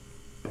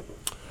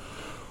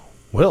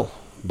Well,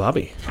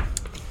 Bobby,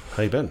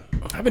 how you been?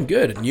 I've been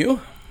good, and you?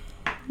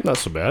 Not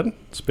so bad.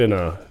 It's been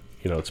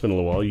it's been a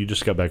little while. You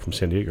just got back from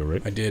San Diego,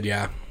 right? I did,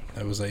 yeah.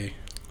 That was a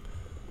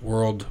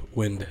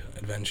whirlwind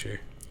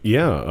adventure.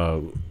 Yeah.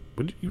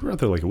 You were out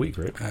there like a week,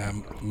 right?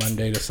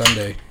 Monday to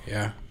Sunday,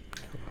 yeah.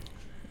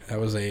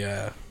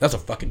 That's a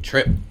fucking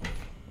trip.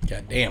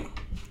 God damn.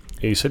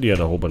 Yeah, you said you had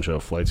a whole bunch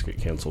of flights get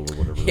canceled or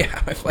whatever.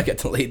 Yeah, my flight got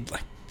delayed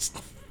like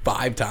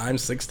 5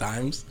 times, 6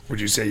 times.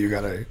 Would you say you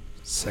got a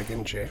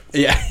second chance?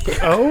 Yeah.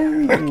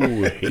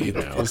 Oh, hey It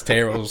now. was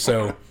terrible.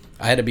 So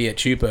I had to be at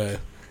Chupa.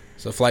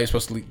 So the flight was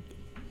supposed to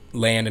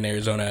land in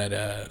Arizona at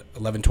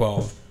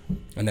 11:12,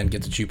 and then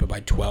get to Chupa by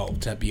 12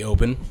 to be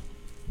open.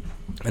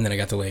 And then I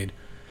got delayed,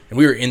 and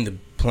we were in the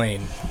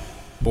plane,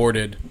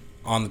 boarded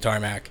on the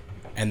tarmac,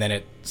 and then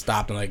it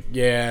stopped. And like,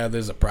 yeah,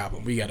 there's a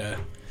problem. We gotta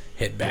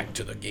head back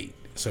to the gate.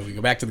 So we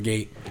go back to the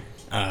gate,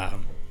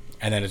 and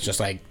then it's just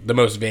like the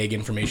most vague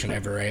information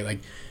ever, right? Like,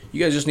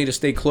 you guys just need to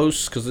stay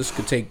close because this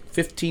could take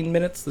 15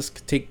 minutes. This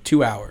could take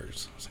 2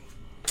 hours. I was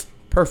like,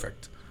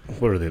 perfect.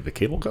 What are they, the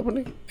cable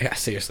company? Yeah,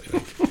 seriously.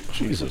 Like,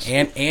 Jesus.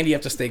 and you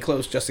have to stay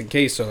close just in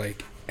case. So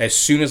like, as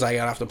soon as I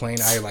got off the plane,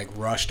 I like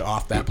rushed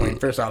off that plane.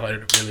 First off, I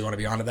didn't really want to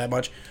be on it that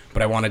much,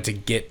 but I wanted to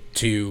get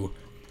to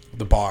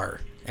the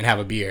bar and have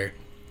a beer.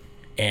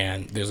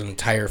 And there's an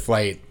entire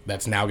flight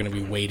that's now going to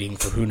be waiting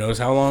for who knows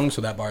how long,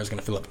 so that bar is going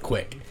to fill up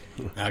quick.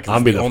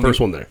 I'll be the first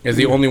one there. It's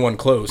the only one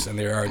close, and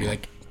they're already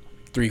like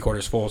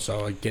 3/4 full. So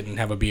I like, get and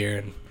have a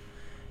beer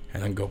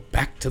and then go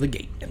back to the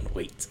gate and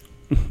wait.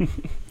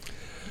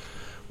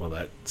 Well,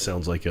 that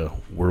sounds like a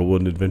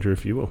whirlwind adventure,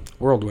 if you will.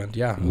 Whirlwind,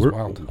 yeah, it was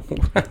wild.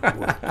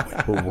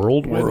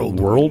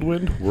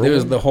 Whirlwind? It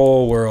was the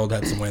whole world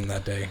had some wind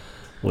that day.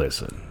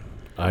 Listen,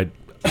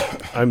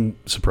 I'm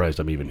surprised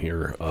I'm even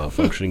here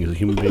functioning as a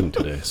human being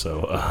today.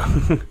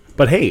 So,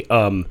 but hey,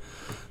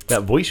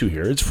 that voice you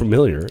hear, it's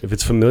familiar. If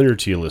it's familiar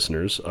to you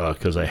listeners,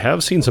 because I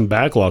have seen some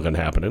backlogging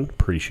happening,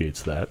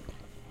 appreciates that.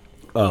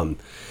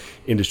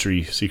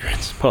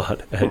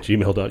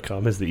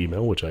 IndustrySecretspot@gmail.com is the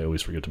email, which I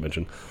always forget to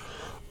mention.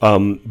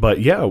 But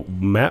yeah,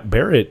 Matt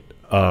Barrett,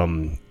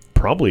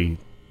 probably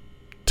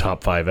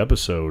top 5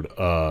 episode, hit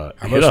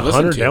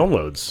 100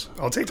 downloads.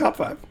 I'll take top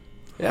 5.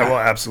 Yeah. I will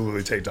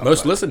absolutely take top 5.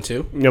 Most listened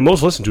to. Yeah,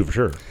 most listened to for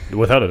sure,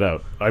 without a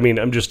doubt. I mean,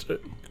 I'm just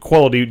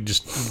quality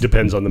just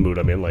depends on the mood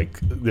I'm in. Like,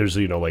 there's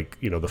the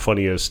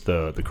funniest,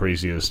 the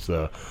craziest,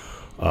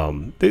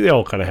 they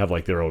all kind of have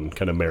like their own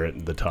kind of merit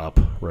in the top,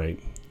 right?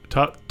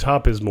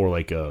 Top is more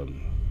like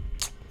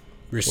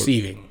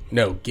Receiving.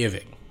 No,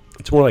 giving.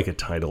 it's more like a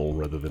title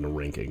rather than a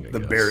ranking. I The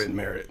guess. Barrett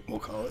Merit, we'll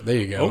call it. There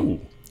you go. Oh,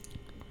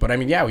 But I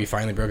mean, yeah, we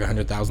finally broke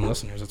 100,000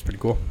 listeners. That's pretty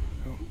cool.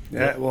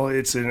 Yeah, well,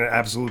 it's an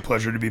absolute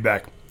pleasure to be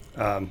back.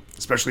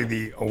 Especially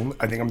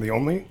I think I'm the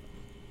only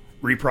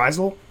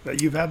reprisal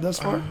that you've had thus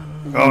far.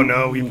 Oh,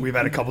 no, we've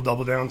had a couple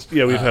double downs.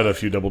 yeah, we've had a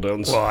few double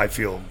downs. Well, I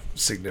feel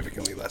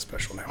significantly less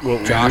special now.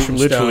 Well, Josh from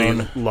literally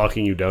Stone.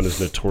 locking you down is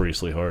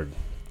notoriously hard.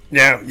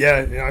 Yeah,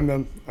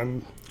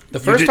 I'm The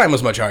first time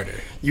was much harder.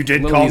 You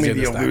did A little call me easier the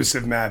this time.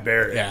 elusive Matt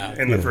Barrett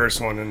in the first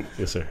one, and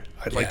Yes, sir.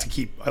 I'd like Yeah. to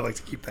keep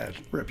that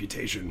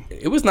reputation.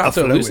 It was not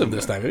so afloat elusive in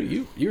this there.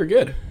 time. You were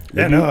good.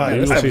 Yeah, no,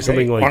 Maybe we'll say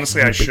something like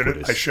honestly, I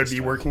ubiquitous should this be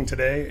time. working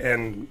today,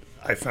 and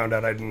I found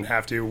out I didn't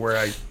have to.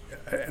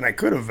 And I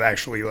could have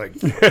actually like.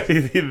 but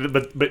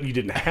you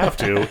didn't have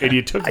to, and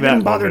you took I that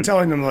didn't bother moment.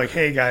 telling them like,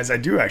 "Hey guys, I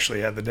do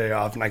actually have the day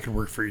off, and I could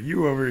work for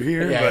you over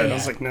here." Yeah, but yeah. I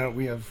was like, "No,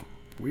 we have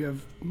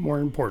more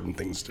important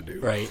things to do.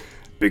 Right.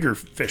 Bigger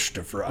fish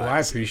to fry." Well, I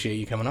appreciate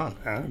you coming on.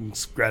 I'm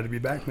just glad to be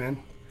back, man.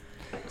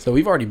 So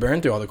we've already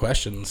burned through all the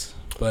questions,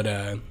 but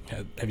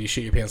have you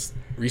shit your pants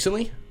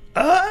recently?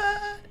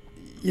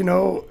 You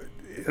know,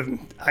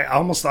 I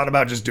almost thought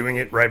about just doing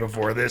it right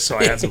before this, so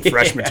I had some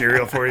fresh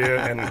material for you,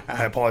 and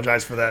I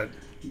apologize for that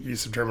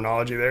use of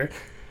terminology there.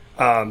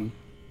 No,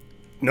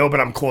 but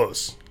I'm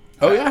close.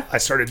 Oh, yeah? I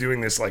started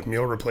doing this like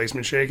meal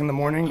replacement shake in the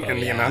morning,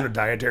 and the yeah. amount of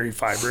dietary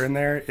fiber in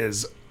there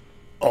is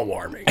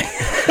alarming.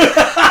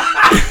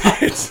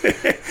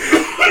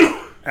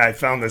 I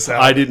found this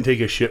out. I didn't take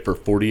a shit for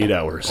 48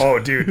 hours. Oh,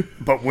 dude!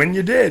 But when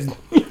you did,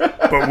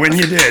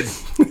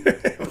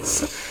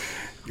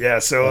 yeah.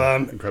 So,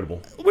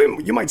 Incredible.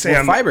 you might say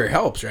Well, I'm. fiber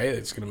helps, right?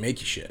 It's going to make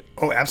you shit.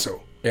 Oh,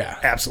 absolutely. Yeah.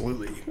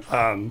 Absolutely.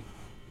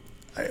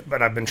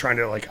 But I've been trying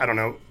to I don't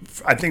know.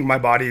 I think my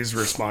body is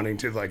responding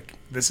to like,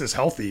 this is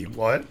healthy.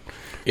 What?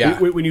 Yeah.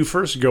 When you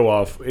first go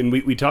off, and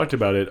we talked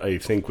about it, I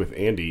think, with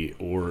Andy,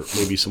 or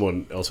maybe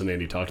someone else and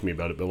Andy talked to me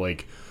about it, but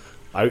like,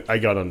 I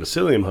got on the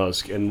psyllium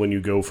husk, and when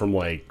you go from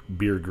like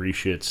beer grease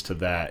shits to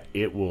that,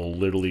 it will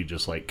literally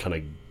just like kind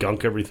of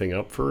gunk everything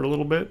up for a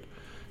little bit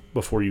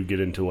before you get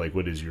into like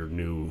what is your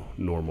new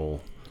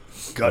normal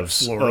Gut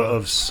flora.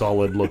 of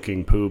solid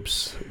looking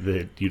poops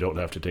that you don't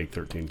have to take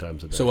 13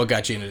 times a day. So what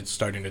got you into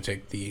starting to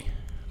take the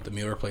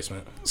meal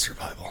replacement?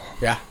 Survival.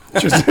 Yeah.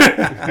 Just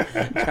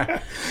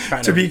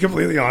Trying to be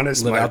completely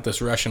honest, live out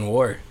this Russian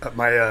war.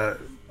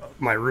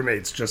 my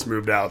roommates just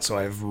moved out, so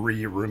I've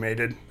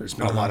re-roommated. There's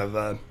been a lot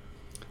of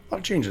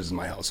changes in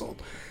my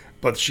household,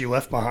 but she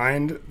left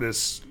behind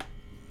this.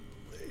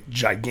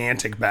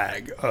 gigantic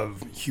bag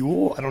of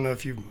Huel. I don't know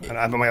if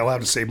am I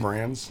allowed to say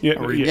brands? Yeah,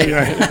 Are we-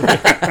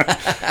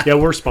 yeah,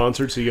 we're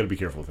sponsored, so you got to be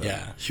careful with that.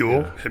 Yeah.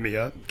 Huel, hit me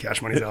up.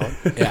 Cash Money's out.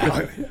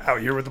 Yeah.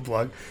 Out here with the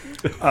plug.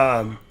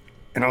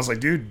 And I was like,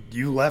 dude,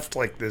 you left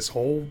like this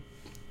whole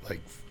like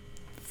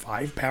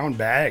 5-pound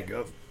bag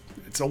of,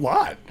 it's a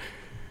lot.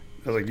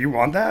 I was like, do you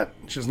want that?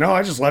 She goes, no,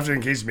 I just left it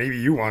in case maybe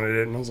you wanted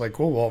it. And I was like,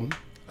 cool, well,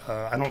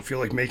 I don't feel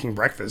like making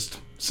breakfast.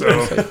 So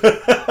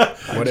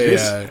What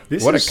a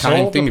This what a has kind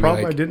solved thing a to be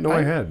problem like. I didn't know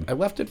I had. I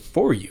left it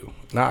for you,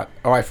 not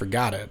I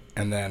forgot it,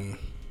 and then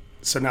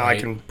now I Right.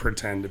 can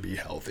pretend to be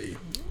healthy.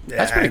 Yeah,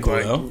 That's pretty cool,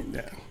 like, though.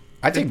 yeah.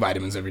 I take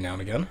vitamins every now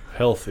and again.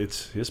 Health,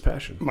 it's his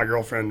passion. My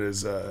girlfriend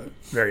is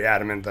very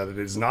adamant that it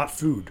is not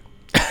food.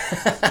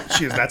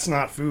 She is, that's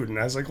not food. And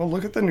I was like, well,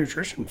 look at the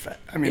nutrition fat.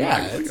 I mean, Yeah,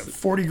 like, we it's- got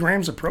 40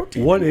 grams of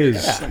protein. What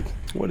is Yeah.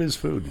 what is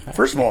food?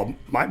 First of all,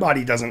 my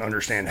body doesn't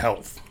understand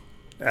health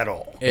at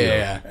all.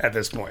 Yeah. At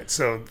this point.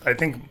 So I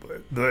think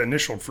the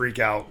initial freak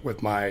out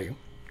with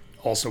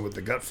with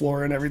the gut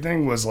flora and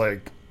everything was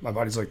like, my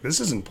body's like, this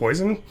isn't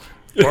poison.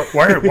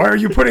 Why are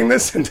you putting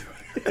this into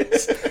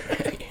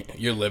it?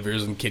 Your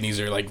livers and kidneys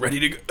are like ready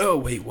to go. Oh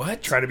wait,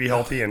 what? Try to be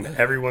healthy and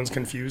everyone's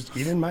confused,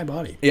 even my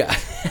body. Yeah.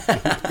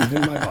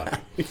 Even my body.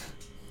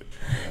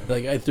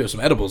 Like I throw some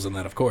edibles in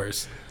that, of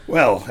course.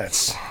 Well,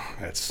 that's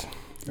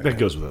That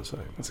goes without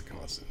saying. that's a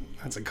constant.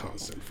 That's a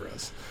constant for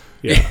us.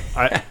 Yeah,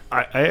 I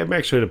am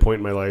actually at a point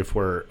in my life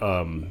where,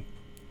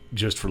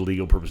 just for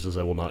legal purposes,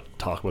 I will not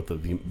talk about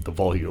the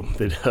volume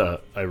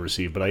that I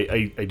receive, but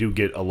I do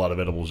get a lot of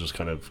edibles just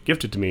kind of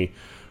gifted to me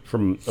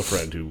from a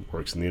friend who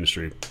works in the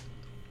industry,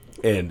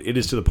 and it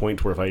is to the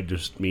point where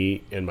if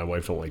me and my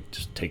wife don't like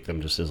just take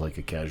them just as like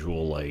a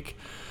casual like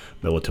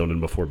melatonin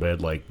before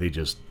bed, like they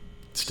just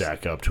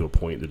stack up to a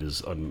point that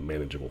is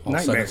unmanageable. All of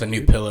a sudden, Nightmare, it's a new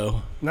dude.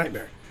 pillow.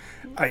 Nightmare.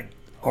 I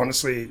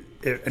honestly,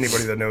 if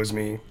anybody that knows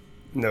me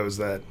knows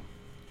that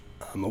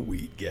I'm a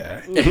weed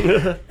guy.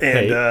 And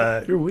Hey,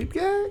 you're a weed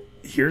guy?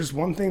 here's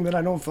one thing that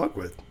I don't fuck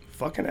with: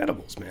 fucking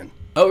edibles, man.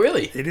 Oh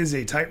really? It is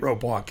a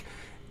tightrope walk,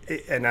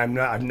 and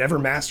I've never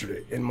mastered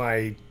it in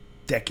my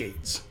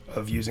decades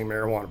of using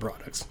marijuana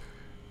products.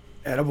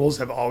 Edibles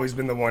have always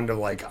been the one to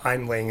like,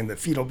 I'm laying in the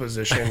fetal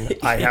position.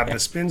 I have the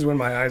spins when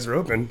my eyes are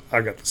open.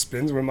 I've got the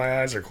spins when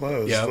my eyes are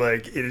closed. Yep.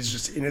 Like, it is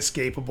just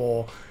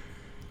inescapable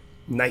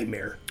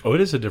nightmare. Oh,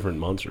 it is a different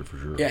monster for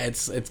sure. Yeah,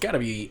 it's got to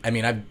be. I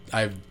mean,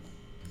 I've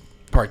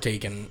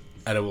partaken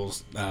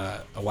edibles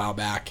a while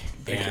back,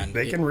 and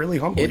They can really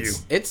humble you.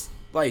 It's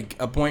like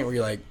a point where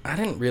you're like, I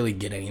didn't really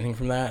get anything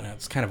from that, and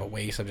it's kind of a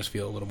waste. I just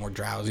feel a little more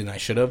drowsy than I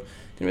should have.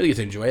 Didn't really get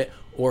to enjoy it.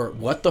 Or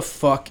what the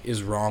fuck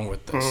is wrong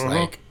with this?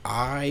 Like,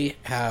 I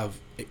have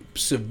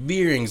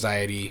severe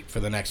anxiety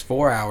for the next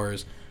 4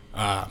 hours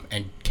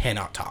and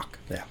cannot talk.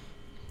 Yeah.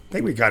 I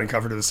think we kind of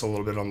covered this a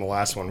little bit on the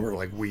last one where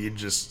like weed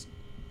just,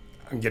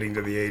 I'm getting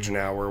to the age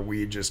now where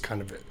weed just kind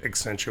of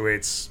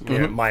accentuates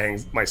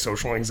my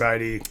social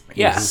anxiety.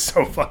 Yeah. It's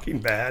so fucking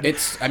bad.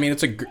 It's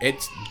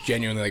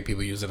genuinely like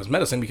people use it as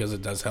medicine because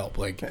it does help.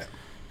 Like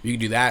you can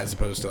do that as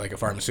opposed to like a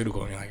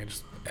pharmaceutical, and you're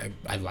like,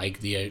 I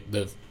like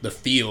the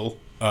feel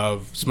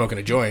of smoking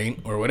a joint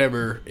or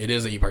whatever it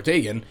is that you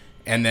partake in,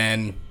 and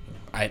then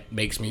it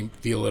makes me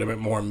feel a little bit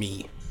more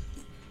me.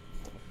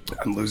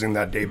 I'm losing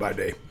that day by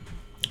day,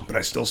 but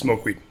I still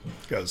smoke weed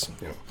because,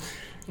 you know,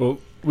 Well,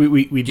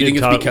 we did think it's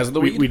talk because of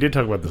the weed? we did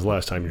talk about this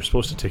last time. You're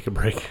supposed to take a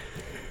break.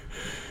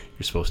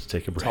 You're supposed to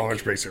take a break.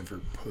 tolerance breaks are for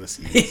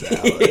pussies.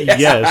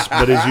 Yes,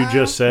 but as you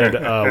just said,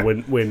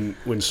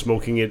 when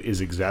smoking it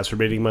is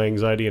exacerbating my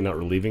anxiety and not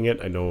relieving it,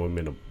 I know I'm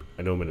in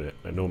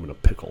a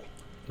pickle.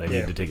 And I Yeah.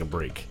 need to take a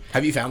break.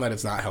 Have you found that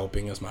it's not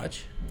helping as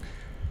much?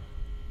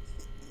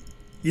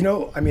 You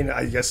know, I mean,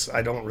 I guess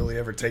I don't really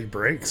ever take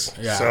breaks.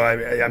 Yeah. So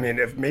I mean,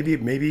 if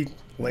maybe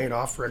laying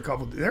off for a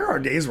couple. There are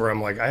days where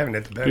I'm like, I haven't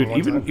hit the bed. Dude,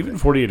 one time. even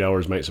 48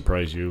 hours might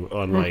surprise you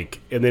on like,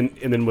 and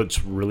then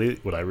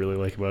what I really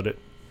like about it,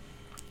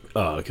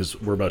 because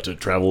we're about to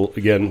travel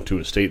again to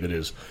a state that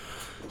is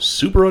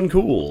super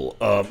uncool.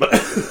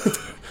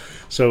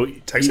 So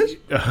Texas?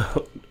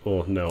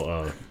 Well,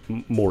 no,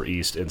 more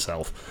east and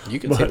south. You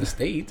can say the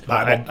state.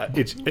 I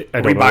we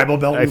don't know. Bible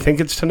Belt? I think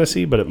it's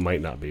Tennessee, but it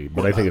might not be.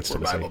 But I think it's We're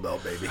Tennessee. Bible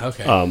Belt, baby.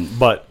 Okay.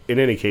 But in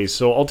any case,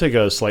 so I'll take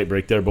a slight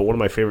break there. But one of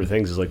my favorite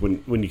things is like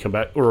when you come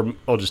back, or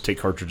I'll just take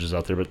cartridges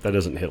out there, but that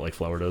doesn't hit like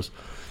flour does.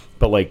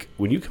 But like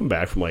when you come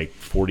back from like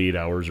 48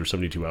 hours or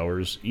 72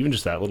 hours, even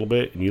just that little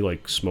bit, and you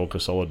like smoke a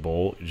solid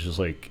bowl, it's just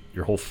like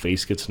your whole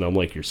face gets numb,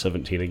 like you're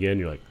 17 again.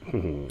 You're like,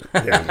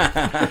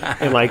 Yeah.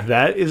 and like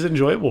that is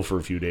enjoyable for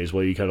a few days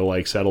while you kind of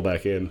like settle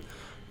back in.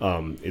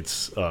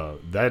 It's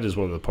that is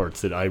one of the parts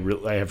that I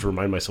have to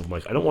remind myself. I'm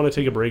like, I don't want to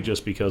take a break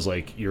just because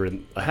like you're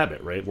in a habit,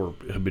 right? We're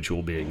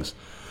habitual beings,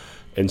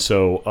 and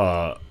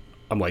so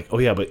I'm like, oh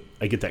yeah, but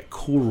I get that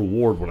cool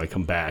reward when I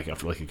come back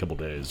after like a couple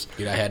days.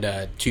 Dude, I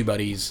had two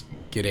buddies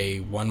get a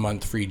 1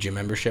 month free gym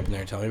membership, and they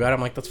were telling me about it.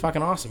 I'm like, that's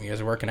fucking awesome. You guys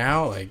are working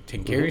out, like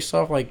taking care of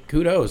yourself, like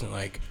kudos. And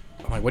like,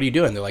 I'm like, what are you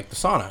doing? They're like, the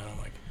sauna. And I'm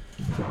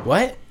like,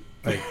 what?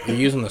 Like, you're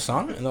using the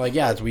sauna? And they're like,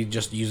 yeah, we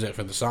just use it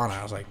for the sauna.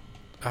 I was like,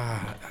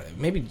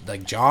 maybe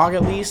like jog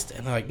at least.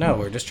 And they're like, no,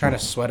 we're just trying to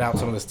sweat out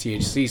some of this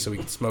THC so we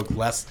can smoke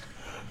less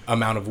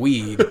amount of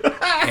weed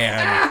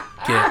and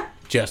get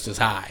just as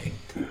high.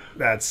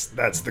 That's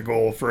the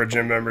goal for a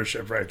gym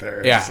membership right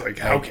there. Yeah. It's like,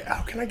 how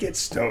can I get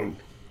stoned?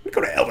 Let me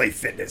go to LA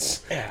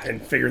Fitness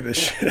and figure this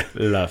shit out.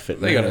 La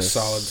Fitness. They got a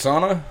solid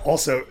sauna.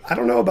 Also, I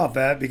don't know about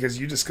that because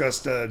you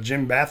discussed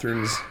gym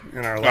bathrooms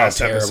in our last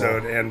terrible.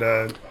 episode, and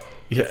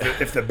Yeah.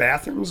 if the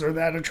bathrooms are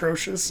that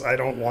atrocious, I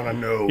don't want to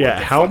know. Yeah, what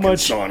the how fucking much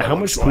sauna poop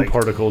looks like.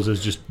 particles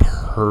is just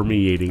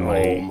permeating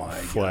Oh my my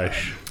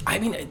flesh? I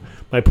mean,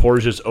 My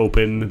pores just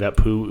open. That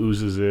poo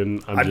oozes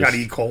in. I've got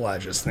E.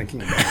 coli just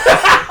thinking about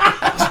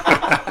it.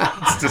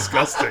 It's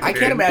disgusting. I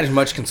dude. can't imagine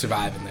much can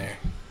survive in there,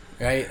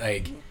 right?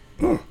 Like,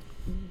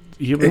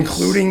 humans,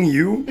 Including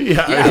you?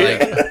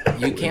 yeah, like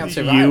you can't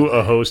survive. you,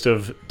 a host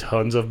of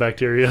tons of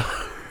bacteria.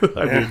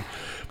 I mean,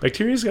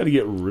 bacteria's got to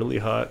get really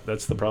hot.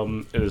 That's the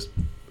problem.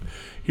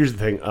 Here's the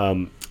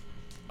thing.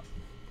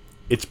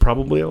 It's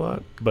probably a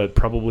lot, but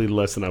probably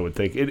less than I would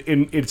think.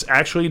 It's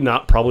actually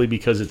not probably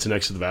because it's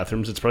next to the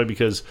bathrooms. It's probably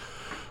because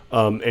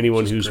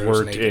anyone Just who's gross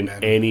worked naked in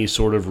men. any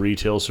sort of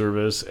retail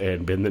service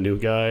and been the new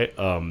guy,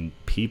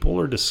 people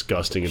are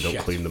disgusting and don't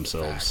Yes, clean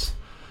themselves.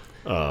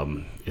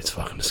 It's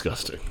fucking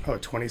disgusting. Oh,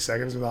 20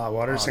 seconds with hot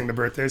water, sing the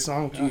birthday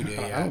song? Dude, I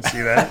yeah. don't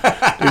see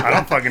that. Dude, I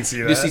don't fucking see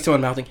You see that.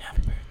 someone mouthing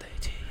 "Happy birthday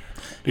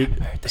to you."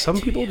 Dude,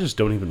 some people just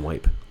don't even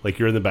wipe. Like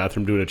you're in the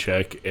bathroom doing a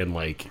check, and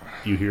like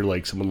you hear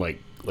like someone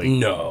like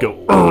No.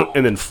 go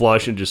and then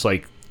flush and just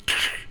like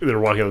they're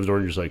walking out the door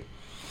and you're just like,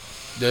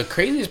 The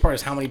craziest part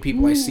is how many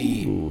people I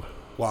see ooh,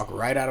 walk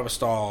right out of a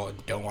stall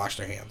and don't wash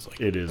their hands. Like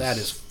It is- that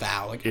is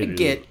foul. Like it I is.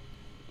 get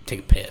take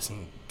a piss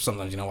and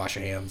sometimes you don't wash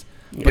your hands.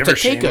 You But to ever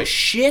take shame- a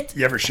shit,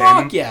 You ever shame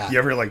fuck him? yeah. You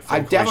ever like I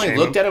vocally definitely shame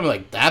looked him? at him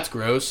like that's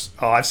gross.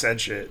 Oh, I've said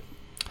shit.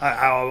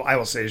 I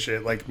will say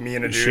shit. Like me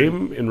and a dude.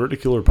 shame and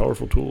ridicule are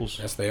powerful tools.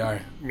 Yes, they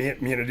are. Me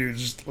and a dude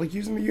just like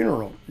using the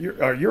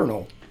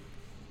urinal.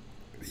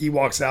 He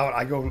walks out.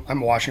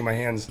 I'm washing my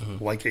hands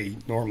Mm-hmm. like a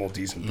normal,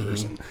 decent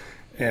person.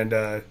 And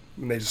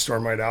when they just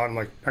storm right out, I'm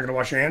like, not gonna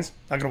wash your hands?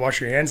 Not gonna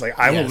wash your hands? Like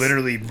I will Yes.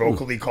 literally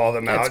vocally call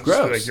them That's out. Just be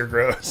gross. like, you're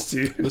gross,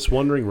 dude. This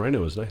wandering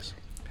rhino is nice.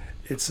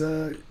 It's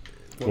Or-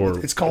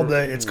 it's called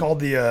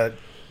the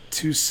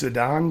To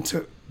Sudan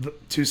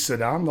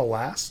the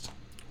Last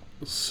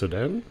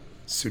Sudan?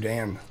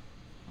 Sudan,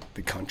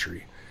 the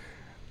country.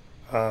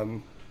 I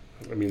mean,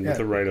 Yeah. with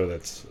the rhino,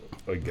 that's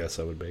a guess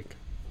I would make.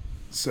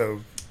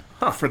 So,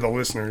 for the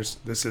listeners,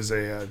 this is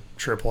a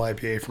triple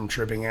IPA from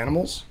Tripping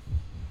Animals.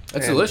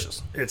 That's And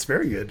delicious. It's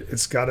very good.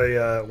 It's got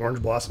a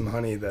orange blossom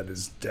honey that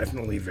is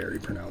definitely very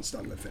pronounced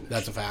on the finish.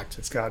 That's a fact.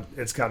 It's got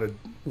a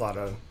lot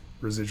of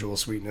residual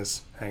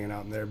sweetness hanging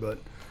out in there, but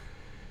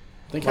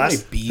Think how many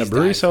Last- bees That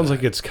brewery died sounds for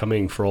like it's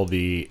coming for all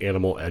the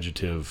animal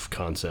adjective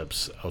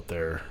concepts out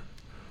there.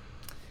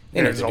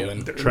 They know what there's they're a-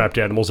 doing. there- Trapped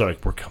animals are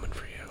like, we're coming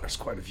for you. there's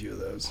quite a few of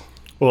those.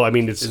 Well, I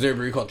mean, it's Is there a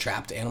brewery called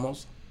Trapped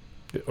Animals?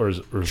 or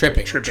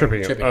Tripping. tripping.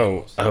 Tripping Oh,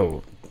 animals.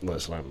 oh,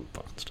 listen, I'm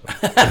fucking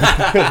stuff.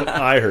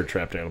 I heard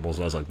trapped animals,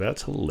 and I was like,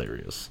 that's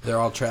hilarious. They're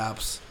all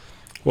traps.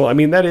 Well, I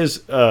mean, that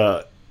is.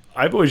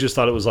 I've always just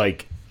thought it was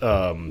like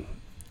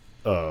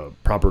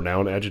proper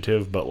noun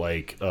adjective, but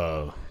like,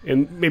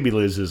 and maybe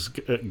Liz has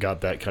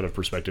got that kind of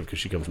perspective because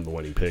she comes from the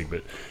Whining Pig,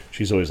 but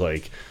she's always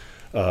like,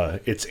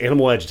 it's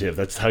animal adjective.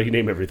 That's how you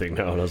name everything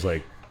now. And I was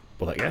like,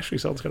 well, that actually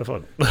sounds kind of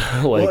fun.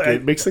 Like, Well,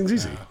 it makes things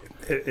easy.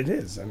 It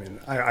is. I mean,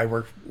 I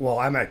work. Well,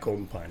 I'm at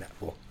Golden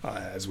Pineapple,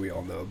 as we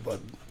all know, but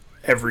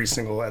every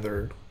single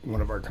other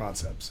one of our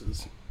concepts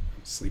is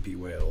Sleepy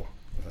Whale.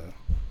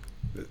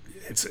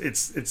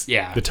 It's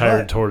Yeah. The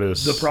tired but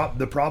tortoise.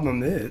 The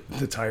problem is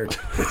the tired.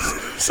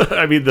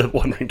 I mean, the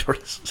wandering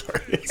tortoise.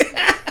 Sorry.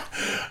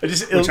 I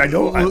just Which I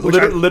don't- I- which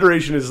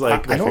alliteration is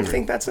like. my I don't favorite.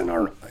 think that's in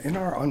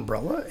our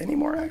umbrella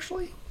anymore.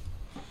 Actually,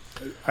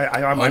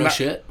 I Oh, might no not-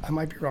 shit? I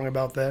might be wrong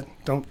about that.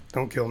 Don't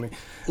kill me.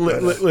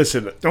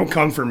 Listen, Don't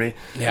come for me.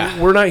 Yeah.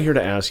 we're not here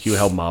to ask you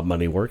how mob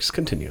money works.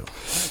 Continue.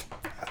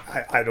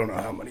 I don't know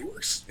how money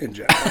works in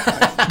general.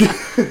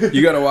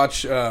 You got to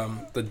watch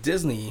the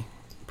Disney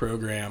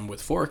program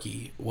with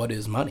Forky, What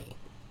is Money?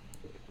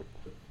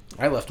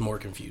 I left more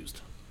confused.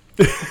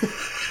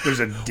 There's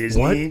a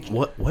Disney.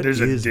 What There's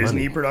is a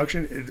Disney money?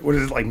 production. What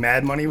is it, like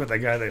Mad Money with that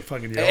guy that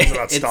fucking yells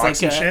about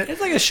stocks like and shit?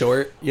 It's like a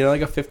short,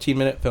 like a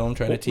 15-minute film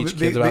trying to teach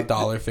they- kids about they-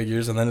 dollar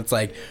figures, and then it's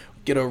like,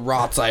 get a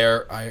Roth's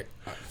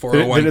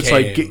 401k. Then it's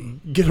like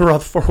get a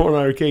Roth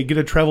 401k, get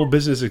a travel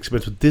business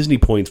expense with Disney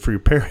points for your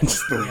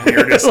parents. The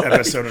weirdest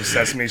episode of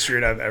Sesame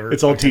Street I've ever.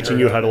 It's all fucking teaching heard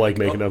you of. how to like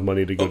make enough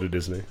money to go to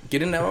Disney.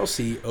 Get an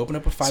LLC, open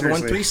up a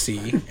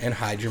 501c, and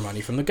hide your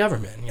money from the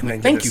government. You're And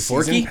like, then thank get you,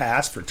 a season Forky.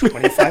 pass for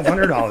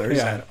 $2,500.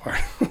 Yeah.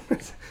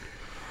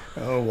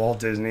 Oh, Walt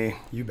Disney,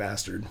 you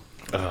bastard!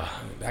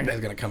 That guy's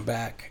gonna come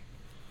back.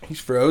 He's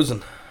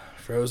frozen,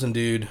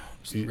 dude.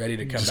 He's ready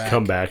to come Just back.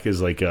 come back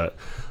is like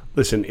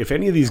listen, if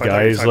any of these I thought you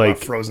were guys talking about like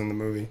Frozen the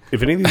movie.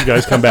 if any of these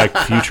guys come back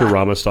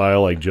Futurama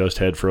style, like just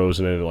head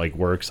frozen and it like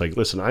works, like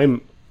listen,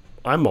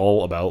 I'm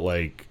all about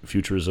like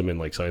futurism and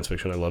like science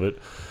fiction. I love it.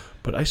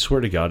 But I swear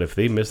to God, if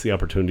they miss the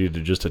opportunity to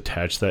just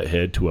attach that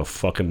head to a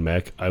fucking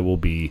mech, I will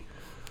be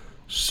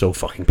so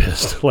fucking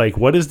pissed. Like,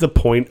 what is the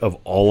point of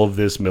all of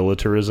this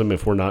militarism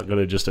if we're not going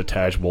to just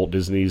attach Walt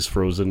Disney's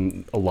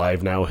Frozen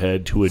Alive Now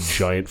head to a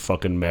giant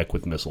fucking mech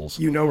with missiles?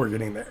 You know we're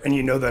getting there, and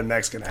you know that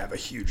mech's gonna have a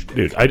huge dick.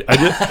 Dude, I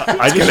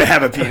just Gonna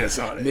have a penis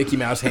on it. Mickey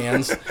Mouse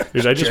hands.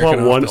 dude, I just jerking want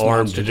off one this arm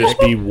monster to just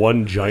dick. be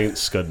one giant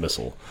Scud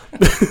missile.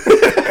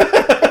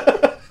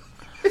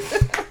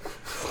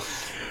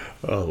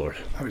 Oh, Lord.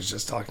 I was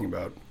just talking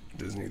about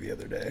Disney the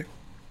other day.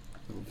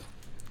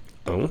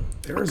 Oh?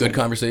 Good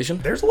conversation.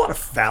 There's a lot of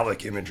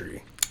phallic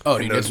imagery. Oh,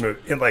 in dude, those it's-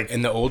 movies. Like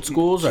In the old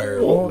schools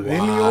are Well, in the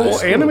old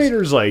schools.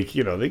 animators, like,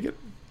 you know,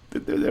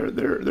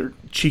 they're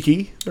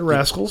cheeky. They're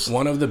rascals.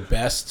 One of the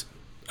best,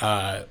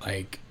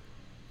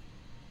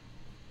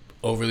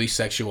 overly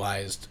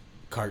sexualized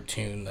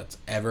cartoon that's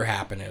ever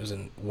happened. It was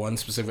in one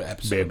specific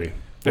episode. Bambi.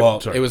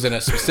 Well, Sorry. it was in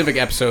a specific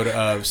episode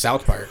of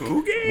South Park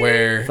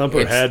where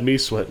Thumper it's- had me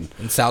sweating.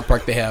 in South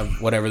Park they have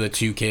whatever the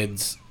two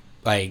kids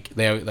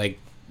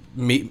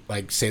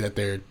say that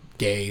they're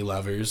gay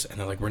lovers, and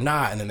they're like, we're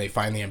not, and then they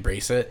finally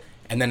embrace it,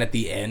 and then at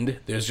the end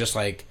there's just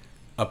like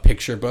a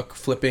picture book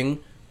flipping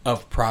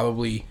of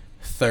probably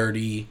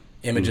 30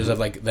 images of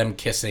like them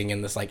kissing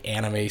in this like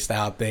anime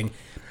style thing,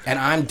 and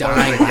I'm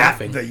dying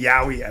laughing. the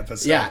Yowie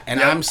episode. Yeah, and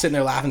Yep. I'm sitting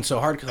there laughing so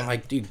hard because I'm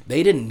like, dude,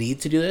 they didn't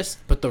need to do this,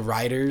 but the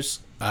writers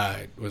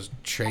was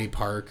Trey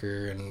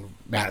Parker and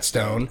Matt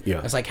Stone.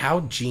 Yeah. It's like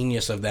how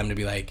genius of them to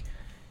be like,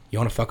 you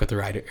want to fuck with the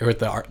writer or with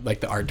the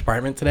art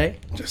department today?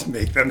 Just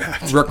make them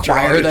have to Require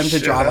draw them this to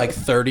shit draw up. like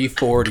 30,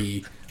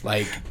 40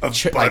 like Of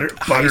high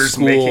Butters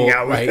school, making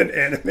out with right? an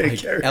anime like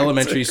character.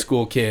 elementary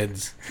school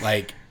kids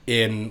like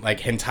in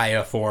like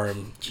hentai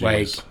form,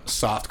 like Jeez.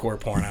 softcore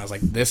porn. I was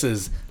like, this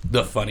is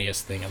the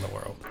funniest thing in the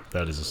world.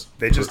 That is.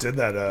 They just did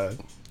that.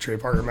 Trey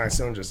Parker and Matt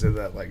Stone just did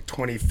that like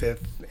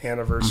 25th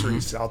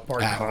anniversary South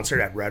Park concert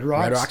at Red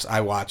Rocks. Red Rocks,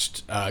 I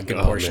watched a good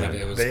Oh, portion man. of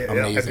it. It was They,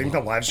 amazing. I think the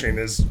live stream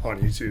is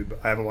on YouTube.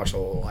 I haven't watched the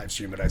whole live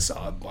stream, but I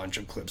saw a bunch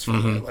of clips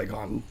from it, like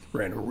on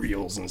random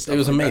reels and stuff. It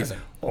was like that. amazing.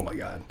 Oh my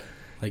god!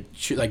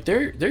 like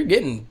they're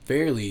getting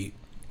fairly,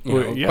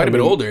 Well, yeah, quite a I bit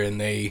mean, older,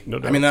 and they. no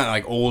doubt. I mean, not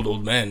like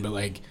old men, but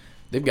like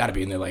they've got to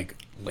be in their like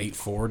late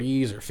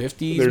 40s or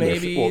 50s, They're in their-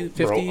 maybe well, 50s.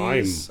 bro, I'm I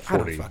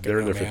don't 40. fucking They're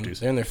in know, their man. 50s.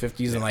 They're in their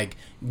 50s and like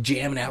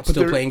jamming out,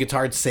 still they're- playing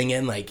guitar,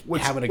 singing, like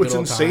having a good what's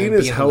old insane time,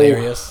 is being how-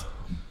 hilarious.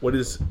 What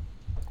is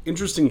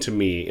interesting to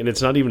me, and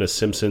it's not even a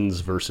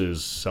Simpsons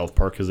versus South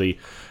Park, because I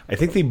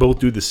think they both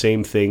do the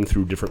same thing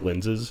through different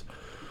lenses.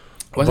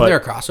 Wasn't but- there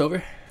a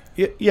crossover?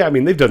 Yeah, I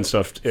mean they've done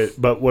stuff,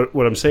 but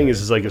what I'm saying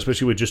is like,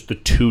 especially with just the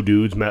two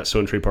dudes, Matt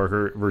Stone, Trey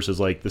Parker, versus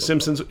like the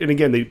Simpsons, and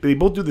again they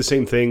both do the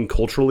same thing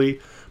culturally,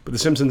 but the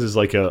Simpsons is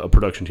like a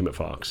production team at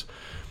Fox,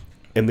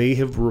 and they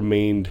have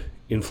remained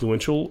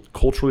influential,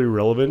 culturally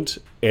relevant,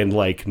 and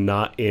like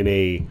not in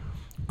a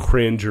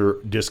cringe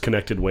or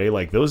disconnected way.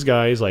 Like those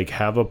guys like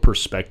have a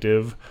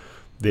perspective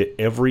that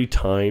every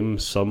time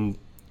some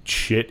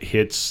shit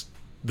hits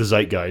the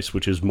zeitgeist,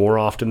 which is more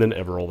often than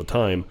ever all the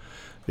time,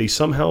 they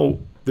somehow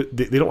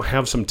they don't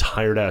have some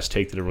tired ass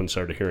take that everyone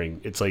started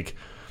hearing. It's like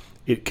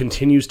it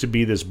continues to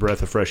be this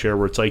breath of fresh air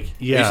where it's like, Are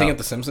yeah, you saying at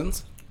The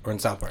Simpsons or in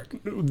South Park?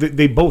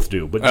 they both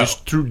do, but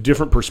just through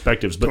different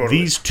perspectives. But Totally.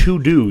 these two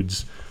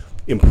dudes,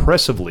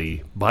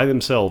 impressively by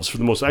themselves, for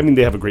the most, I mean,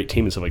 they have a great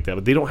team and stuff like that,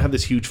 but they don't have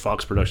this huge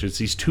Fox production. It's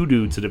these two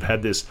dudes that have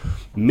had this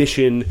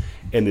mission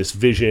and this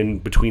vision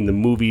between the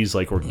movies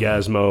like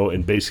Orgasmo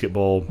and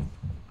Basketball,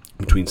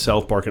 between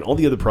South Park and all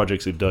the other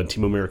projects they've done,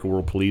 Team America,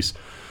 World Police.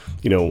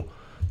 You know,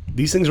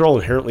 these things are all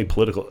inherently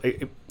political.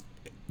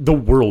 The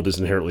world is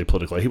inherently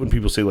political. I hate when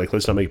people say, like,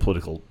 let's not make it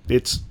political.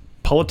 It's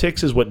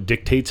politics is what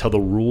dictates how the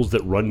rules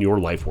that run your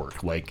life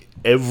work. Like,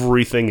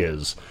 everything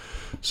is.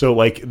 So,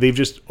 like, they've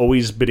just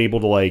always been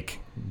able to, like,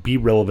 be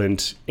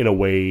relevant in a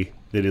way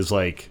that is,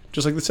 like,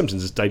 just like The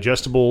Simpsons. It's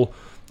digestible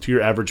to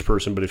your average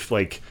person, but if,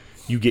 like,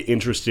 you get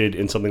interested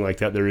in something like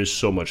that, there is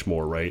so much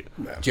more, right?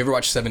 Do you ever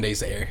watch 7 Days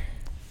to Air?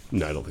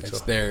 No, I don't think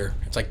so.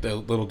 It's like the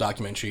little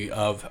documentary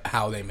of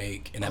how they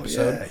make an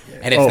episode, yeah.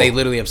 and it's Oh. they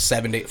literally have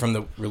 7 days from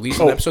the release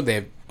of the episode. They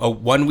have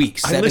 1 week,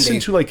 7 I listened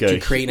days to like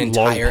a create an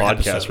long entire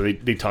podcast episode. where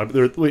they talk.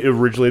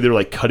 Originally they're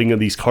like cutting of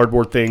these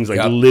cardboard things, like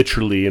Yep.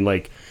 literally, and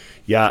like,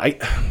 yeah, I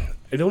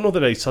don't know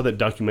that I saw that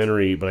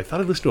documentary, but I thought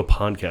I listened to a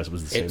podcast. It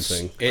was the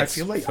same thing. I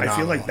feel like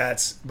phenomenal.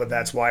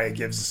 that's why it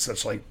gives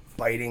such like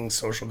biting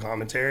social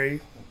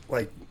commentary,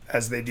 like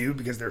as they do,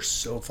 because they're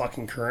so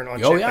fucking current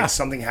on Oh, shit. yeah. Like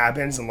something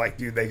happens and like,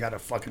 dude, they got a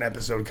fucking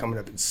episode coming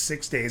up in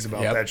 6 days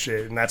about Yep. that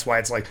shit, and that's why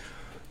it's like,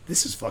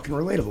 this is fucking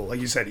relatable.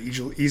 Like you said,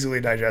 easily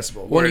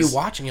digestible. when you Whereas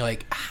watch and you're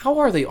like, how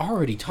are they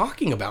already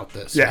talking about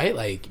this? Yeah. Right?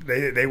 Like,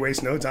 they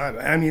waste no time.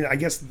 I mean, I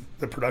guess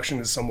the production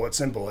is somewhat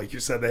simple. Like you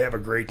said, they have a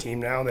great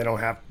team now. They don't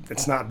have.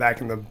 It's not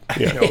back in the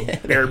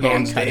bare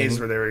bones Hand-cutting. days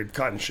where they were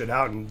cutting shit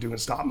out and doing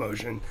stop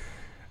motion.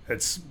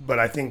 But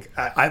I think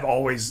I've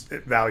always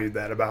valued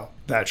that about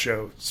that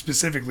show,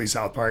 specifically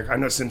South Park. I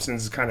know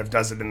Simpsons kind of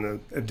does it in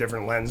a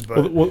different lens,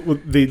 but Well,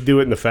 they do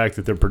it in the fact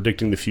that they're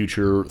predicting the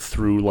future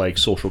through like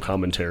social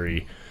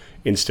commentary,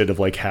 instead of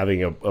like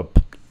having a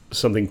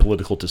something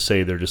political to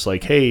say. They're just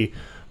like, hey,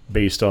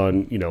 based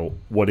on, you know,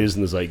 what is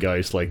in the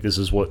zeitgeist, like this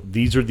is what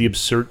these are the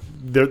absurd.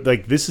 They're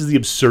like, this is the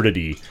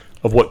absurdity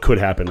of what could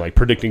happen, like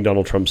predicting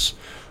Donald Trump's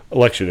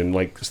election and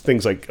like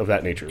things like of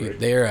that nature. Right?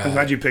 They're I'm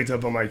glad you picked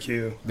up on my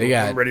cue.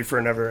 I'm ready for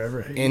never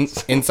ever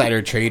hate.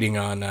 Insider trading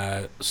on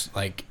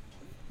like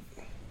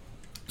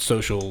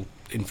social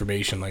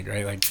information, like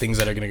right, like things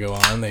that are gonna go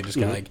on. They just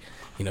got like,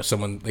 you know,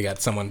 they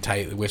got someone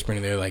tight whispering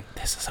in there like,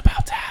 this is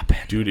about to happen.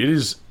 Dude, it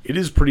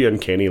is pretty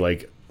uncanny.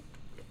 Like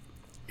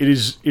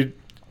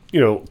you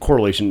know,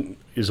 correlation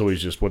is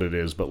always just what it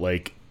is, but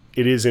like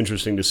it is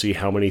interesting to see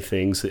how many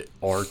things that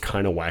are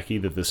kind of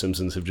wacky that The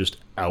Simpsons have just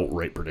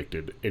outright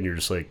predicted, and you're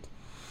just like,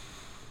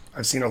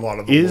 I've seen a lot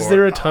of the is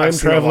there a time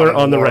traveler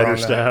on the writer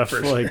staff?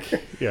 Like,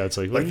 yeah, it's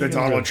like the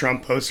Donald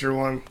Trump poster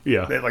one.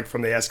 Yeah, they, like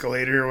from the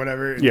escalator or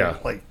whatever. Yeah,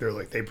 like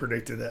they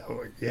predicted that. I'm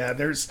like, yeah,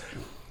 there's.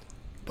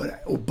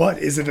 But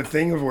is it a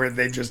thing of where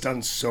they've just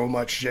done so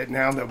much shit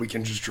now that we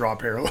can just draw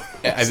parallels?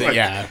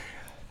 Yeah.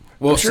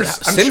 Well,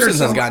 Simpsons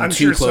has gotten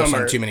too close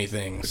on too many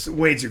things.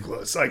 Way too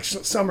close. Like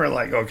some are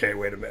like, okay,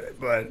 wait a minute,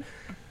 but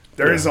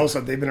there is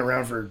also, they've been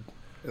around for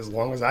as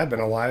long as I've been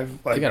alive.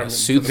 Like, they got a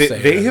soothsayer.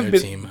 They have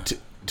been team.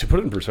 To put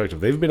it in perspective,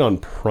 they've been on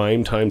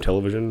primetime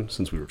television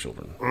since we were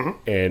children,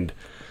 and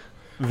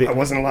I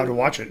wasn't allowed to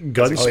watch it.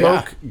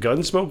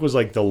 Gunsmoke was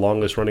like the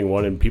longest running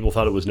one, and people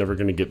thought it was never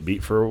going to get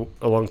beat for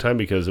a long time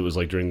because it was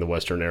like during the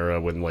Western era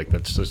when like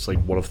that's just like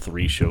one of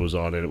 3 shows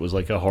on, and it was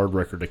like a hard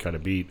record to kind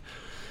of beat.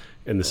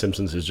 And The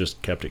Simpsons has just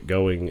kept it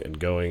going, and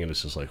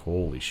it's just like,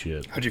 holy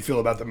shit. How'd you feel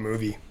about the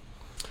movie?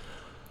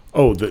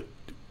 Oh,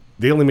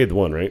 they only made the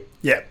one, right?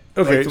 Yeah.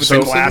 Okay, like,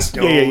 so the glass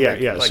dome,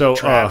 yeah. Like so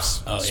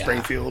Traps,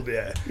 Springfield,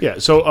 yeah.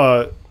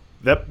 So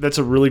that's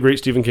a really great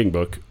Stephen King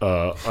book,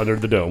 Under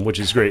the Dome, which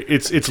is great.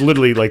 It's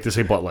literally like the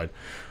same plot line.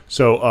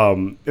 So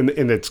and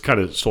it's kind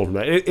of stole from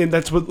that, and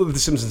that's what The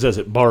Simpsons does.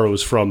 It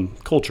borrows from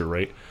culture,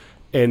 right?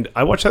 And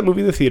I watched that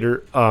movie in the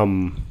theater.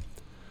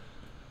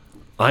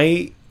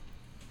 I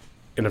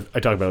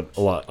talk about it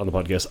a lot on the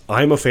podcast.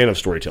 I'm a fan of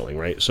storytelling,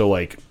 right? So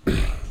like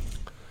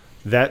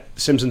that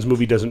Simpsons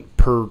movie doesn't,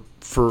 for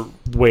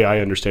the way I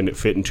understand it,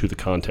 fit into the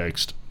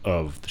context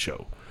of the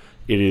show.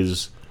 It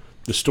is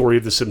the story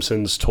of the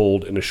Simpsons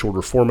told in a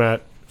shorter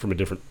format from a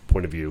different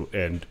point of view,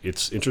 and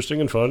it's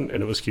interesting and fun,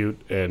 and it was cute,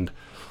 and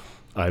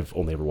I've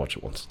only ever watched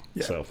it once.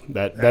 Yeah. So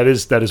that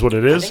is what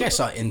it is. I think I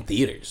saw it in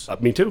theaters.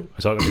 Me too.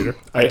 I saw it in the theater.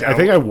 I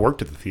think I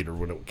worked at the theater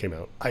when it came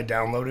out. I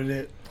downloaded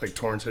it, like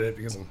torrented it,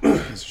 because I'm a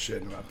piece of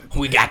shit.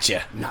 We got you.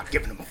 I'm not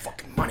giving them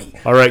fucking money.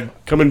 All right,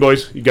 come in,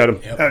 boys. You got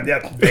him.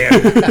 Yep.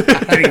 Banned.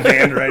 Getting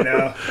banned right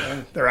now.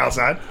 They're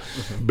outside.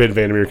 Ben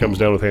Vandermeer comes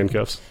down with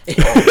handcuffs.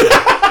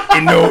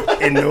 In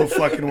no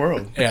fucking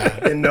world.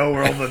 Yeah. In no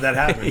world would that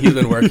happen. He's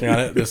been working on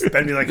it.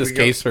 This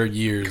case for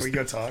years. Can we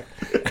go talk?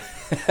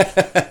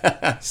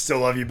 Still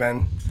love you,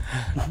 Ben.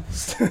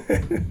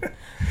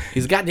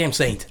 He's a goddamn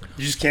saint.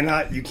 You just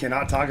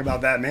cannot talk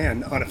about that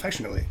man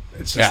unaffectionately.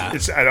 It's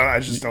just, I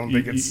just don't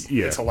think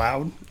it's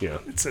allowed. Yeah.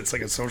 It's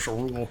like a social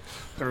rule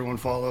everyone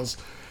follows.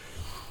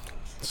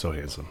 So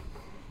handsome.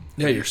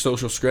 Yeah, your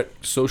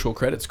social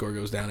credit score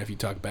goes down if you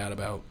talk bad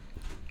about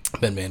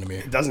Ben Vandermeer.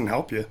 It doesn't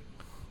help you.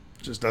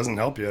 It just doesn't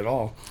help you at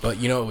all. But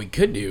you know what we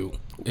could do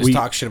is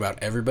talk shit about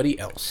everybody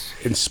else.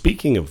 And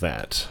speaking of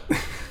that,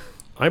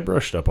 I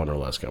brushed up on our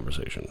last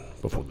conversation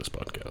before this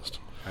podcast.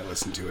 I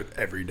listen to it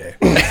every day.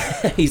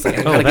 He's like,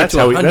 that's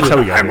how we got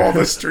I'm all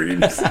the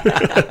streams.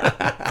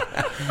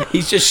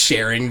 He's just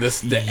sharing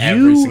this to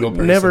every single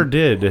person. You never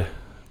did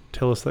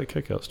tell us that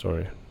kickout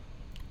story.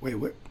 Wait,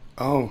 what?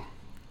 Oh,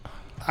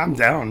 I'm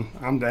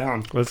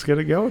down. Let's get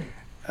it going.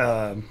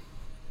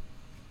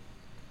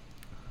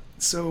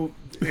 So,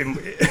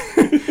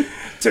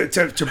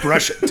 to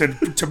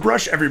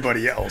brush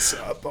everybody else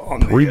up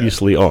on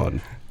previously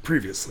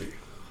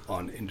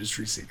on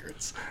Industry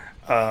Secrets.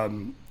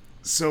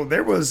 So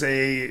there was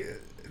a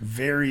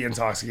very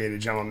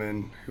intoxicated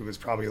gentleman who was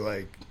probably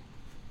like,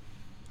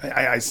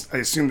 I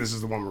assume this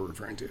is the one we're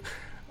referring to.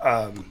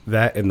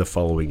 That in the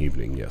following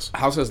evening, yes.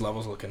 How's his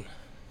levels looking?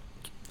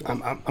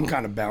 I'm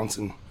kind of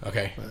bouncing.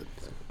 Okay. But,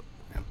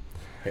 yeah.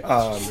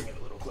 Bring it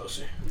a little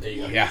closer. There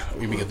you go. Yeah,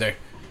 we can get there.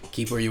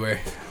 Keep where you were.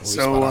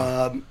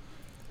 So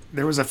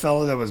there was a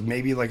fellow that was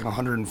maybe like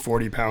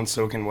 140 pounds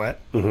soaking wet.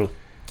 Mm-hmm.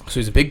 So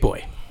he's a big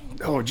boy.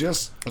 Oh,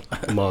 just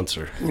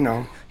monster. You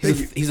know,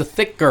 he's a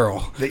thick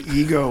girl. The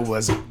ego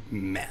was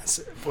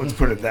massive. Let's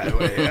put it that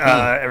way.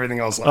 Everything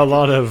else, a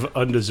lot of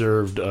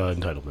undeserved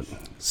entitlement.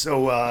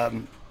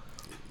 So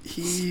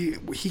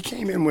he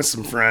came in with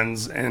some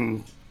friends,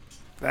 and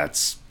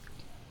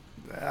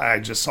I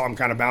just saw him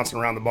kind of bouncing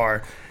around the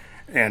bar,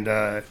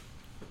 and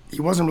he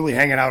wasn't really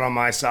hanging out on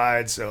my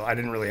side, so I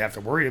didn't really have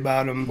to worry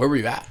about him. Where were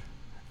you at?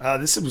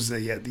 This was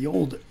the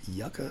old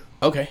Yucca.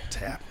 Okay.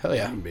 Tap. Hell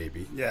yeah.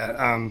 Maybe.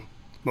 Yeah.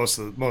 Most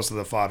of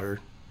the fodder.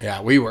 Yeah.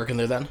 Were you working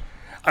there then?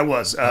 I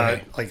was.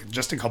 Like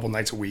just a couple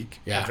nights a week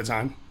at the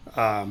time.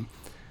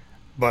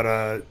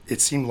 But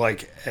it seemed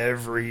like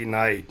every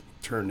night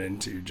turned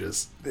into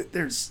just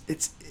there's a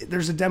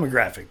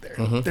demographic there.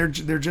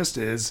 Mm-hmm. There just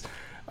is.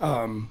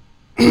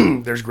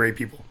 there's great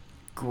people,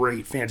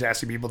 great,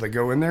 fantastic people that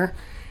go in there.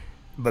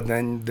 But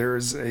then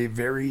there's a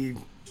very,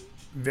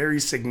 very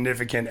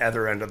significant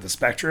other end of the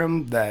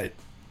spectrum that,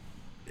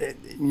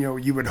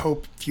 you would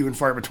hope few and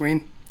far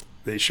between.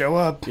 They show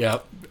up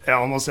Yep.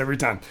 almost every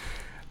time.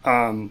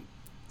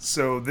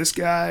 So this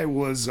guy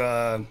was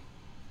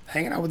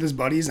hanging out with his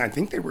buddies, and I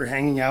think they were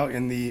hanging out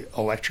in the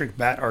Electric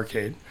Bat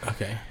Arcade.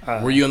 Okay.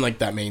 Were you on like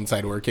that main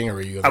side working, or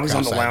were you? On the I was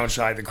on craft the side? lounge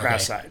side, the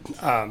craft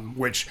side,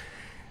 which,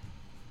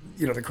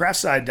 the craft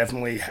side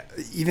definitely,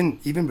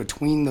 even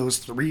between those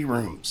three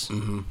rooms,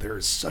 there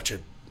is such a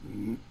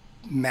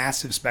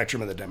massive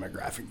spectrum of the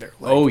demographic there.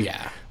 Like, Oh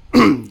yeah.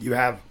 you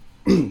have,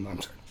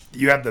 I'm sorry,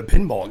 you have the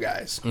pinball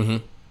guys.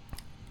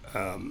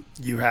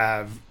 You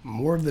have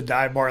more of the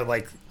dive bar.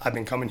 Like, I've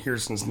been coming here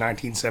since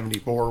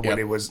 1974 when Yep.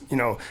 it was,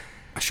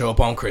 I show up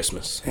on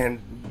Christmas. and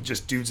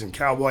just dudes in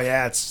cowboy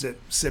hats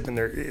sipping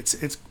their.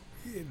 It's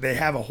they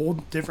have a whole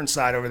different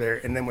side over there.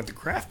 And then with the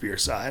craft beer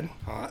side,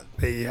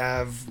 they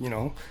have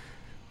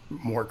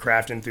more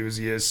craft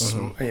enthusiasts.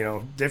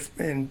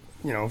 Different.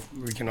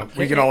 We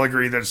can all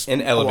agree there's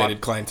An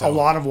elevated clientele. a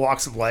lot of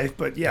walks of life.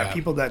 But yeah, Yeah.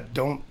 people that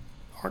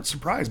aren't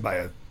surprised by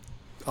a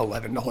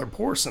 $11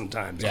 pour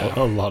sometimes. Yeah.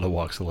 A lot of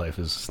walks of life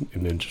is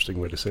an interesting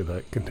way to say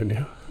that.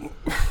 Continue.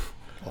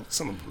 Well,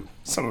 some of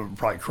them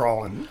probably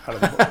crawling out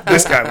of the.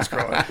 This guy was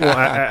crawling. Well,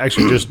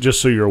 actually,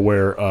 just so you're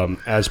aware,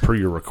 as per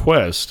your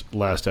request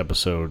last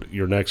episode,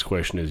 your next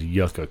question is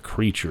yucca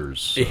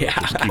creatures. So Yeah.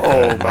 just keep that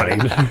Oh, in buddy,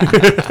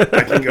 mind.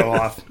 I can go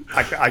off.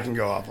 I can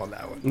go off on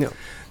that one.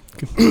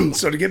 Yeah.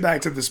 So to get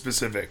back to the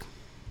specific,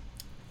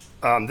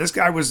 this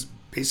guy was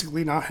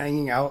basically not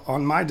hanging out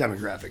on my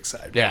demographic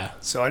side. Yeah.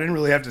 So I didn't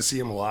really have to see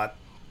him a lot.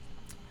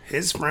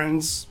 His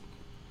friends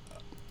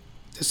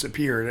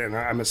disappeared, and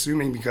I'm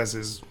assuming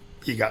because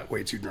he got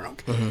way too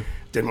drunk.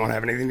 Didn't want to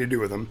have anything to do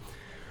with him.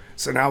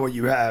 So now what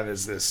you have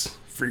is this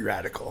free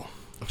radical.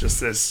 Just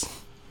this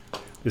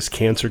This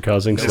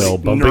cancer-causing This cell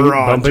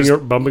neuron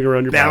just bumping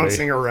around your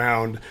bouncing body.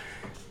 around.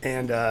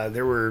 And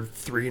there were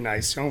three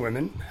nice young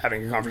women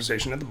having a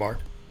conversation at the bar.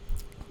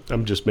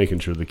 I'm just making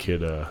sure the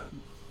kid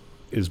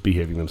is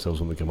behaving themselves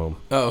when they come home.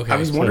 Oh, okay. I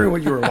was wondering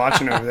what you were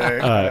watching over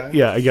there.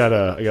 Yeah, I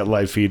got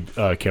live feed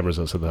cameras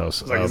outside the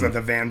house. Like, is that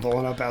the van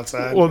pulling up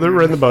outside? Well, they're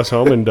riding the bus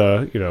home, and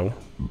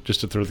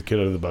just to throw the kid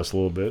under the bus a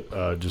little bit.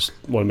 Just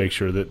want to make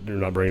sure that they're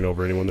not bringing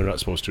over anyone they're not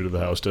supposed to the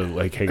house to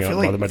like hang I out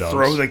feel and bother like my dogs.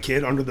 throw the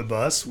kid under the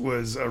bus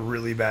was a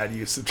really bad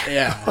use of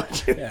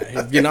technology. Yeah.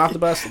 He's getting off the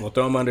bus. We'll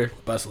throw him under.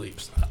 Bus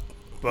leaves.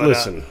 But,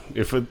 Listen,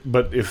 if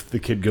the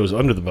kid goes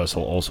under the bus,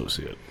 he'll also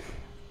see it.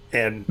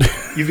 and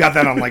you've got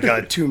that on like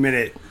a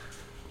 2-minute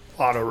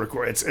auto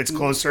record. It's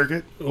closed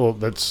circuit. Well,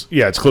 it's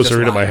close Just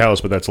to my live.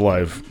 house, but that's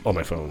live on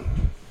my phone.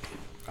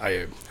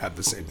 I have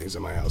the same things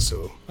in my house,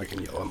 so I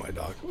can yell at my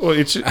dog. Well,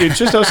 it's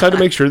just outside to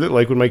make sure that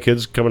like when my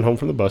kid's coming home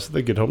from the bus, that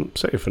they get home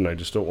safe, and I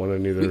just don't want to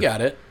neither. We got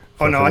it.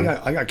 Oh no, Fucking-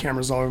 I got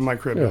cameras all over my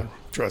crib. Yeah. Now.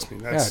 Trust me.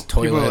 Yeah. That's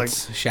people are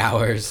Toilets,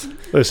 showers.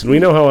 Listen, we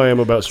know how I am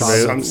about like, some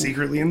surveillance.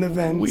 secretly in the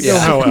vents. We know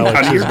how None Alex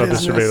of is your about the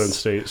business. surveillance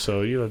state,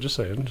 so just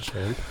saying.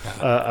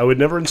 I would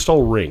never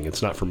install Ring.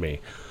 It's not for me.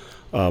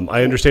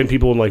 I understand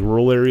people in like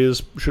rural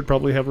areas should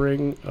probably have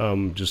Ring,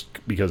 just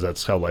because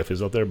that's how life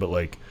is out there. But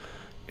like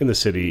in the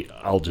city,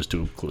 I'll just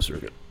do closed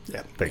circuit.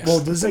 Yeah. Thanks. Well,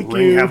 doesn't Thank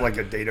Ring you. have like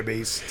a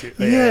database? Too?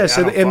 Yes,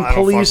 I and don't fuck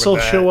police with will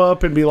that. show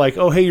up and be like,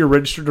 "Oh, hey, you're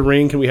registered to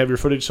Ring. Can we have your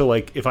footage?" So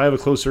like, if I have a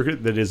closed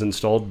circuit that is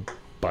installed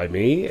by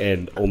me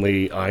and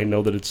only I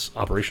know that it's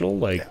operational,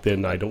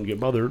 then I don't get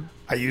bothered.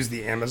 I use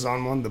the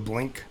Amazon one, the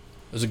Blink.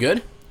 Was it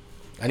good?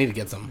 I need to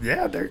get some.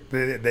 Yeah,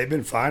 they've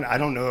been fine. I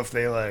don't know if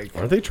they like.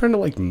 Aren't they trying to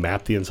like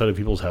map the inside of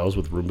people's house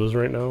with Roombas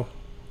right now?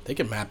 They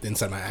can map the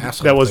inside of my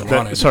asshole. That if was they that.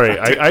 wanted. Sorry,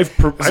 I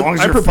long as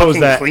I you're proposed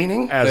fucking that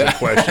cleaning? as a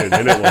question,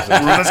 and it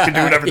wasn't. Roomers can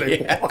do whatever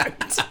they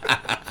want.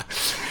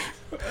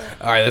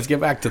 All right, let's get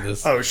back to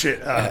this. Oh shit!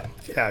 Yeah,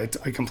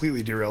 I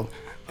completely derailed.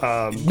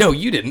 No,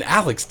 you didn't.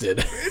 Alex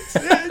did.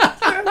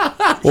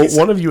 Well,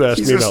 one of you asked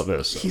He's me a- about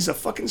this. He's a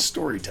fucking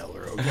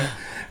storyteller.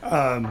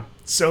 Okay.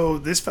 So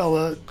this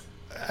fella,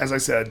 as I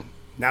said,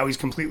 now he's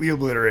completely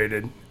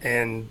obliterated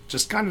and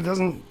just kind of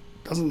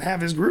doesn't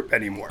have his group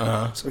anymore.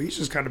 So he's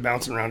just kind of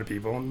bouncing around to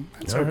people, and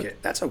that's All right. okay.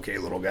 That's okay,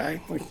 little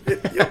guy. Like,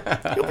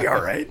 you'll be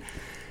all right.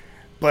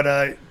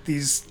 But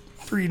these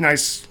three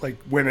nice like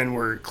women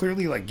were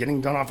clearly like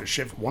getting done off a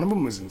shift. One of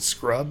them was in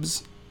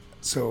scrubs,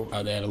 so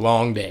Oh, they had a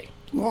long day.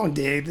 long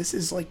day. This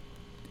is like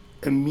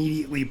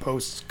immediately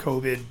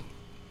post-COVID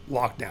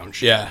lockdown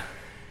shit. Yeah.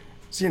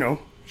 So,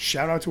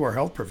 shout out to our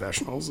health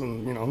professionals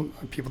and,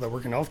 people that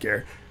work in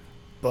healthcare.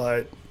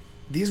 But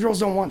these girls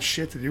don't want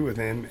shit to do with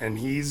him, and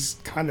he's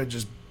kind of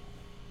just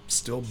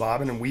still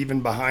bobbing and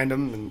weaving behind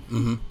them.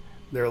 And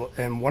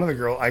and one of the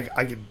girls, I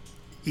could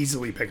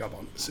easily pick up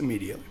on this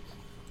immediately.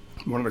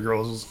 One of the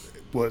girls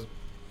was,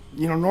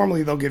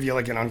 normally they'll give you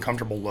like an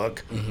uncomfortable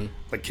look.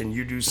 Like, can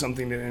you do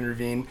something to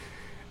intervene?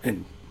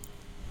 And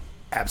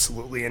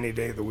absolutely any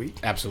day of the week.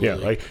 Yeah,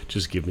 Absolutely. like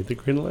just give me the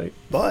green light.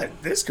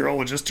 But this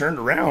girl just turned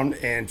around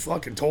and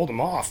fucking told him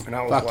off. And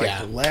I was Fuck like,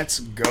 yeah. let's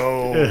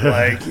go.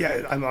 Like,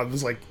 yeah, I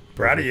was like,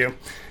 proud of you.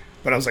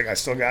 But I was like, I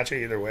still got you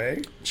either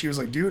way. She was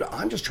like, dude,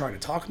 I'm just trying to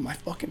talk with my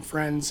fucking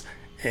friends,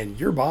 and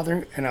you're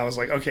bothering. And I was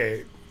like,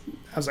 okay.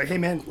 I was like, hey,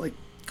 man, like,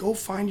 go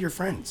find your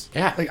friends.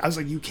 Yeah. Like, I was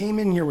like, you came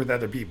in here with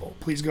other people.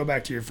 Please go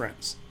back to your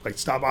friends. Like,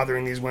 stop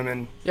bothering these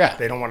women. Yeah.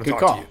 They don't want to Good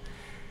talk call. to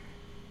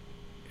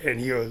you. And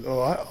he goes,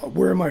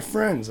 where are my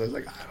friends? I was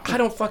like, I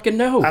don't fucking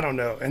know. I don't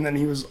know. And then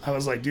I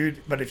was like,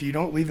 dude, but if you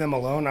don't leave them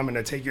alone, I'm going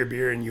to take your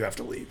beer and you have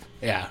to leave.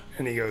 Yeah.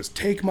 And he goes,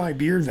 take my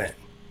beer then.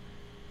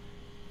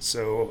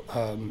 So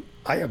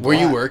I applied. Were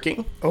you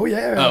working? Oh,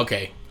 yeah. Oh,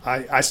 okay.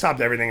 I stopped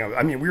everything.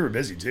 I mean, we were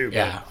busy too. But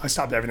Yeah. I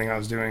stopped everything I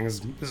was doing.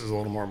 This is a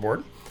little more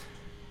important.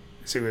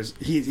 So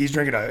he's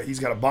drinking he's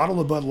got a bottle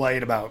of Bud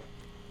Light about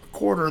a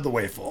quarter of the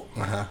way full.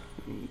 Uh-huh.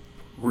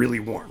 Really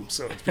warm.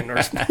 So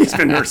he's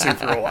been nursing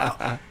for a while.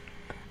 And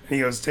he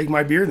goes, take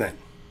my beer then.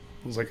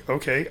 I was like,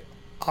 okay,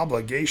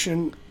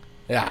 obligation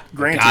Yeah.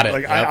 granted. Got it.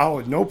 Like, Yep. I'll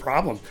no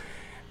problem.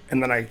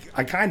 And then I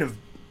kind of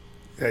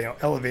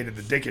elevated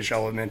the dickish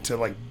element to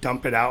like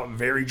dump it out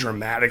very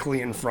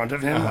dramatically in front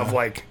of him of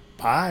like,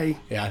 bye.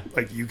 Yeah.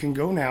 Like, you can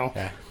go now.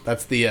 Yeah.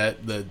 That's the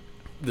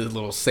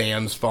little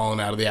sands falling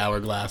out of the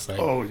hourglass. Like,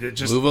 Oh, it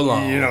just move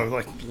along. You know,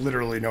 like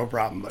literally no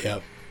problem. But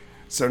Yep.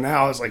 so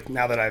now I was like,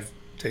 now that I've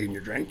taken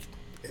your drink,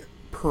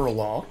 per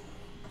law,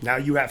 now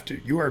you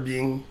are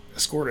being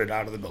escorted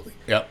out of the building.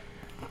 Yep.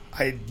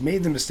 I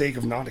made the mistake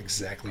of not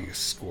exactly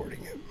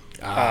escorting him.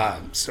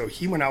 So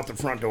he went out the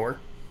front door,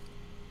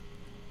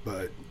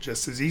 but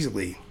just as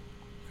easily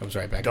Comes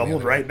right back. doubled in the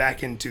other right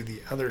back into the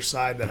other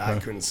side that I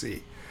couldn't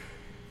see.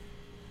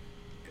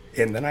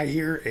 And then I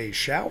hear a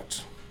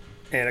shout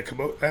and a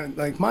commotion.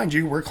 Like, mind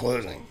you, we're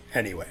closing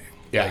anyway.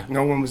 Yeah. Like,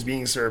 no one was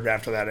being served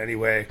after that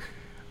anyway.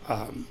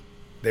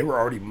 They were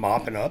already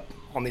mopping up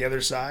on the other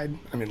side.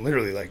 I mean,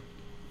 literally, like,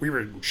 we were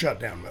in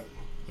shutdown mode.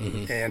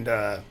 Mm-hmm.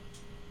 And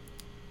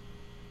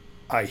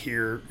I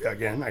hear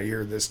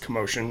this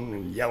commotion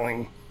and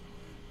yelling.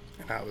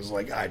 And I was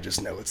like, I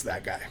just know it's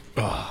that guy.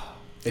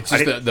 It's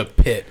just the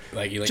pit.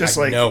 Like, you Just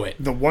I like know it.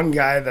 the one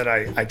guy that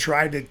I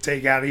tried to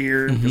take out of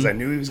here because I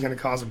knew he was going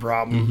to cause a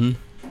problem.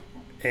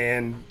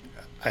 And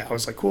I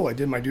was like, cool, I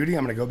did my duty.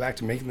 I'm going to go back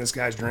to making this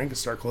guy's drink and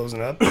start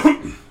closing up.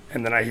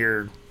 And then I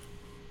hear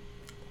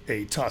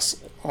a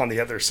tussle on the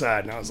other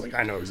side. And I was like,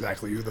 I know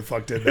exactly who the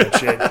fuck did that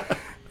shit.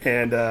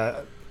 And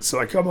so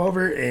I come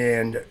over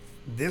and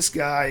this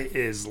guy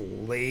is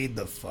laid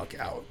the fuck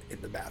out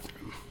in the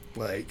bathroom.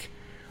 Like,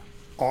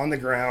 on the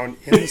ground,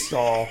 in the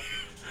stall.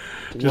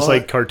 Just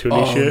like cartoony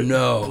Oh shit.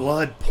 no.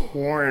 Blood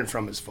pouring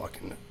from his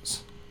fucking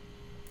nose.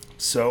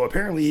 So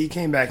apparently he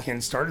came back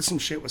in, started some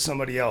shit with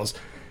somebody else.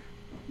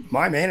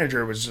 My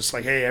manager was just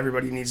like, hey,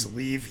 everybody needs to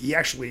leave. He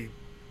actually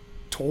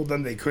told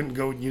them they couldn't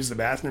go use the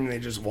bathroom. And they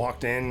just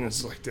walked in and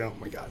it's like, oh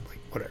my God, like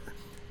whatever.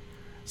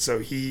 So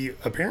he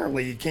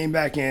apparently came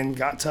back in,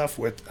 got tough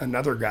with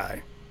another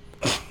guy.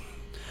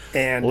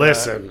 And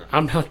Listen,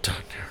 I'm not done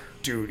here.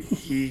 dude,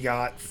 he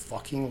got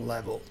fucking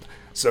leveled.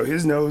 So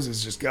his nose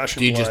is just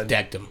gushing You blood. just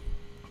decked him.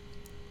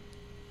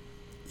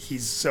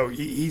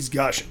 He's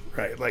gushing,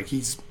 right? Like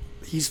he's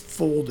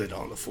folded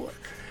on the floor.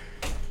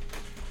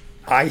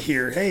 I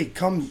hear, hey,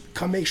 come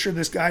make sure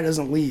this guy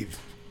doesn't leave,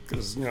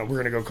 because we're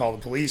gonna go call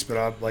the police. But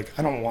I'm like,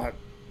 I don't want.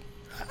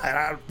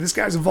 This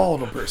guy's a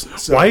volatile person.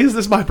 So Why is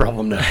this my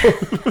problem now?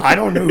 I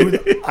don't know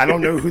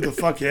who the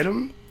fuck hit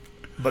him,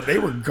 but they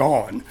were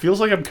gone. Feels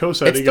like I'm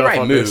co-signing It's the off right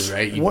on move, this.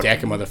 right? You What-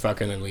 deck a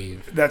motherfucker and then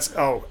leave. That's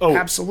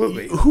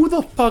absolutely. Who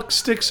the fuck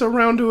sticks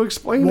around to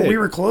explain Well, it? we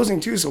were closing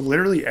too, so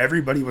literally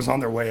everybody was on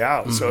their way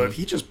out. So if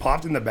he just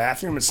popped in the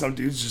bathroom and some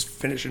dude's just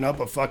finishing up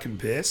a fucking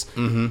piss,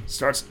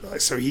 starts.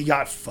 So he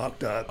got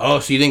fucked up. Oh,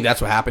 so you think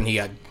that's what happened?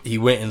 He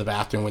went in the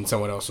bathroom when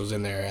someone else was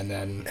in there, and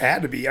then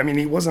Had to be. I mean,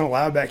 he wasn't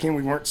allowed back in.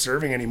 We weren't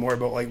serving anymore,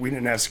 but like we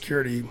didn't have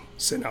security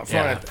sitting out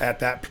front at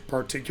that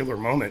particular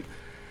moment.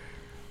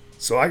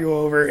 So I go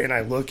over and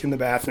I look in the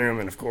bathroom,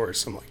 and of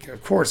course I'm like,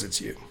 of course it's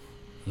you.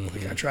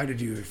 Like, I tried to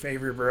do you a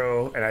favor,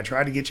 bro, and I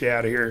tried to get you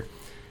out of here.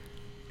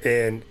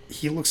 And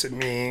he looks at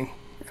me,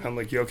 and I'm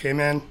like, you okay,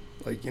 man?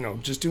 Like,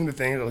 just doing the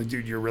thing. I'm like,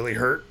 dude, you're really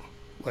hurt.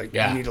 Like,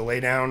 Yeah. you need to lay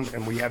down,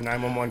 and we have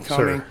 911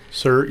 coming.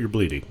 Sir, you're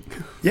bleeding.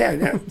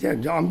 Yeah.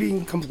 I'm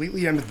being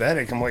completely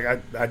empathetic. I'm like,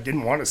 I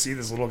didn't want to see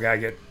this little guy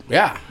get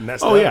yeah,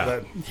 messed Oh, up, yeah.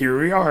 but here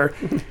we are.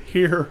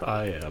 Here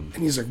I am.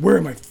 And he's like, where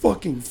are my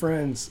fucking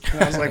friends?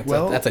 And I was like,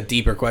 well, that's a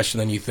deeper question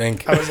than you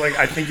think. I was like,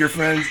 I think you're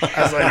friends.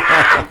 I was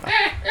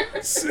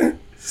like,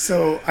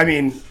 so, I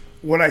mean,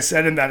 what I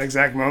said in that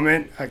exact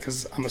moment,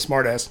 because I'm a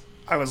smartass,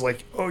 I was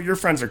like, oh, your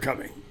friends are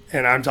coming.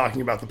 And I'm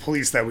talking about the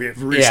police that we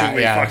have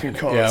recently yeah. fucking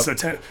called. Yep.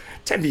 So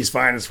Tempe's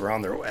finest were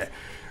on their way.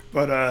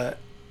 But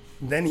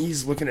then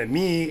he's looking at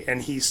me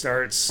and he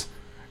starts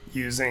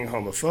using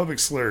homophobic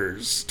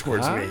slurs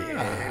towards me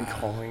and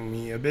calling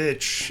me a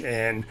bitch.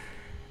 And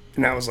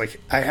I was like,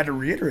 I had to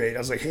reiterate. I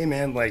was like, hey,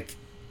 man, like,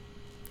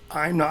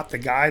 I'm not the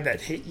guy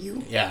that hit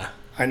you. Yeah,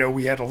 I know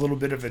we had a little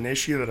bit of an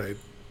issue that I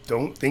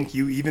don't think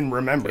you even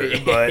remember,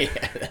 but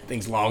that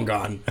thing's long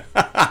gone.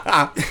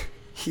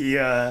 he,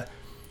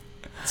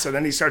 so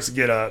then he starts to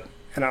get up,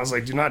 and I was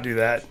like, do not do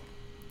that.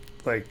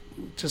 Like,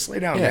 just lay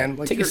down, Yeah, man.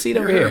 Like, take a you're- seat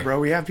you're over here. bro.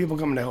 We have people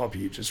coming to help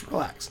you. Just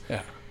relax.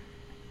 Yeah.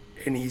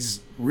 And he's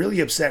really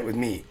upset with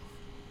me.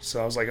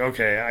 So I was like,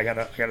 okay, I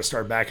gotta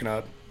start backing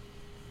up.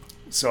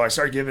 So I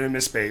started giving him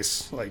his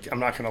space. Like, I'm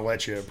not gonna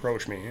let you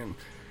approach me. And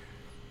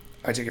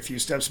I take a few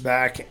steps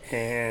back,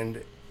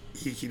 and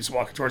he keeps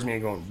walking towards me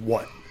and going,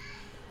 "What?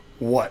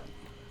 What?"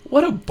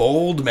 What a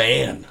bold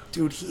man.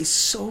 Dude, he's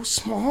so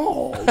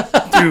small.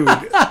 Dude,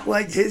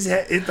 like his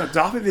head, the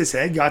top of his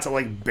head got to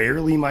like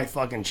barely my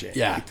fucking chin.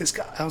 Yeah. Like, this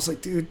guy, I was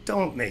like, dude,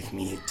 don't make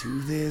me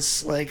do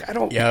this. Like, I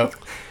don't. Yep.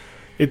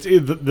 It's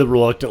the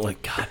reluctant,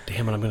 like, God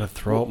damn it, I'm gonna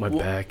throw out my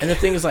back. And the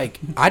thing is, like,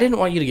 I didn't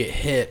want you to get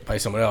hit by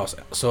someone else,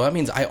 so that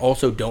means I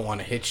also don't want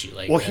to hit you.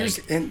 Like, Well,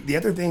 like, and the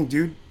other thing,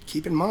 dude,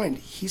 keep in mind,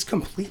 he's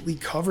completely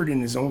covered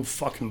in his own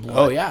fucking blood.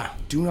 oh yeah,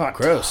 Do not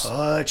Gross.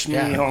 touch me,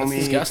 Yeah, that's homie.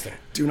 disgusting.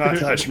 Do not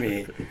touch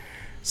me.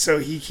 So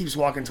he keeps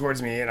walking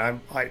towards me, and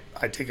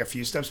I take a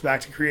few steps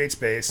back to create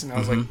space, and I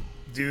was like,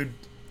 dude,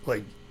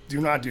 like, do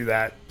not do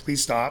that.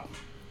 Please stop.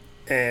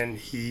 And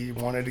he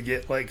wanted to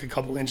get like a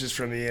couple inches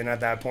from me, and at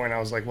that point, I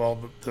was like,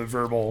 well, the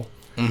verbal.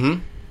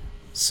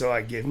 So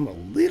I gave him a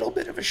little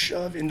bit of a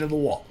shove into the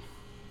wall,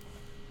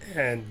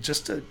 and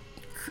just to,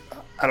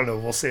 I don't know,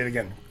 we'll say it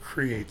again,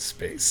 create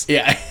space.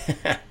 yeah.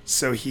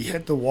 So he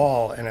hit the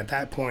wall, and at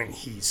that point,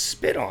 he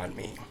spit on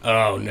me.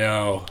 Oh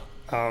no.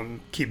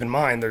 Keep in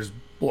mind, there's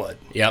blood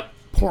Yep.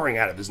 pouring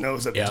out of his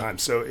nose at the Yeah. time.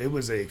 So it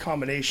was a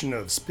combination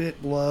of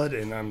spit, blood,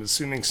 and I'm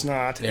assuming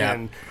snot. Yeah.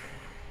 And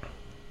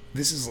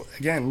this is,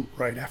 again,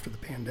 right after the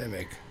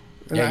pandemic.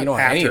 Yeah, you don't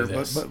Not have any after, of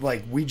this. But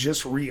like, we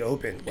just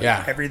reopened. Like,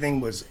 Yeah. everything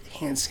was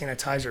hand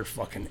sanitizer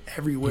fucking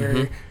everywhere.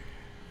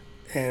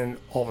 Mm-hmm. And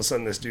all of a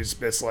sudden, this dude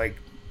spits like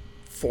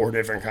 4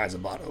 different kinds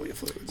of bodily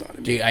fluids on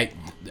him. Dude,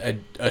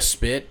 a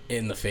spit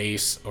in the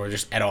face or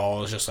just at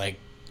all is just like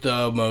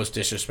the most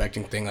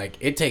disrespecting thing. Like,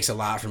 it takes a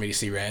lot for me to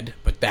see red,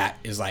 but that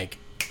is like,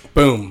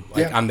 boom,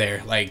 like Yeah. I'm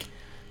there. Like,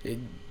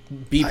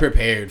 be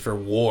prepared for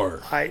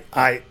war.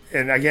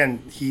 And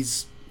again,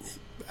 he's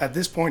at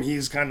this point,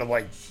 he's kind of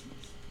like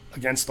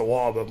against the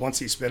wall, but once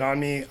he spit on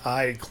me,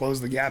 I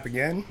closed the gap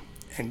again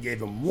and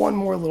gave him one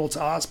more little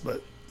toss,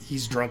 but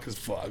he's drunk as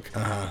fuck.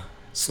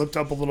 Slipped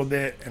up a little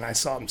bit, and I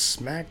saw him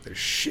smack the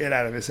shit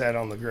out of his head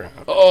on the ground.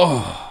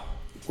 Oh,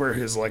 Where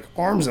his like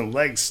arms and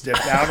legs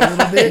stiffed out a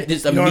little bit.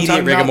 Just You know what I'm immediate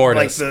talking rigor about?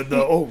 mortis. Like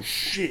the oh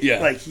shit. Yeah.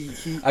 Like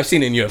he I've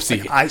seen it in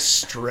UFC. I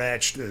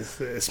stretched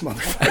this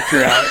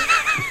motherfucker out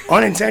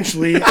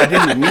unintentionally. I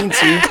didn't mean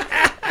to.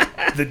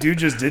 The dude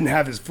just didn't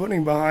have his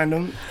footing behind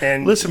him.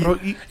 And Listen, bro,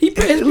 at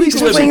least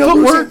his playing a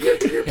footwork.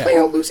 you're playing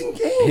a losing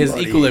game. His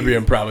buddy.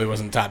 equilibrium probably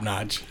wasn't top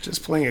notch.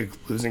 Just playing a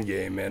losing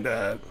game, and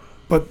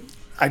but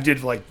I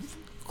did like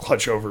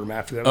clutch over him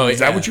after that. Oh, Is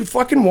that yeah. what you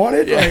fucking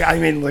wanted? Like, I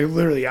mean, like,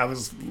 literally, I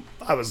was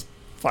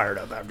fired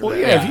up after well,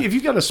 that. yeah, if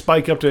you got to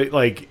spike up to,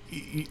 like,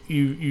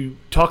 you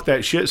talk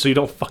that shit so you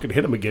don't fucking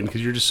hit him again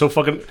because you're just so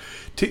fucking...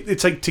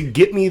 It's like, to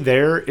get me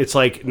there, it's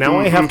like, now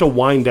I have to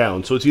wind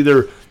down. So it's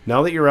either,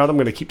 now that you're out, I'm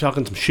going to keep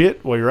talking some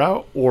shit while you're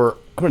out, or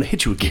I'm going to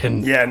hit you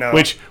again. Yeah, no.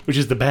 Which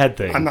is the bad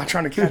thing. I'm not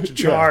trying to catch a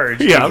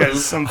charge Yeah.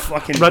 because some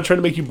fucking I'm not trying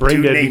to make you brain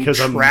dude dead named because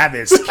I'm...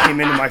 Travis came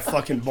into my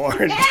fucking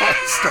bar and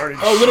started.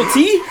 Oh, Little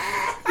T?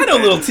 I know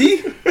Little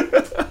T.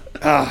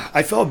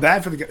 I felt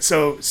bad for the guy.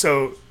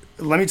 So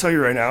let me tell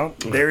you right now,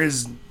 there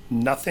is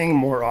nothing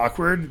more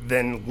awkward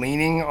than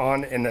leaning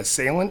on an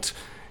assailant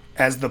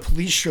as the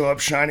police show up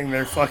shining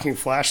their fucking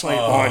flashlight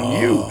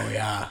on you Oh,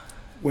 yeah.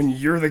 when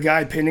you're the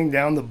guy pinning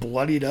down the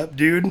bloodied up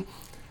dude.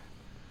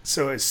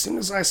 So as soon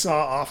as I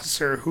saw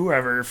Officer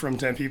whoever from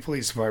Tempe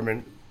Police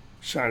Department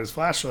shine his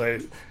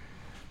flashlight,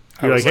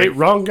 I You're was like, hey,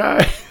 wrong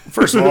guy.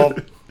 first of all,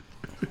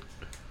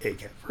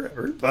 ACAB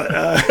forever.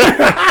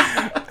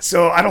 But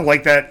so I don't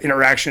like that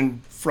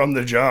interaction from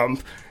the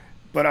jump.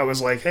 But I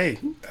was like, hey,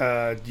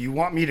 do you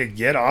want me to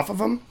get off of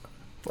him?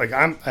 Like,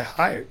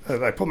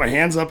 I put my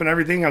hands up and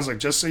everything. I was like,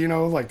 just so you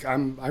know, like,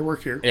 I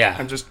work here. Yeah.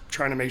 I'm just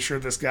trying to make sure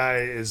this guy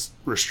is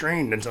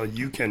restrained until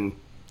you can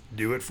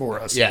do it for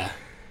us. Yeah.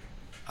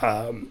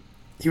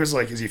 He was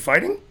like, is he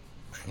fighting?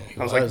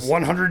 I was like,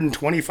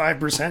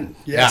 125%.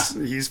 Yes,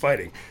 he's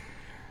fighting.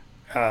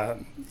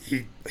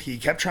 He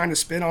kept trying to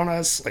spin on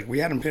us. Like, we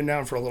had him pinned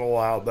down for a little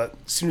while, but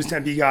as soon as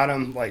Tempe got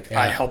him, like,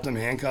 I helped him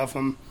handcuff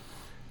him.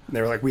 And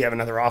they were like, we have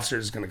another officer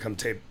who's going to come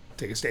take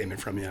a statement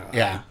from you.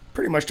 Yeah. I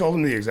pretty much told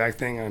him the exact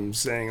thing I'm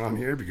saying on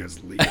here because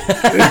it's legal.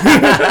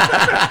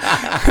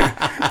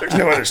 There's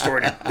no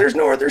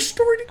other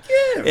story to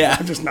give. Yeah.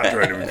 I'm just not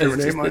trying to It's incriminate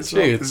just the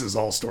myself. truth. This is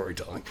all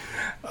storytelling.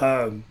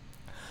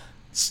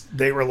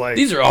 They were like,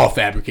 These are all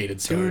fabricated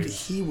dude,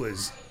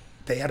 stories.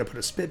 they had to put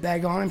a spit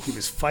bag on him. He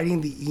was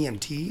fighting the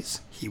EMTs.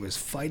 He was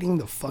fighting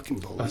the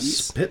fucking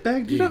police. Spit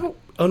bag? Do you know how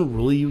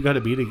unruly you got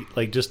to be to,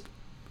 like, just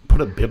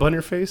put a bib on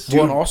your face?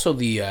 Well, and also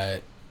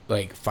the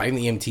like fighting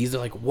the EMTs,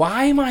 they're like,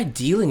 why am I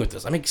dealing with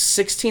this? I make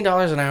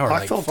 $16 an hour.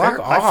 I felt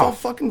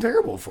fucking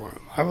terrible for him.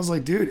 I was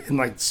like, dude, and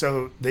like,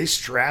 so they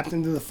strapped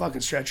him to the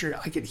fucking stretcher.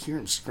 I could hear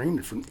him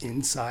screaming from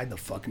inside the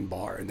fucking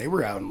bar, and they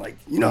were out in, like,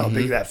 you know how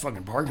big that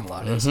fucking parking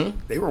lot is.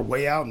 They were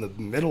way out in the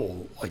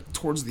middle, like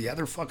towards the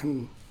other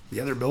fucking the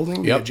other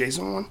building, Yep. the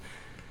adjacent one.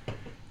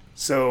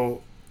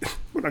 So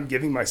when I'm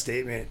giving my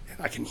statement,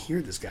 I can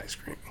hear this guy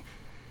screaming.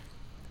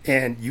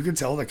 And you could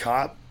tell the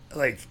cop,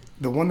 like,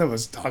 the one that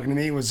was talking to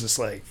me was just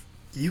like,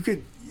 he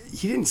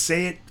didn't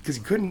say it because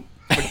he couldn't,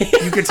 but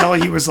you could tell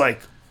he was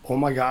like, oh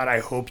my God, I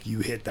hope you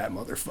hit that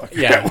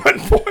motherfucker at one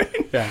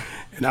point. Yeah.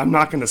 And I'm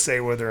not going to say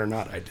whether or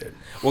not I did.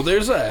 Well,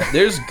 there's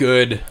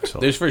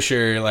for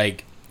sure,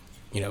 like,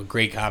 you know,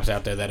 great cops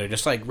out there that are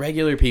just like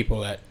regular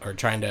people that are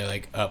trying to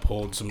like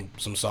uphold some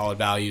solid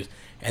values,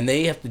 and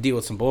they have to deal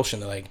with some bullshit.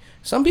 They're like,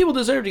 some people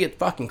deserve to get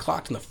fucking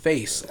clocked in the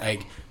face.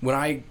 Like, when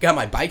I got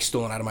my bike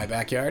stolen out of my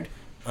backyard,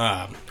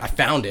 I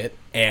found it,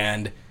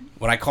 and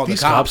when I called These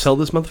the cops held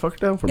this motherfucker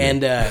down for me.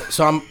 and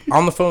so I'm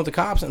on the phone with the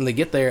cops, and they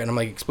get there, and I'm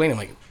like explaining,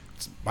 like,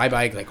 it's my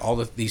bike, like all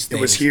these things.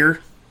 It was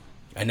here.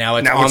 And now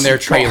it's Now on it's their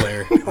the car.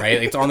 trailer,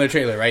 right? It's on their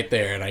trailer right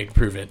there, and I can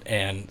prove it.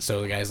 And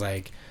so the guy's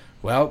like,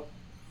 well,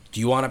 do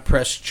you want to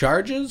press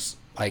charges?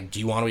 Like, do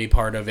you want to be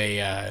part of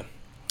a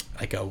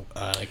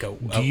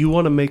Do you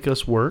want to make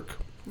us work?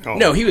 Oh.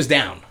 No, he was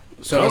down.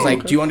 So I was Oh, like,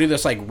 okay. do you want to do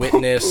this, like,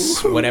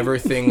 witness whatever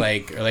thing,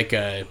 like, or like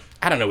a,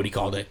 I don't know what he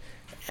called it.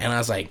 And I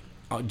was like,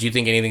 oh, do you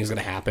think anything's going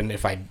to happen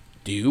if I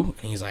do?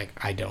 And he's like,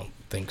 I don't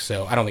think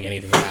so. I don't think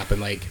anything will happen.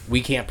 Like,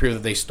 we can't prove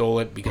that they stole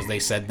it because they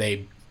said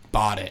they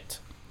bought it.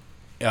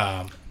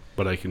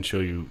 But I can show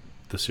you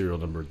the serial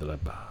number that I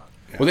bought.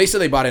 Well, they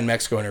said they bought it in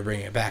Mexico and are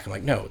bringing it back. I'm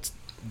like, no,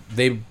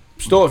 they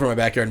stole it from my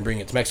backyard and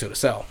bringing it to Mexico to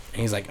sell.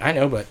 And he's like, I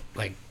know, but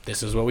like,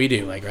 this is what we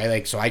do, like, right?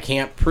 Like, so I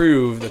can't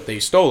prove that they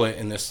stole it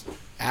in this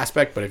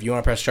aspect. But if you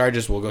want to press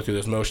charges, we'll go through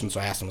this motion. So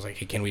I asked him, I was like,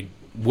 hey,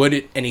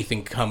 would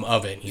anything come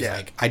of it? And he's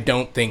like, I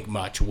don't think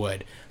much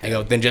would. I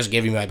go, then just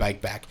give me my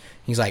bike back.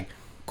 He's like,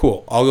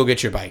 cool, I'll go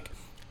get your bike.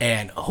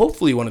 And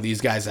hopefully one of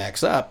these guys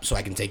acts up so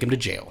I can take him to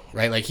jail,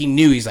 right? Like, he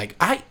knew, he's like,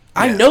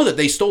 I know that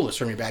they stole this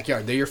from your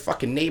backyard. They're your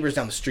fucking neighbors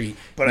down the street.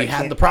 But we I had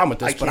can't- the problem with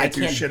this, but I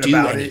do can't shit do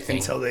about anything.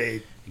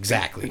 it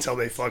until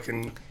they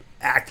fucking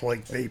act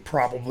like they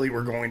probably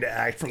were going to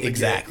act from the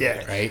Exactly,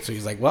 get. Yeah. right? So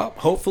he's like, well,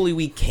 hopefully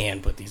we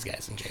can put these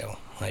guys in jail.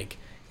 Like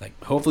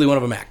hopefully one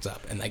of them acts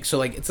up. And like, so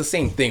like, it's the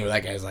same thing where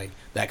that guy's like,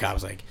 that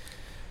cop's like,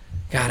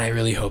 God, I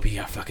really hope he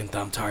got fucking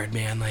thumped hard,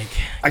 man. Like,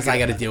 'cause I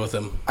got to deal with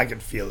him. I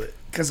could feel it.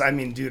 Because, I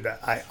mean, dude,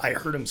 I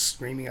heard him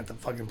screaming at the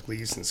fucking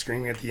police and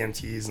screaming at the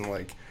MTs. And,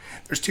 like,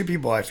 there's two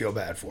people I feel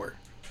bad for,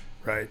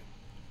 right?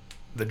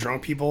 The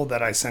drunk people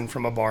that I send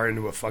from a bar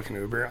into a fucking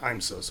Uber, I'm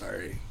so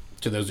sorry.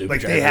 To those Uber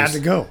Like, drivers. they had to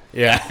go.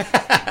 Yeah.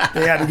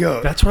 They had to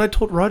go. That's what I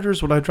told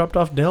Rogers when I dropped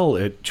off Dell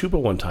at Chupa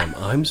one time.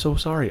 I'm so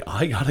sorry.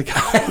 I gotta go.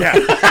 Yeah.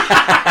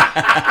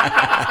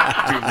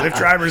 Dude, Lyft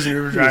drivers and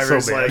Uber You're so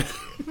drivers, bad.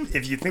 like,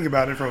 if you think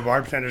about it from a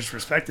bartender's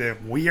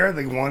perspective, we are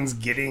the ones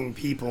getting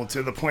people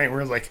to the point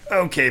where it's like,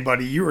 okay,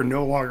 buddy, you are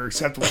no longer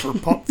acceptable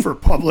for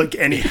public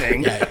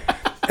anything. Yeah.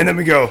 And then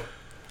we go,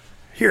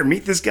 here,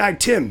 meet this guy,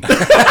 Tim.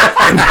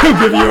 And he'll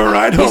give you a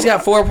ride home. He's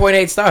got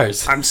 4.8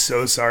 stars. I'm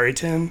so sorry,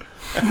 Tim.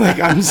 Like,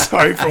 I'm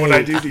sorry for what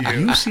I do to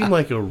you. You seem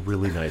like a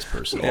really nice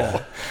person.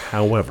 Yeah.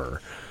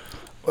 However,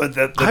 But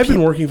I've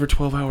been working for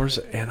 12 hours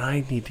and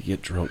I need to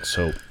get drunk.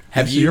 So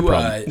Have this is your you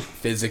problem.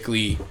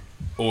 physically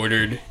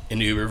ordered an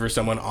Uber for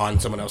someone on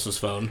someone else's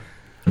phone?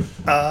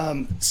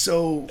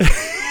 So,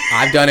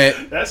 I've done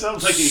it That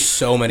sounds like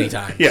so many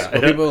times. Yeah.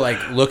 Where people are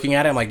like looking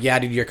at it, I'm like, yeah,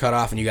 dude, you're cut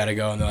off and you got to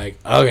go. And they're like,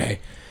 okay.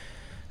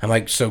 I'm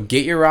like, so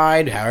get your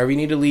ride, however you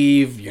need to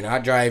leave. You're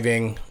not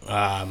driving.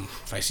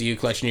 If I see you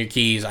clutching your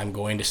keys, I'm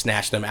going to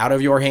snatch them out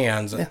of your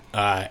hands. And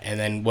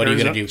then what are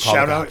you going to do? Call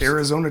shout the out cops.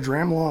 Arizona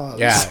Dram Laws.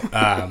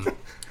 Yeah.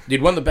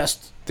 Dude, one of the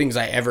best things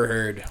I ever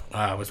heard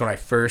was when I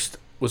first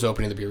was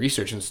opening the Beer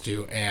Research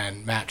Institute,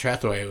 and Matt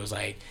Trethewey was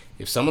like,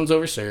 if someone's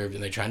overserved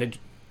and they're trying to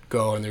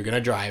go and they're going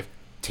to drive,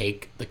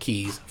 take the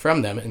keys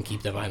from them and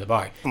keep them behind the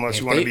bar. Unless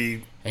And you if want to they-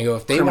 be and go,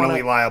 if they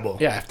criminally want liable.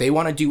 Yeah, if they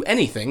want to do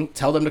anything,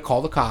 tell them to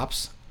call the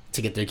cops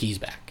to get their keys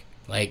back.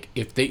 Like,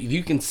 if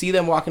you can see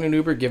them walking an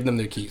Uber, give them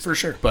their keys. For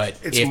sure. But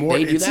it's if more,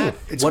 they do it's, that,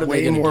 it's what are they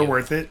way going to more do?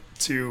 worth it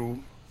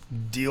to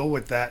deal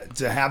with that,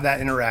 to have that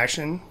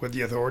interaction with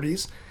the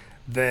authorities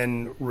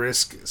than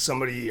risk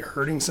somebody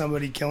hurting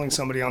somebody, killing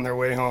somebody on their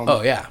way home.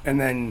 Oh, yeah. And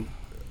then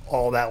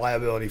all that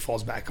liability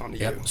falls back onto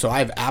you. Yep. So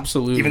I've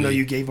absolutely... Even though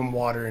you gave them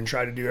water and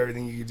tried to do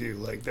everything you could do.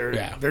 Like,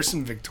 there's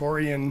some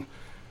Victorian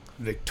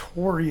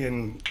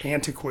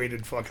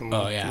antiquated fucking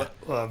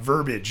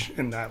verbiage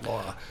in that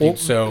law. Dude,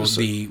 so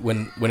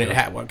when it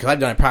happened, because I've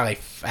done it probably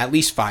at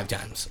least 5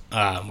 times,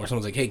 where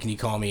someone's like, "Hey, can you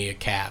call me a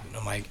cab?" And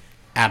I'm like,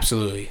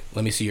 "Absolutely.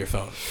 Let me see your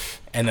phone."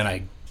 And then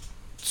I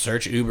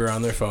search Uber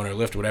on their phone or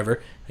Lyft, or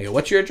whatever. I go,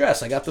 "What's your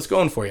address? I got this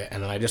going for you."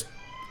 And then I just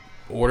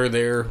order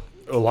their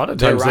A lot of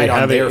their times ride they on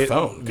have their it,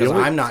 phone because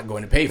I'm not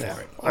going to pay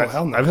for it. Oh,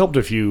 hell no. I've helped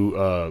a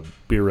few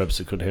beer reps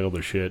that couldn't handle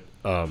their shit.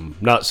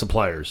 Not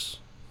suppliers,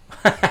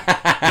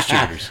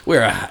 distributors.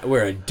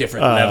 We're a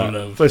different level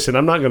of. Listen,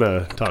 I'm not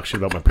gonna talk shit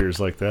about my peers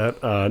like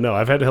that. No,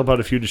 I've had to help out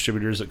a few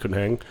distributors that couldn't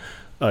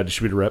hang,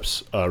 distributor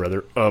reps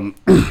rather.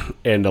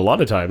 And a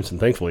lot of times, and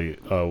thankfully,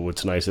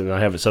 what's nice, and I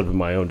have it set up in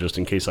my own just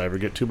in case I ever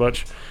get too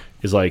much,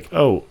 is like,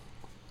 oh,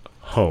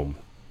 home.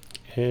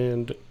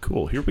 And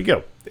cool, here we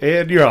go.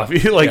 And you're off.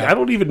 Like, I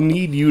don't even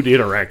need you to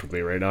interact with me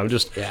right now. I'm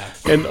just,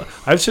 and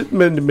I've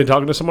been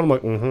talking to someone.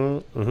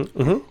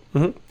 I'm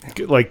like,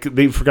 like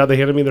they forgot they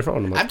handed me their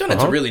phone. I'm like, I've done it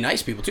to really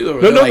nice people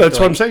too. No, that's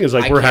what I'm saying. Is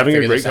like, we're having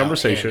a great out,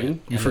 conversation.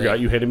 You forgot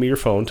you handed me your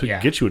phone to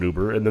Yeah. get you an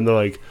Uber, and then they're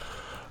like,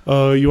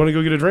 you want to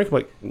go get a drink? I'm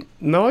like,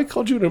 no, I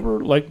called you an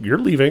Uber. Like, you're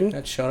leaving.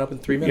 That's showing up in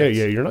 3 minutes.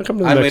 Yeah, you're not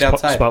coming to the next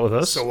spot with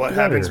us. So what Get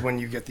out of happens here. when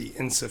you get the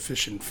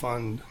insufficient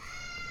fund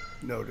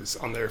notice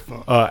on their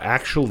phone?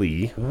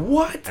 Actually,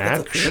 What?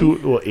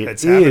 well, it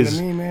That's happened is.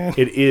 to me, man.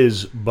 It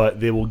is, but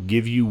they will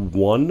give you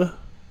one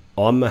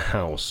on the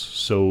house.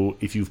 So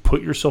if you've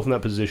put yourself in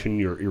that position,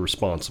 you're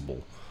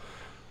irresponsible,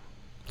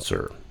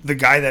 sir. The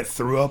guy that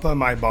threw up on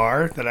my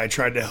bar that I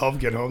tried to help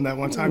get home that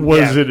one time.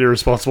 Was it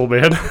irresponsible,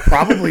 man?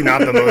 Probably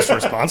not the most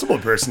responsible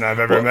person I've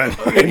ever met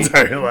in my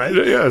entire life.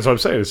 Yeah, that's what I'm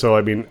saying. So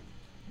I mean,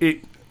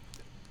 it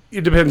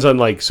depends on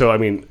like. So I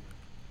mean,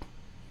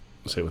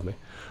 say it with me.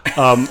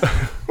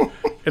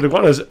 And the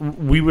one is,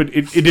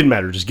 it didn't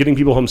matter. Just getting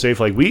people home safe.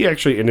 Like, we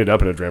actually ended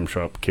up in a dram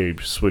shop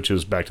cage, which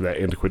is back to that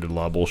antiquated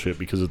law bullshit,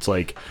 because it's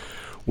like,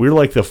 we're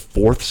like the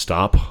fourth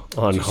stop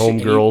on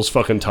Homegirl's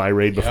fucking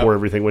tirade before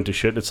everything went to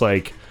shit. It's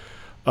like,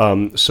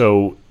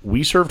 so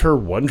we served her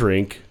one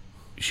drink.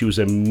 She was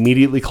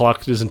immediately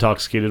clocked as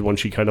intoxicated when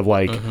she kind of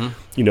like,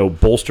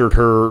 bolstered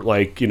her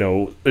like,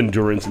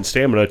 endurance and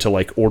stamina to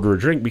like order a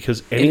drink,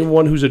 because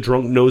anyone who's a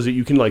drunk knows that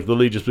you can like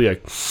literally just be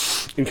like,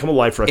 and come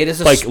alive for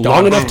like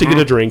long enough to get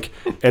a drink,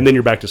 and then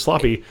you're back to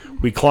sloppy.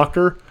 We clocked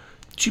her.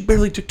 She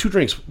barely took 2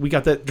 drinks. We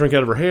got that drink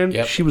out of her hand.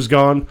 Yep. She was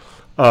gone.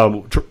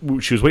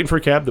 She was waiting for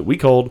a cab that we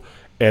called,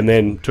 and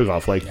then took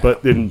off. Like,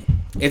 but then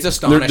it's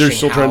astonishing. They're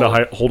still trying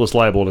to hold us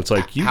liable, and it's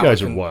like, you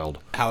guys are wild.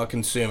 How a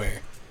consumer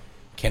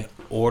can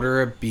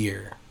order a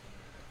beer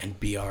and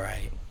be all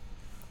right,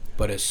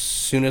 but as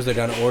soon as they're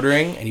done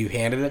ordering and you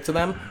handed it to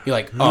them, you're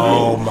like,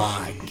 oh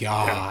my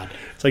god.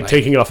 It's like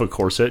taking off a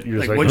corset. You're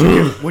Like,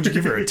 just what'd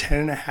you give her, a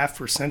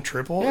 10.5%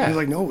 triple? Yeah. He's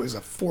like, no, it was a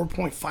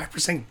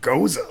 4.5%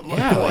 goza. I'm like,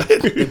 Yeah, what?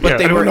 but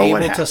they I don't were know what able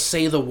to happened.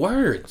 say the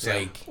words.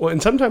 Like, well,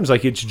 and sometimes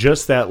like it's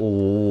just that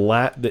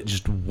that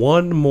just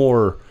one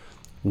more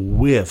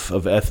whiff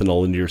of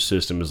ethanol into your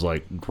system is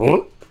like,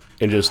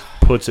 and just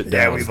puts it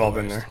down. Yeah, we've all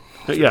been there.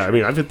 Yeah, I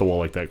mean, I've hit the wall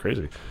like that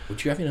crazy.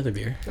 would you have another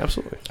beer?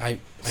 Absolutely. I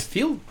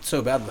feel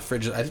so bad. The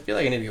fridge. I feel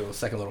like I need to go to a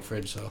second little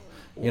fridge, so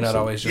you're not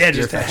always just Yeah,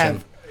 beer just to fetching.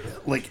 have,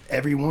 like,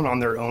 everyone on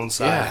their own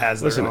side Yeah.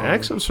 has Listen, their own.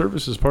 acts of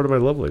service is part of my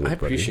love language. I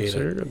appreciate buddy. it. So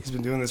you're good. He's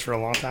been doing this for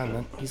a long time,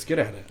 man. He's good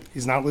at it.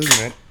 He's not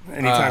losing it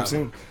anytime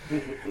soon.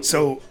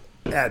 So,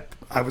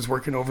 I was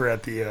working over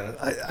at the.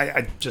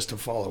 I just to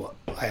follow up,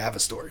 I have a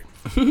story.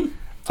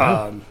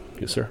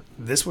 Yes, sir.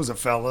 This was a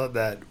fella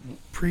that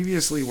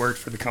previously worked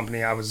for the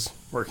company I was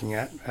working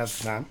at the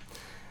time.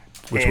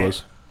 Which And,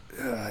 was?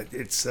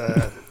 It's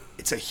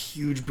a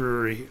huge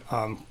brewery.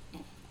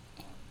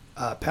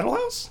 Pedal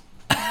House?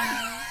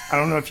 I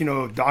don't know if you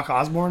know Doc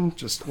Osborne,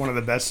 just one of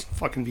the best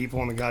fucking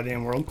people in the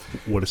goddamn world.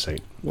 What a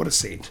saint. What a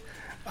saint.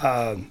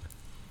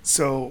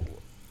 So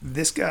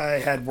this guy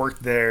had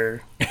worked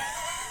there.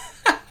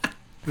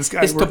 This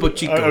guy It's Topo worked,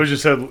 Chico. I was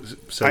just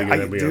saying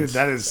that. dude,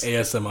 that is,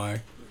 ASMR.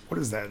 what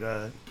is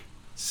that,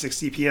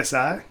 60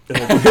 PSI?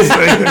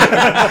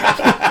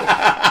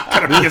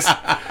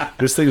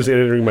 This thing is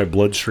entering my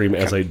bloodstream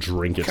as I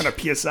drink it. Kind of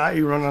PSI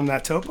you run on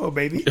that Topo,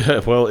 baby?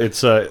 Well,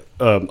 it's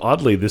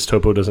oddly, this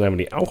Topo doesn't have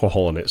any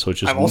alcohol in it, so it's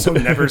just. I've also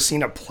never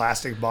seen a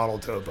plastic bottle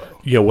Topo.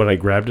 When I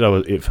grabbed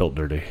it, it felt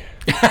dirty.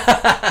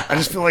 I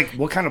just feel like,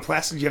 what kind of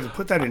plastic do you have to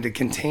put that in to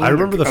contain I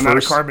remember the amount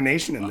first- of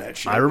carbonation in that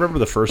shit? I remember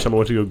the first time I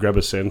went to go grab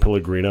a San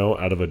Pellegrino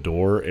out of a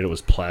door, and it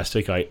was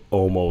plastic. I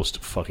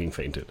almost fucking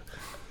fainted.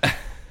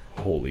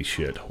 Holy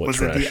shit! What Was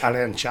trash! it the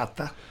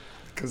aranciata?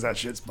 Because that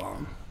shit's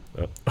bomb.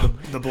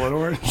 The blood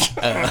orange?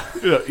 Yeah,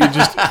 you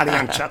just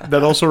Aranciata.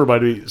 that also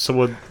reminded me.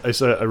 Someone I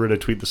read a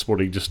tweet this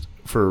morning just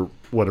for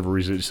whatever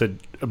reason. It said,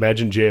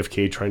 "Imagine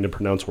JFK trying to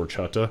pronounce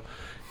horchata."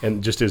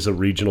 And just as a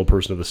regional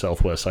person of the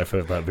Southwest, I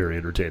found that very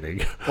entertaining.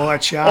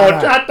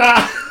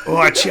 Horchata.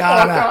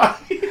 Horchata.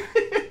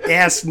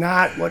 Ask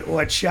not what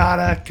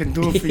horchata can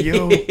do for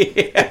you.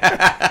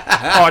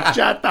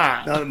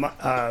 Horchata.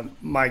 No,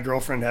 my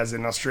girlfriend has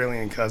an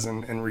Australian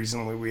cousin, and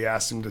recently we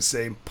asked him to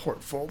say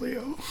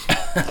portfolio.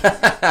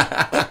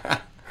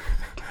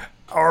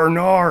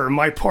 Arnar,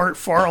 my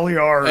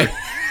portfolio.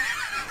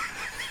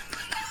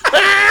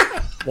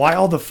 Why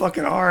all the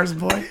fucking R's,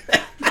 boy?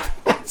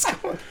 What's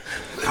going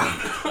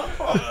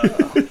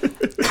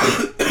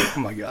Oh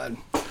my god.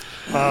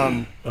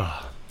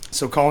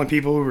 So calling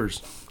people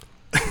Ubers.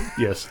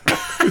 Yes.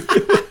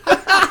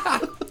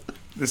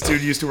 This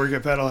dude used to work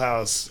at Pedal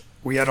House.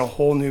 We had a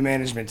whole new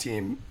management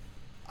team.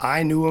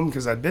 I knew him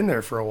because I'd been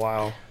there for a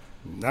while.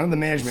 None of the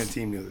management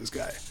team knew this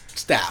guy.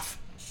 Staff.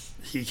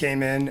 He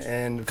came in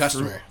and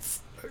Customer.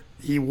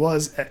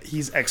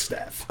 He's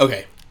ex-staff.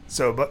 Okay.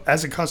 So, but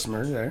as a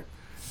customer there,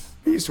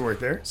 he used to work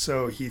there.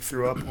 So he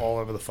threw up all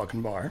over the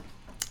fucking bar.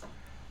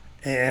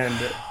 And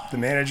the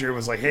manager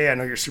was like, "Hey, I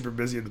know you're super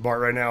busy at the bar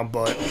right now,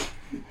 but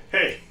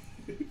Hey,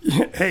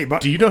 hey,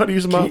 but do you know how to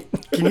use a mop?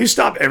 can you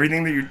stop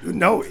everything that you're...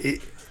 No,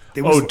 it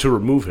was to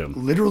remove him.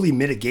 literally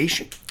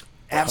mitigation.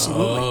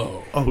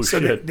 Absolutely. Oh, So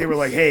shit. they were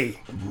like, hey,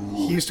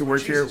 he used to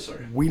work here.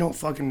 We don't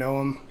fucking know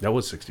him. That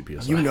was 60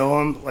 PSI. You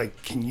know him.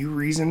 Like, can you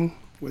reason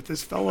with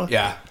this fella?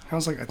 Yeah. I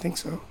was like, I think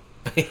so.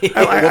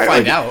 We'll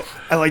find out.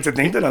 I like to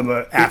think that I'm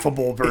an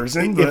affable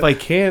person, If but I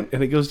can't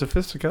and it goes to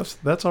fisticuffs,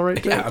 that's all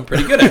right too. Yeah, I'm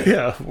pretty good at it.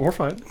 Yeah, we're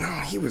fine.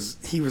 he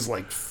was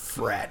like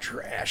frat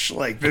trash.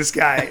 Like this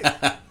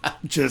guy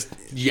just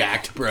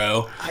Jacked,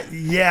 bro.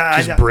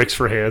 Just bricks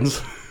for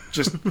hands.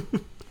 just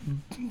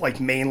like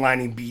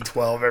mainlining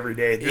B12 every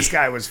day. This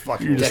guy was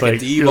fucking Just Like a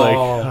like, you're like,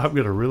 D-ball. I'm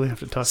gonna really have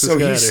to talk so this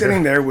guy out he's of sitting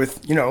here. there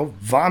with,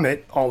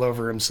 vomit all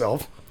over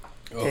himself.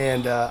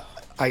 And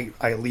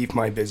I leave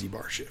my busy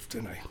bar shift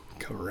and I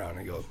come around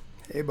and go,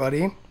 hey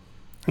buddy,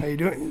 how you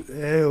doing?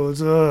 Hey,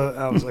 what's up?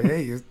 I was like,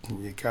 hey, you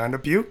kind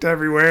of puked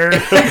everywhere.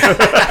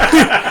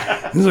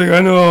 He's like,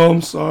 I know,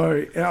 I'm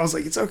sorry. And I was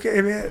like, it's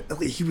okay, man.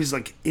 He was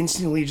like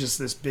instantly just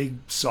this big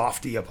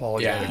softy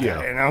apologetic Yeah.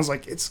 guy. And I was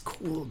like, it's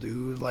cool,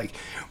 dude. Like,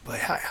 but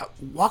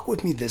walk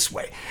with me this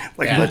way.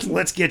 Like, Yeah.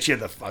 let's get you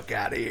the fuck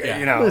out of here.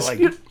 Yeah. Listen,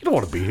 you don't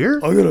want to be here.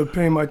 I'm gonna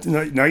pay my.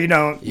 No, you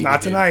don't.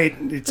 Not do. tonight.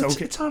 It's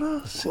okay. It's on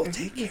us. We'll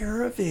take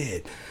care of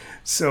it.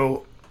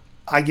 So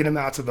I get him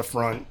out to the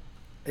front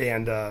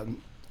and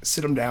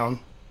sit him down,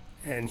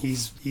 and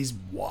he's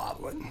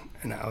wobbling.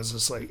 And I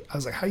was like,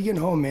 how you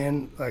getting home,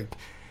 man? Like,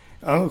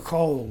 I'm gonna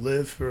call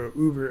Lyft or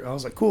Uber. I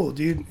was like, cool,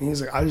 dude. And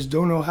he's like, I just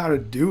don't know how to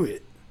do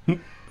it. And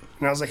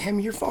I was like, hand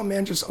me your phone,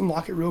 man. Just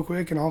unlock it real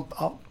quick, and I'll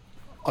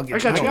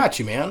get I you got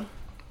you, man.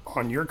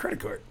 on your credit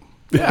card.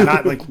 Yeah,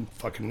 not like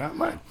fucking not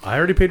mine. I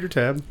already paid your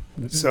tab.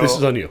 So this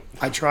is on you.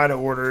 I try to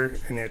order,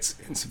 and it's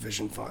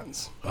insufficient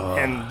funds.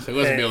 And so he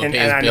wasn't able to pay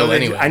his I bill know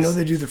anyways. I know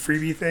they do the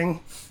freebie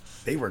thing.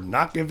 They were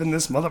not giving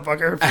this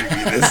motherfucker a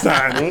freebie this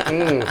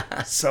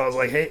time. So I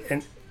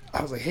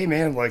was like, hey,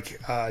 man, like,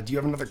 do you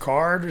have another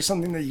card or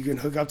something that you can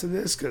hook up to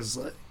this? Because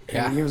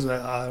Yeah. and he was and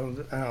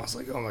I was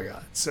like, oh my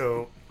god.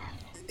 So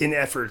in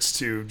efforts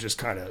to just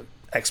kind of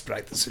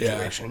expedite the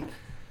situation,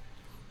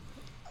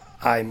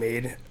 I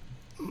made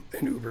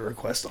an Uber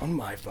request on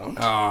my phone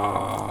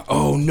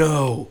Oh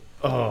no.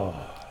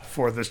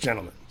 for this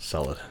gentleman.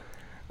 Solid.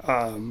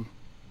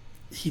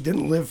 He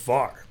didn't live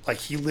far. Like,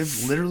 he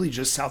lived literally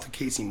just south of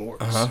Casey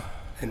Moore's.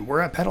 And we're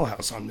at Pedal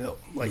House on Mill.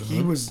 Like,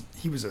 he was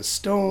a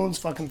stone's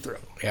fucking throw.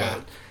 Yeah.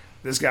 But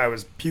this guy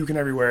was puking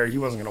everywhere. He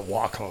wasn't going to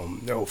walk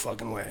home. No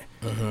fucking way.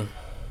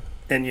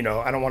 And,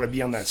 I don't want to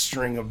be on that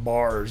string of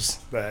bars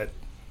that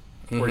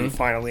where he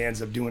finally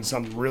ends up doing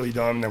something really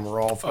dumb, and then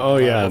we're all fucking Oh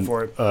yeah. liable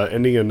for it.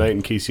 Ending a night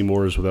in Casey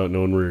Moore's without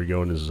knowing where you're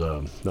going is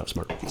not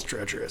smart. It's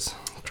treacherous.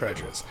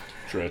 Treacherous.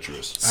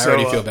 I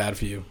already So, feel bad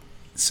for you.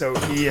 So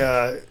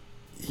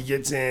he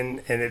gets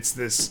in, and it's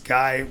this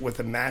guy with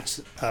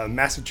a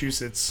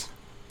Massachusetts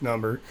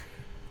number,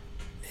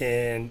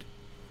 and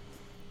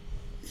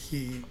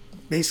he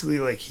basically,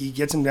 like, he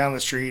gets him down the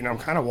street, and I'm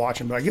kind of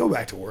watching, but I go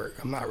back to work.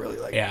 I'm not really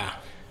like, Yeah.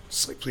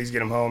 just like, please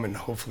get him home, and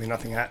hopefully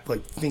nothing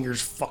like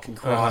fingers fucking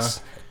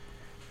crossed.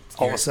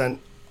 All of a sudden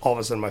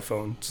my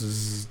phone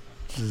just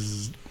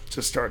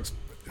starts,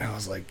 and I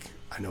was like,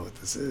 I know what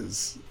this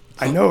is.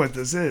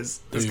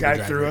 This The guy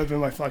Uber threw driver. up in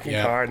my fucking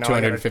Yep, car. Now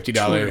I got a $250.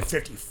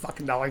 $250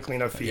 fucking dollar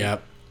cleanup fee.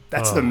 Yep.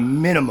 That's the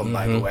minimum,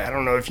 by the way. I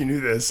don't know if you knew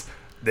this.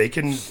 They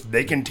can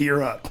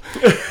tear up.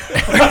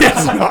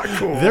 It's not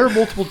cool. There are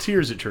multiple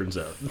tiers, it turns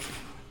out.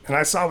 And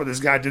I saw what this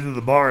guy did to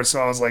the bar, so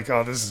I was like,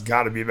 oh, this has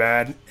got to be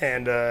bad.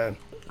 And I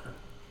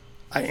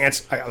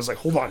was like,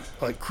 hold on. I'm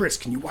like, Chris,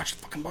 can you watch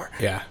the fucking bar?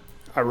 Yeah.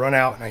 I run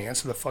out and I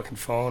answer the fucking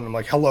phone. I'm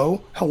like,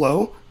 hello?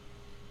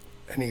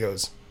 And he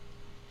goes,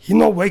 he's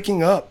not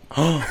waking up.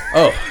 Oh,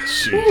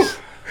 Jeez.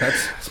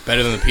 it's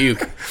better than the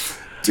puke.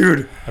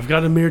 Dude, I've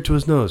got a mirror to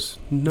his nose.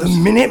 the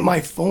minute my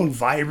phone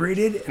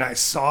vibrated and I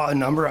saw a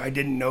number I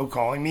didn't know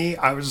calling me,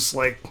 I was just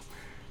like,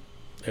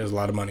 It was a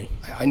lot of money.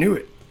 I knew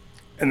it.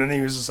 And then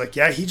he was just like,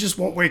 yeah, he just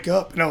won't wake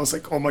up. And I was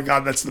like, oh my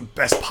God, that's the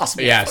best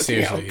possible Yeah, fucking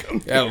seriously.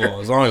 outcome. Yeah, well,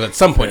 as long as at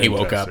some point he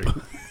woke up.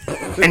 Fantastic.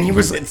 And he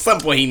was At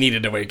some point he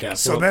needed to wake up.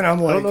 so then I'm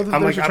like, don't know that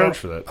there's a charge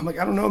for that. I'm like,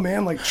 I don't know,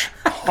 man. Like,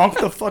 honk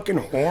the fucking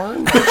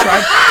horn.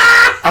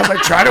 I was like,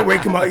 try to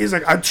wake him up. He's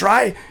like, I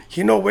try.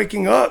 He no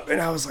waking up.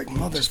 And I was like,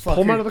 motherfucker.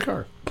 Pull him out of the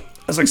car. I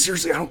was like,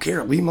 seriously, I don't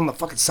care. Leave him on the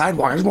fucking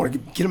sidewalk. I just want to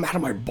get him out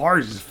of my bar.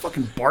 He's a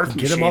fucking barf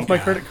Get him machine. off my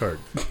credit card.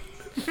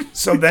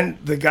 So then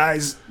the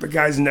guy's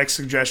next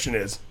suggestion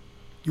is,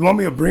 you want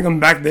me to bring him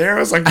back there? I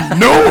was like,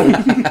 no,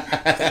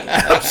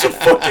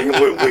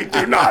 absolutely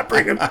do not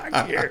bring him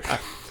back here.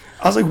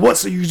 I was like, what?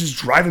 So you just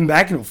drive him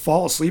back and he'll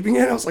fall asleep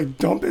again? I was like,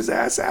 dump his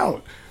ass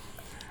out.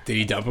 Did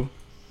he dump him?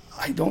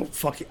 I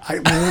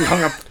literally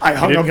hung up. I He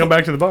hung didn't up. come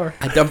back to the bar.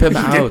 I dump him He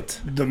out.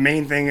 did- the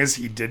main thing is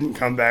he didn't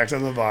come back to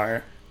the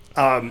bar.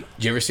 Did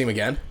you ever see him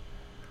again?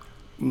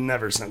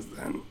 Never since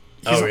then.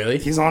 Oh, really?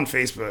 He's on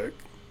Facebook.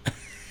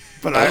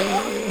 But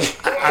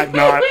I'm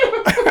not.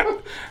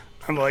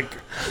 I'm like,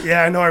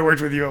 yeah, I know I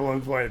worked with you at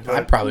one point, I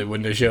but probably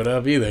wouldn't have showed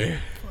up either.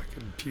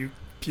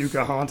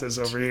 Pocahontas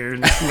over here.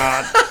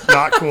 It's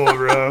not cool,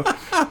 bro.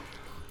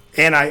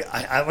 And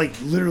I like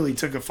literally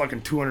took a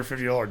fucking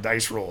 $250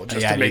 dice roll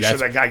just Yeah, to make dude, sure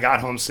that guy got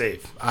home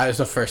safe. That was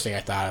the first thing I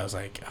thought. I was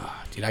like,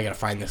 oh, dude, I gotta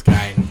find this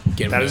guy and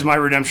get him. That is my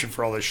redemption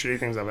for all the shitty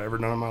things I've ever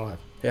done in my life.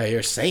 Yeah,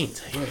 you're a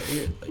saint.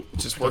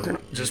 Just working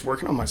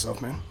on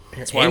myself, man.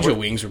 That's Angel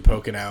wings were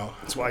poking out.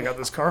 That's why I got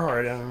this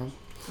Carhartt.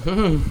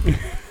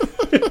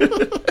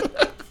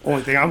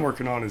 Only thing I'm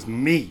working on is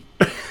me.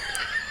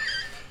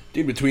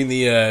 Dude, between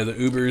the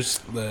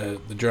Ubers,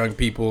 the drunk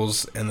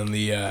peoples, and then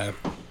the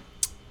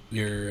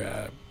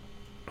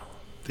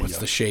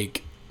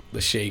shake,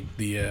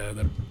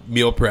 the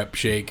meal prep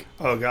shake.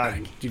 Oh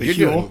god, Dude,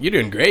 you're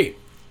doing great.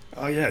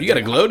 Oh yeah, You got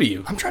a glow to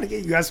you. I'm trying to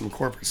get you guys some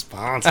corporate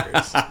sponsors.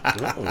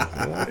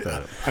 I like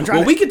that.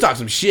 Well, we could talk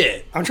some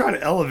shit. I'm trying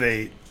to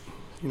elevate.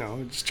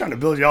 Just trying to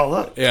build y'all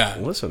up. Yeah.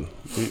 Listen,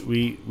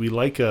 we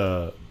like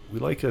a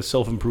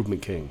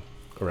self-improvement king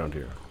around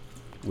here.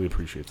 We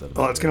appreciate that.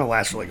 Well, it's gonna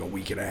last for like a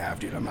week and a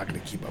half, dude. I'm not gonna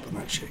keep up with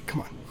that shit.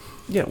 Come on.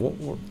 Yeah,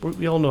 well,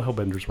 we all know how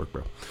benders work,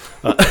 bro.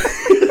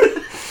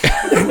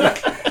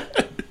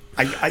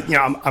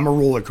 I'm a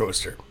roller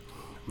coaster.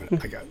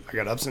 I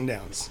got ups and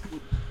downs.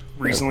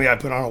 Recently, I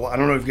put on a lot. I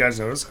don't know if you guys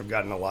noticed. I've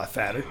gotten a lot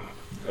fatter.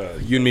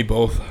 You and me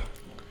both.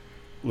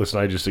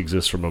 Listen, I just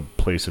exist from a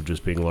place of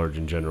just being large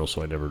in general,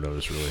 so I never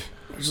notice really.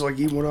 I just like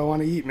eating what I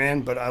want to eat,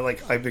 man. But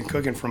I've been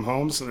cooking from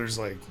home, so there's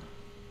like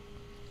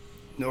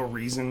no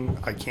reason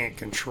I can't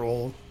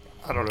control.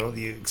 I don't know,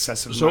 the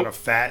excessive amount of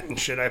fat and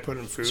shit I put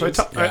in food. So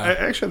I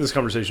actually have this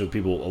conversation with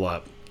people a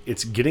lot.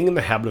 It's getting in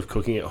the habit of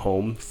cooking at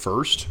home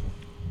first,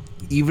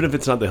 even if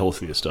it's not the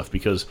healthiest stuff,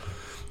 because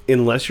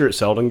unless you're at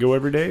Salad and Go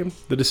every day,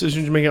 the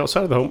decisions you make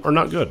outside of the home are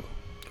not good,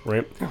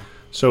 right? Yeah.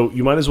 So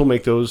you might as well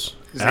make those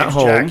at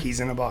home. Jack, he's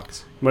in a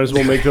box. Might as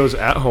well make those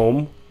at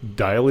home.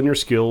 Dial in your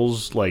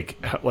skills,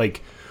 like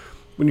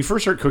when you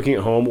first start cooking at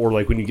home, or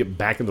like when you get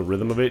back in the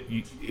rhythm of it.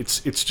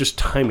 It's just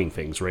timing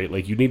things, right?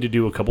 Like you need to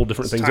do a couple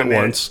different things at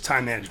once.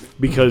 Time management,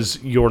 because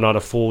you're not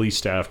a fully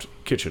staffed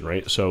kitchen,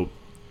 right? So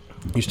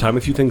you just time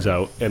a few things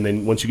out, and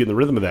then once you get in the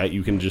rhythm of that,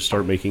 you can just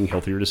start making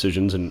healthier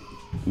decisions and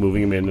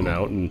moving them in and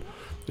out, and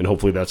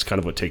hopefully that's kind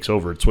of what takes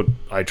over. It's what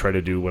I try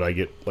to do when I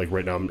get, like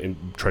right now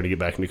I'm trying to get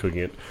back into cooking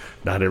it.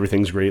 Not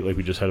everything's great. Like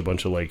we just had a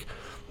bunch of like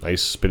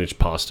nice spinach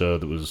pasta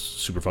that was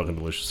super fucking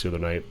delicious the other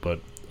night,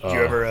 but do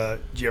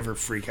you ever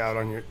freak out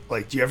on your,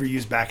 like, do you ever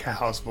use back of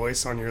house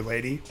voice on your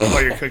lady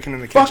while you're cooking in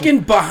the kitchen? Fucking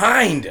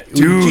behind,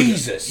 dude.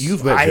 Jesus,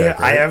 you've met Jack,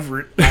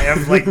 right? I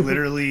have like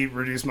literally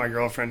reduced my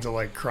girlfriend to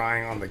like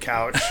crying on the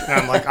couch, and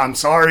I'm like, I'm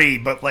sorry,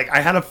 but like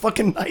I had a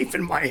fucking knife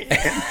in my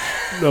hand.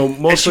 No,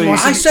 mostly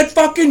I said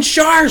fucking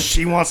sharp.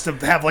 She wants to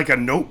have like a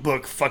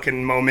notebook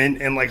fucking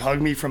moment and like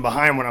hug me from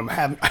behind when I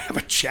have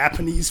a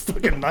Japanese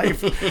fucking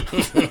knife.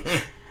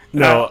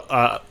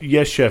 No,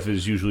 yes, chef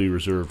is usually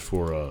reserved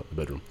for the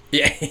bedroom.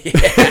 Yeah.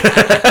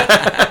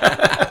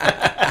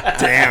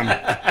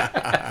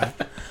 Damn.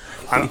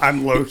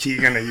 I'm low key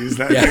gonna use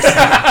that.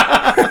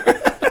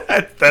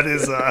 That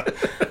is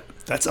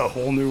that's a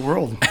whole new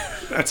world.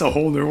 That's a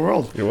whole new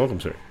world. You're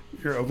welcome, sir.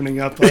 You're opening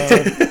up a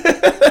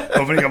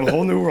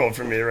whole new world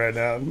for me right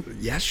now.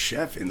 Yes,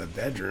 chef in the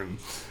bedroom.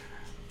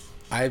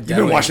 You've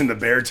been watching The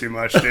Bear too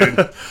much,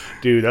 dude.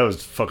 Dude, that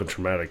was fucking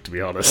traumatic, to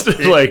be honest.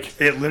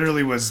 It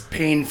literally was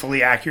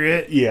painfully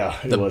accurate. Yeah,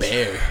 The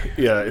Bear.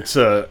 Yeah, it's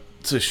a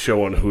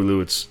show on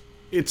Hulu.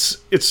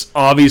 It's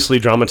obviously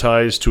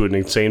dramatized to an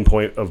insane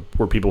point of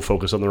where people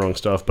focus on the wrong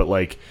stuff, but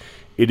like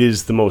it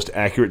is the most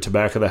accurate to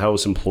back of the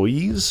house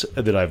employees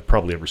that I've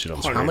probably ever seen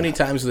on screen. How many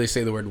times do they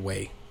say the word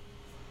 "way"?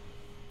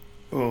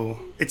 Oh,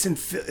 it's in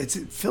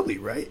Philly,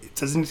 right?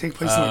 Doesn't it take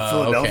place in like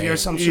Philadelphia or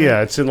some shit?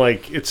 Yeah, it's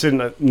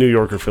in New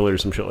York or Philly or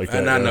some shit like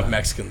that. Not enough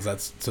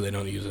Mexicans, so they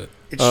don't use it.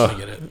 I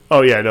get it.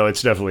 Oh yeah, no,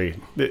 it's definitely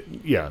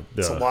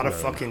it's a lot of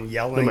fucking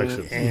yelling,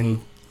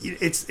 and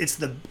it's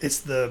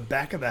the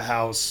back of the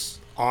house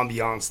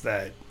ambiance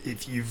that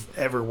if you've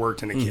ever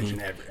worked in a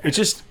kitchen ever.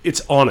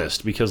 It's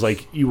honest, because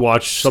like you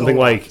watch something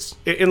like honest.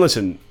 And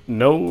listen,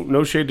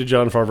 no shade to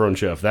Jon Favreau and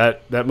Chef.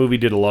 That movie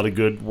did a lot of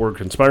good work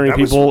inspiring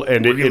people,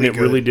 and it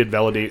really did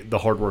validate the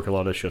hard work a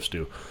lot of chefs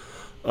do.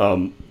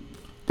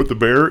 But The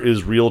Bear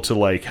is real to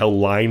like how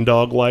line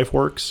dog life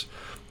works,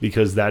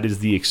 because that is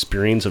the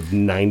experience of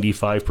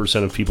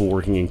 95% of people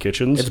working in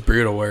kitchens. It's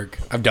brutal work.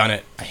 I've done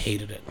it. I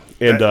hated it.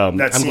 And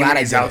that I'm scene glad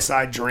he's I did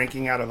outside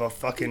drinking out of a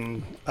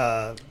fucking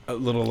a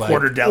little like,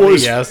 quarter deli. Well,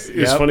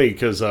 it's funny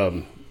because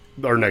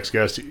our next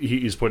guest,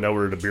 he's pointing out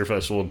we're at a beer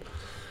festival, and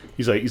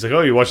he's like,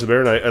 oh, you watch The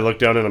Bear? And I look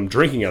down and I'm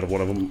drinking out of one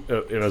of them,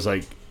 and I was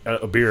like,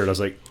 a beer, and I was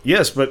like,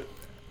 yes, but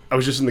I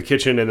was just in the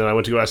kitchen, and then I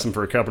went to go ask them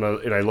for a cup,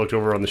 and I looked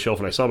over on the shelf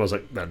and I saw them. I was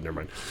like, nah, never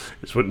mind.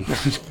 Just went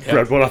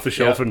grabbed one off the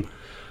shelf and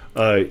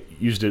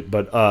used it.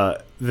 But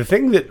the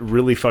thing that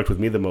really fucked with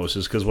me the most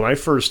is because when I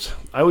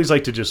always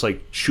like to just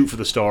like shoot for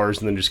the stars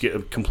and then just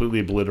get completely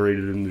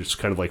obliterated and just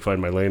kind of like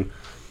find my lane,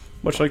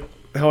 much like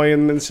how I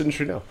am in this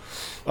industry now.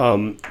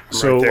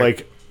 So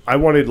like I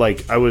wanted,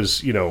 like I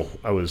was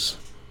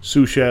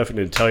sous chef in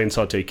an Italian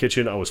saute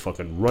kitchen. I was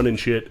fucking running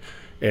shit,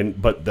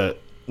 but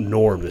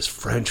Norm, this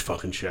French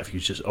fucking chef,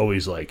 he's just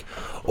always like,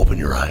 open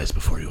your eyes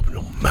before you open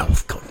your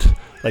mouth, cunt.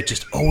 Like,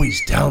 just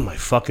always down my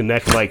fucking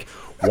neck. Like,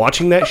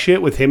 watching that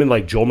shit with him and,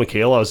 like, Joel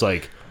McHale, I was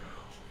like,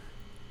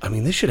 I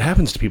mean, this shit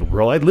happens to people,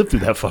 bro. I lived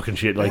through that fucking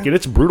shit. Like, and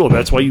it's brutal. And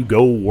that's why you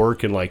go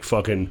work in, like,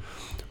 fucking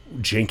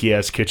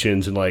janky-ass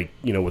kitchens and, like,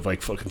 you know, with,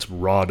 like, fucking some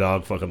raw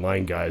dog fucking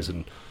line guys.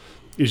 And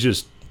it's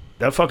just,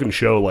 that fucking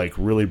show, like,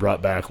 really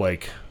brought back,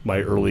 like,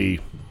 my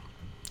early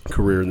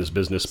career in this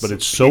business. But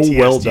it's so PTSD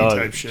well done,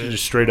 type shit.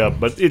 just straight up.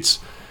 But it's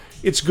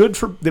good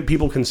for that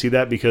people can see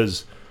that,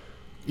 because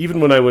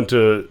even when I went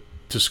to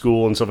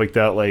school and stuff like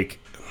that, like,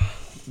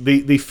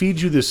 they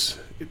feed you this.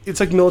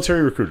 It's like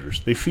military recruiters.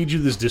 They feed you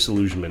this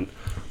disillusionment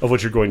of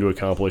what you're going to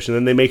accomplish, and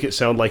then they make it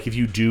sound like if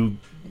you do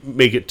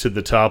make it to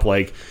the top,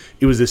 like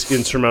it was this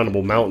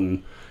insurmountable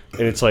mountain.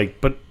 And it's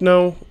like, but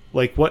no,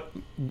 like what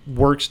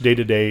works day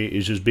to day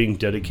is just being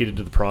dedicated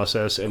to the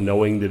process and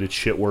knowing that it's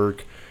shit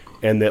work,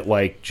 and that,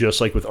 like, just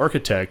like with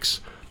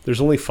architects, there's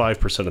only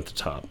 5% at the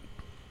top,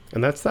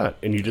 and that's that.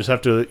 And you just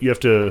have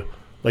to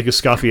like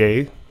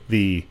Escoffier,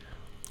 the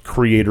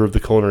creator of the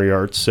culinary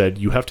arts, said,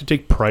 you have to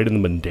take pride in the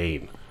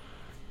mundane.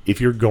 If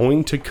you're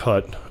going to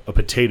cut a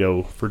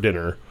potato for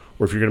dinner,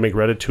 or if you're going to make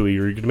ratatouille,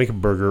 or you're going to make a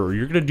burger, or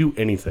you're going to do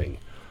anything,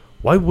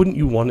 why wouldn't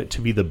you want it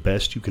to be the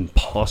best you can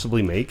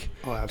possibly make?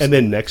 Oh, and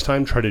then next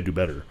time try to do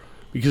better?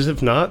 Because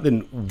if not,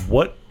 then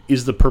what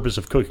is the purpose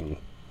of cooking?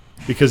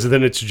 Because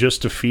then it's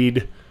just to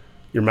feed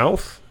your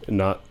mouth and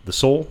not the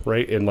soul,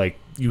 right? And, like,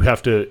 you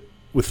have to,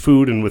 with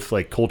food and with,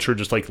 like, culture,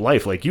 just like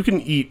life, like, you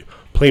can eat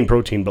plain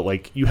protein, but,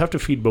 like, you have to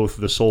feed both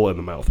the soul and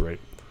the mouth,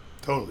 right?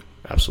 Totally.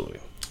 Absolutely.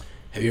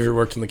 Have you ever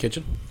worked in the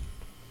kitchen?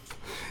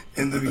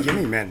 In the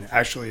beginning, man,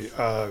 actually,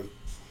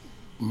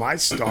 my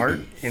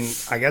start in,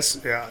 I guess,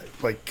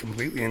 like,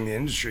 completely in the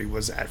industry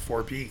was at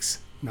Four Peaks,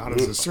 not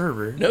as a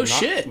server. No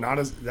shit. Not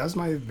as, that was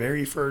my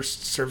very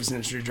first service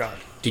industry job.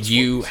 Did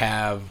you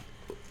have,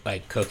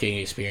 like, cooking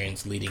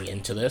experience leading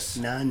into this?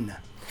 None.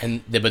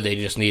 But they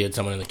just needed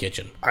someone in the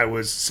kitchen. I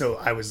was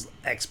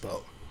expo.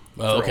 Oh,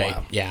 for a okay.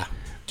 while. Yeah.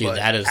 Dude, But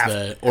that is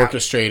the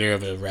orchestrator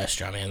of a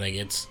restaurant, man. Like,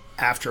 it's...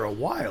 After a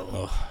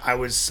while, I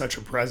was such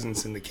a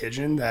presence in the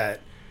kitchen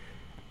that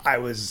I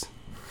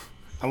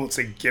won't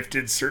say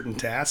gifted certain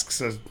tasks.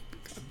 So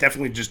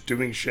definitely just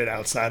doing shit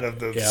outside of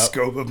the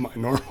scope of my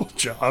normal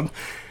job.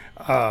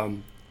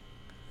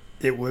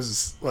 It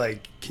was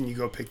like, can you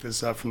go pick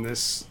this up from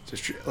this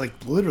district? Like,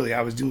 literally,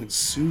 I was doing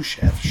sous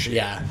chef shit.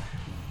 Yeah.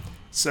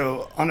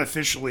 So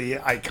unofficially,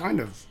 I kind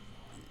of,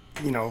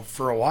 you know,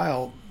 for a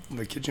while,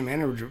 the kitchen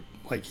manager,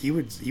 like, he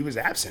was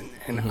absent,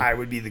 and I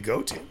would be the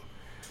go-to.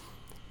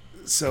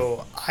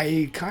 So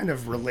I kind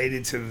of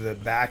related to the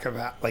back of,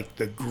 like,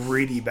 the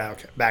gritty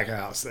back of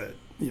house, that,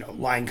 you know,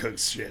 line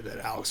cooks shit that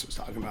Alex was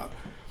talking about.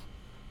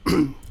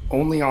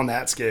 Only on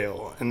that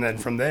scale, and then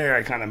from there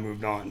I kind of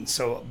moved on.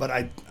 So, but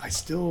I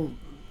still,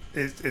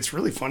 it's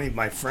really funny.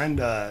 My friend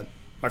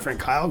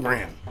Kyle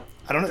Graham.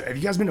 I don't know. Have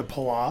you guys been to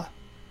Pala,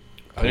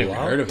 I never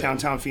heard of it.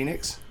 downtown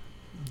Phoenix?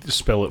 Just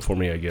spell it for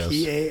me, I guess.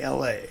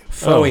 Pala.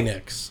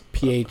 Phoenix.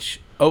 Phoenix.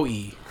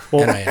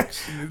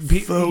 Phoenix.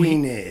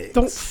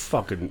 Don't you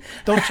fucking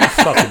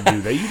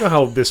do that. You know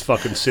how this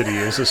fucking city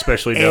is,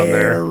 especially down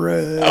there.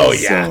 Oh,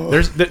 yeah.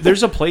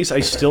 There's a place,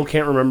 I still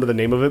can't remember the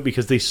name of it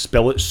because they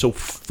spell it so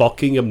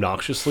fucking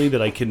obnoxiously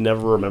that I can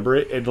never remember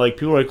it. And, like,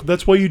 people are like,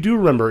 that's why you do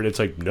remember it. And it's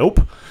like, nope.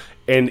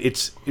 And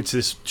it's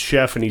this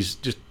chef, and he's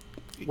just...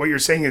 What you're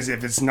saying is,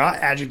 if it's not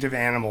adjective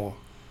animal,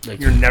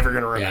 you're never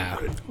going to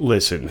remember it.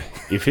 Listen,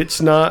 if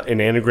it's not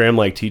an anagram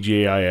like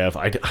TGIF,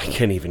 I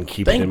can't even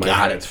keep it in Thank my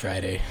God head. it's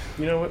Friday.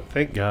 You know what?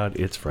 Thank God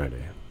it's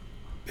Friday.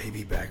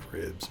 Baby back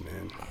ribs,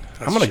 man.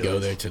 I'm going to go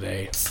there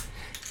today.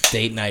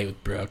 Date night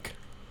with Brooke.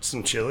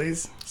 Some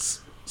Chili's?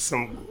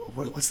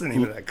 What's the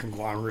name of that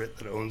conglomerate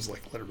that owns,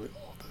 like, literally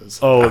all those?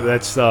 Oh,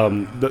 that's the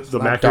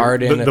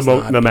Darden, it's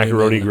not the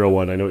macaroni Bloomin'. grill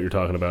one. I know what you're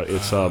talking about.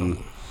 It's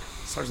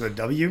Starts with a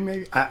W,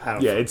 maybe? I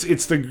don't yeah, know. it's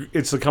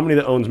the company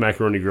that owns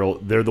Macaroni Grill.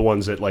 They're the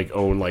ones that, like,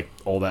 own, like,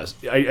 all that.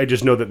 I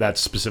just know that that's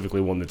specifically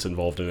one that's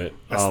involved in it.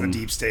 That's the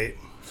deep state.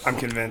 I'm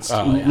convinced.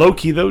 Low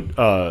key though,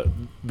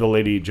 the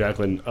lady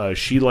Jacqueline,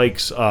 she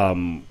likes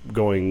going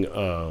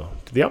to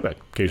the Outback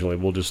occasionally.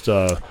 We'll just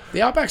The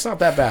Outback's not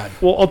that bad.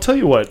 well, I'll tell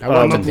you what.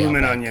 I'm a the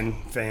Bloomin' Outback.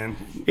 Onion fan.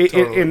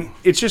 And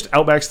it's just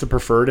Outback's the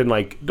preferred, and,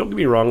 like, don't get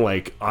me wrong,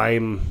 like,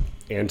 I'm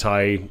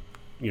anti,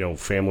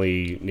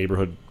 family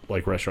neighborhood,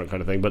 like, restaurant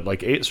kind of thing, but,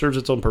 like, A, it serves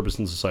its own purpose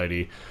in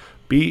society.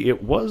 B,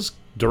 it was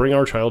during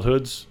our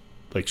childhoods,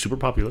 like, super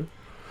popular,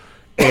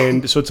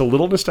 and so it's a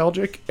little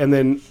nostalgic. And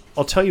then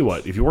I'll tell you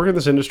what, if you work in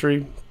this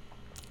industry,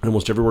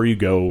 almost everywhere you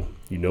go,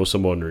 you know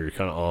someone, or you're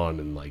kind of on,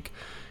 and, like,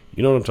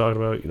 you know what I'm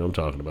talking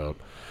about,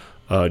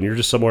 and you're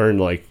just somewhere, and,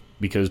 like,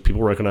 because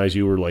people recognize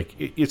you, or, like,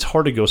 it's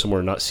hard to go somewhere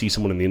and not see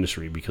someone in the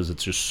industry because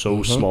it's just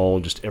so small,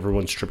 and just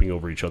everyone's tripping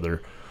over each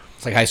other.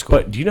 It's like high school.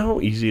 But do you know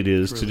how easy it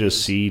is to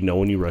just see no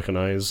one you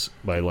recognize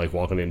by, like,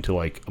 walking into,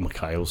 like, a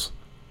Mikhail's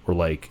or,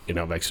 like, an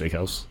Outback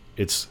Steakhouse?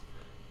 It's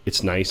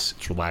nice.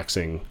 It's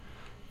relaxing.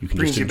 You can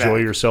Brings just you enjoy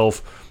back.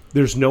 yourself.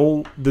 there's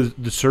no the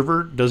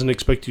server doesn't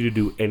expect you to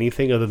do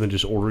anything other than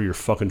just order your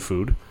fucking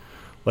food.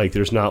 Like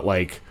there's not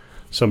like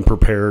some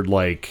prepared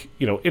like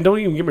and don't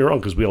even get me wrong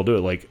because we all do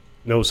it. Like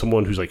know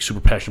someone who's like super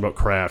passionate about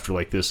craft or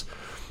like this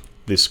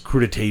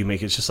crudité you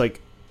make. It's just like,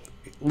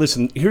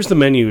 listen, here's the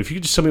menu. If you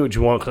just tell me what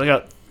you want, because I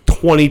got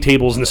 20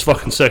 tables in this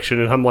fucking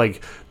section and I'm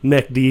like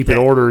neck deep in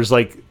orders.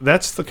 Like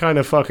that's the kind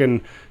of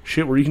fucking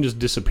shit where you can just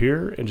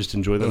disappear and just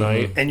enjoy the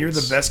night. And you're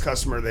the best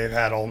customer they've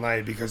had all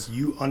night because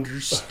you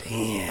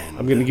understand.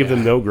 I'm going to give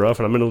them no gruff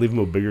and I'm going to leave them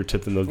a bigger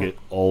tip than they'll get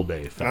all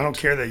day. And I don't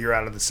care that you're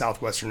out of the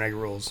Southwestern egg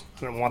rolls.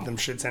 I don't want them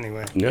shits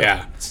anyway.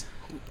 Yeah.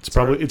 It's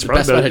probably best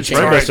better. It's It's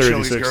probably best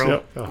Chili's, 36. girl.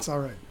 Yep. It's all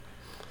right.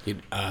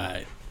 Dude,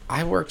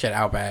 I worked at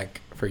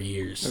Outback for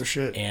years. Oh,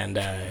 shit. And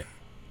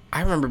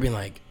I remember being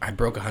like, I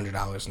broke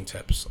 $100 in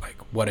tips. Like,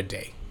 what a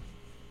day.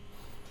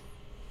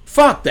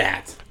 Fuck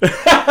that.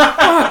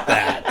 Fuck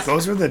that.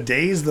 Those are the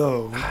days,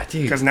 though.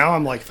 Dude. Because now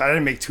I'm like, if I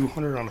didn't make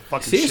 200 on a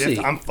fucking Seriously.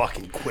 shift, I'm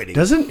fucking quitting.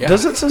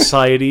 Doesn't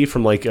society,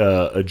 from like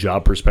a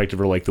job perspective,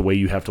 or like the way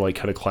you have to like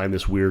kind of climb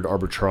this weird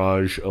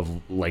arbitrage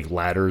of like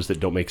ladders that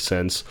don't make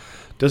sense,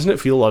 doesn't it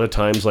feel a lot of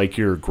times like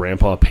your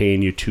grandpa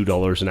paying you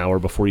 $2 an hour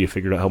before you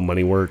figured out how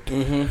money worked?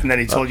 And then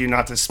he told you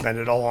not to spend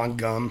it all on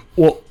gum.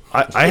 Well,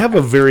 I have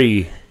a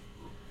very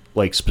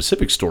like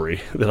specific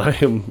story that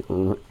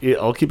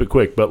I'll keep it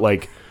quick, but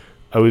like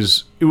I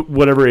was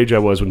whatever age I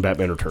was when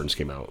Batman Returns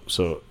came out,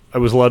 so I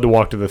was allowed to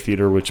walk to the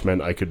theater, which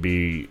meant I could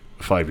be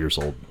 5 years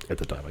old at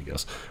the time, I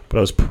guess. But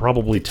I was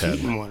probably 10.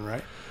 Keaton one,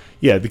 right?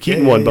 Yeah, the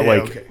Keaton one, but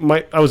like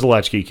okay. I was a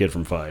latchkey kid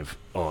from 5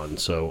 on,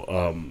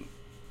 so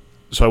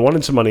so I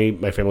wanted some money.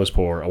 My family was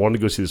poor. I wanted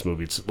to go see this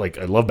movie. It's like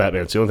I love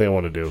Batman. It's the only thing I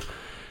want to do.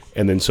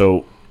 And then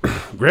so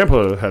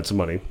Grandpa had some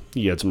money.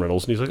 He had some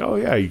rentals, and he's like, "Oh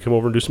yeah, you come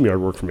over and do some yard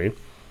work for me.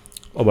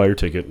 I'll buy your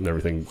ticket and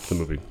everything for the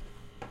movie."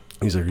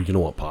 He's like, "Are you gonna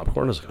want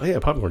popcorn?" I was like, "Oh yeah,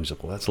 popcorn." He's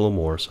like, "Well, that's a little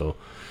more." So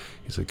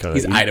he's like,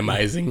 He's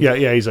itemizing.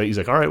 Yeah. He's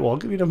like, "All right, well, I'll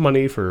give you enough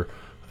money for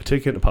a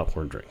ticket and a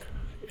popcorn drink."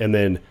 And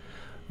then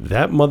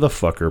that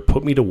motherfucker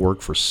put me to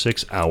work for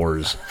 6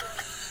 hours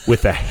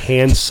with a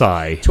hand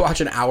sigh. To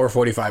watch an hour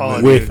 45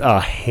 minutes. With a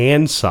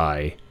hand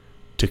sigh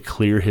to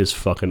clear his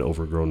fucking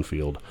overgrown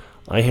field.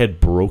 I had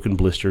broken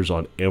blisters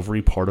on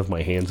every part of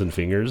my hands and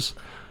fingers,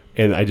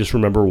 and I just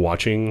remember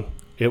watching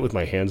it with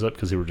my hands up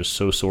because they were just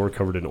so sore,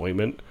 covered in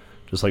ointment,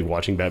 just like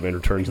watching Batman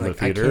Returns in the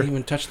theater. I can't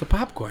even touch the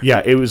popcorn.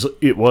 Yeah, it was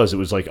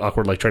like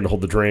awkward, like trying to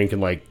hold the drink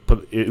and like,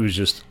 but it was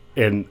just,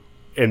 and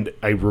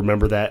I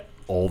remember that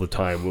all the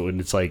time. When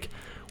it's like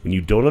when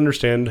you don't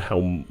understand how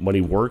money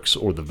works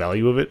or the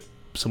value of it,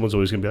 someone's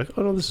always gonna be like,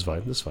 "Oh no, this is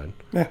fine."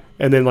 Yeah.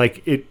 And then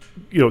like it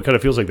kind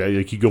of feels like that.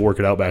 Like you go work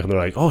it out back, and they're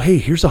like, "Oh hey,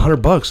 here's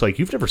 $100." Like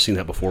you've never seen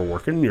that before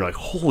working, and you're like,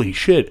 "Holy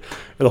shit!"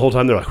 And the whole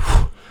time they're like,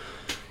 "Whew,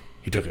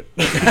 he took it,"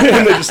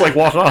 and they just like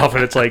walk off,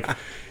 and it's like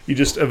you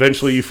just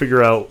eventually you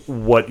figure out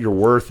what your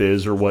worth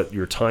is or what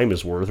your time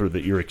is worth, or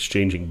that you're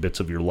exchanging bits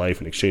of your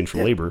life in exchange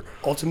for labor.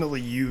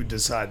 Ultimately, you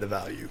decide the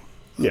value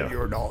of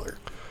your dollar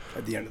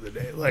at the end of the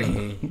day. Like,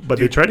 But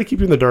they try to keep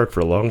you in the dark for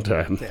a long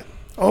time. yeah.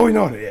 Oh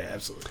no, yeah,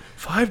 absolutely.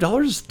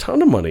 $5 is a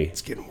ton of money.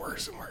 It's getting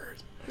worse and worse.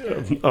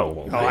 Oh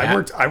well.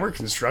 Oh, I worked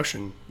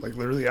construction. Like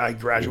literally, I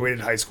graduated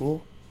high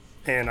school,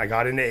 and I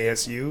got into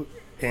ASU.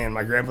 And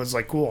my grandpa's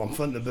like, "Cool, I'm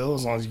footing the bill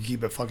as long as you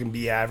keep it fucking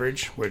B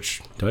average,"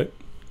 which Tight.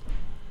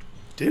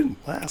 didn't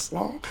last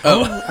long.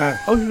 Oh,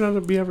 Oh, you're not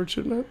a B average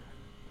student?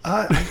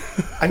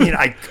 I mean,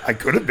 I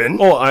could have been.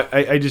 Oh,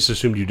 I just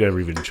assumed you never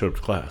even showed up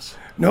to class.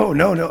 No.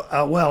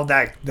 Well,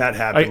 that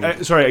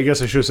happened. Sorry, I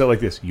guess I should have said it like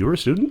this. You were a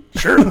student?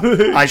 Sure.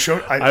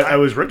 I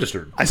was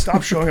registered. I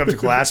stopped showing up to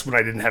class when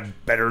I didn't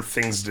have better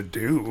things to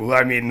do.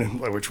 I mean,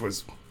 which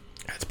was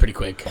that's pretty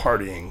quick.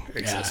 partying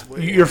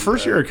excessively. Your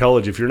first year of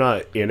college, if you're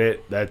not in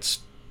it,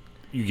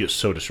 you get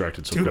so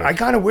distracted so Dude, quick. I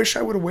kind of wish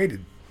I would have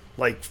waited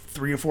like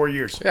 3 or 4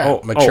 years. Yeah,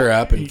 mature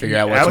up and figure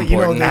out what's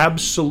important.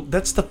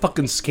 That's the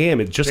fucking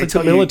scam. It's just They like the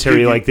tell you-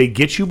 military. you- Like, they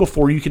get you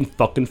before you can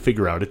fucking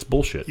figure out it's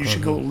bullshit. You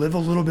should go live a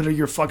little bit of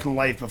your fucking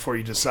life before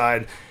you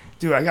decide.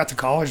 Dude, I got to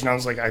college and I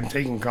was like, I'm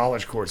taking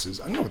college courses.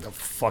 I don't know what the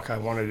fuck I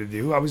wanted to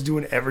do. I was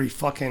doing every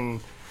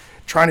fucking,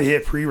 trying to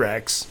hit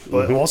prereqs,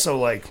 but also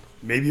like,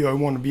 maybe I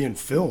want to be in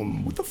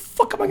film. What the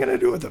fuck am I going to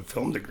do with a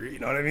film degree? You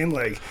know what I mean?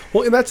 Like,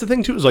 Well, and that's the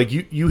thing, too, is like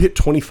you hit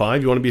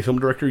 25, you want to be a film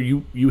director,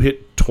 you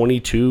hit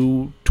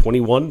 22,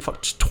 21,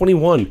 fuck, just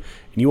 21, and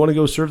you want to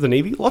go serve the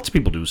Navy? Lots of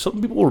people do. Some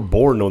people were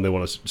born knowing they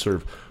want to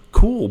serve.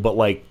 Cool, but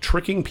like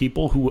tricking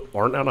people who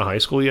aren't out of high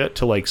school yet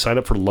to like sign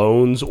up for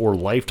loans or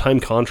lifetime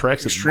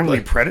contracts. extremely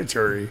like,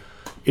 predatory.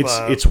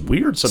 it's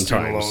weird student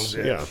sometimes. loans,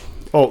 yeah.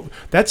 Oh,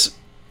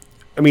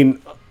 I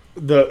mean,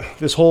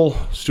 this whole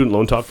student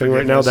loan talk thing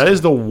right now, Forgiveness. that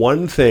is the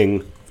one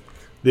thing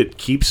that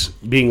keeps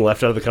being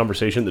left out of the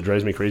conversation that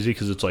drives me crazy,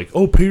 because it's like,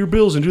 oh, pay your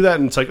bills and do that,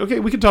 and it's like, okay,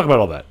 we can talk about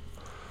all that,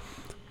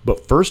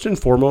 but first and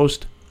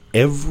foremost,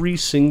 Every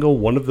single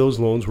one of those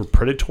loans were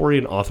predatory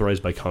and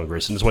authorized by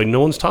Congress. And that's why no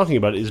one's talking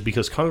about it, is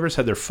because Congress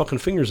had their fucking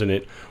fingers in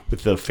it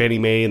with the Fannie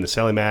Mae and the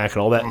Sally Mac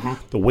and all that.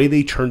 The way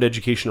they turned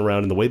education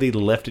around and the way they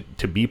left it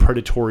to be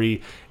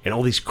predatory and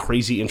all these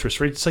crazy interest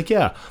rates. It's like,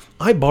 yeah,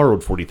 I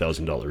borrowed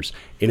 $40,000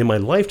 and in my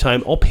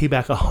lifetime, I'll pay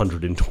back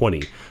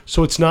 $120.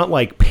 So it's not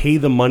like pay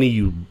the money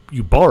you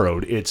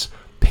borrowed. It's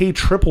pay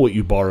triple what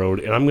you borrowed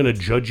and I'm going to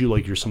judge you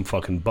like you're some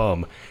fucking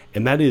bum.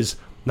 And that is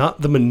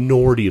not the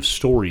minority of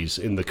stories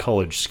in the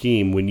college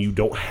scheme when you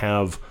don't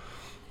have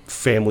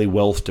family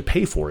wealth to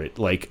pay for it.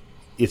 Like,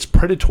 it's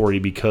predatory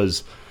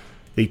because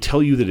they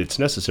tell you that it's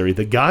necessary.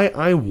 The guy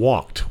I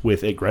walked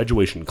with at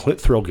graduation, Clint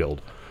Thrillgild,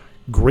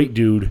 great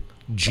dude,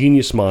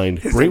 genius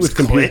mind, great with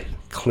computer.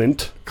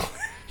 Clint.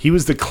 He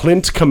was the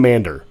Clint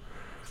commander.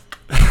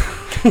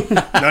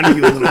 None of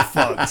you little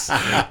fucks.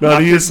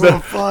 None of you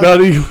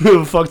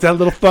little fuck. That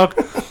little fuck.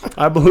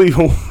 I believe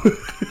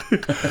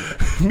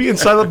me and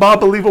Silent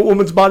Bob believe a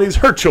woman's body is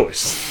her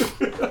choice.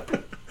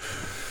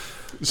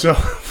 So,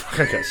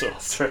 okay, so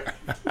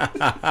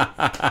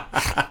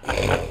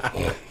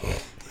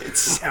it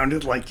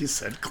sounded like you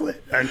said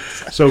Clint.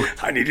 So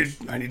I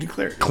needed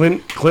clarity.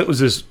 Clint was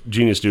this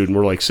genius dude, and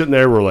we're like sitting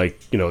there. We're like,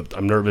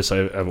 I'm nervous. I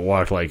haven't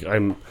walked. Like,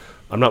 I'm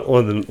not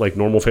one of the like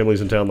normal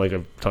families in town, like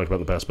I've talked about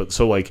in the past. But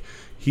so like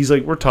he's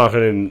like, we're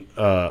talking, and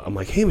I'm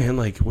like, hey man,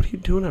 like, what are you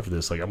doing after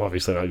this? Like, I'm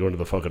obviously not going to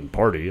the fucking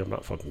party. I'm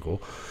not fucking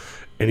cool.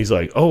 And he's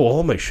like, oh,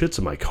 all my shit's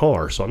in my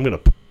car, so I'm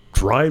gonna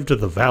drive to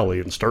the valley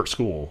and start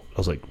school. I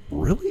was like,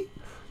 really?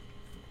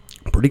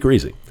 Pretty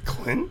crazy.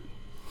 Clint?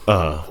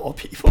 All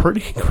people.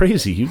 Pretty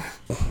crazy.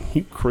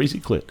 You crazy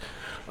Clint.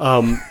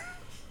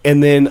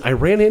 And then I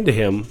ran into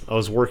him. I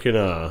was working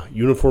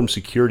uniform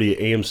security at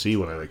AMC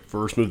when I like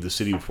first moved to the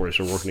city before I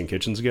started working in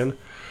kitchens again.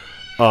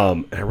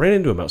 And I ran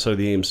into him outside of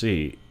the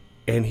AMC,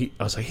 and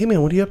I was like, "Hey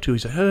man, what are you up to?"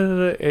 He's like,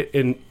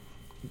 and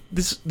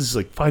this is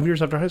like 5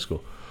 years after high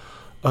school,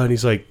 and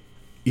he's like,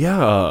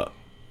 "Yeah,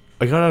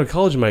 I got out of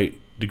college and my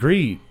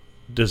degree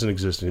doesn't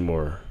exist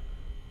anymore."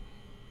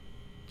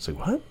 It's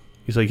like, what?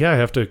 He's like, "Yeah, I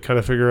have to kind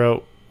of figure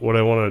out what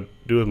I want to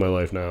do with my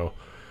life now."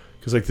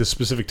 Because like this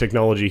specific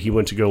technology he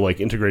went to go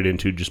like integrate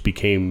into just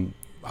became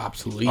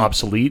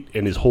obsolete,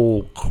 and his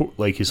whole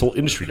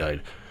industry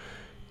died.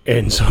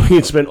 And so he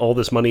had spent all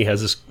this money,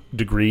 has this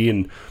degree,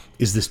 and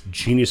is this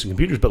genius in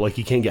computers, but like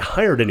he can't get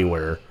hired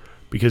anywhere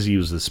because he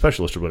was the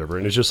specialist or whatever.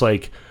 And it's just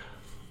like,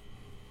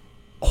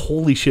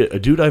 holy shit, a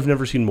dude I've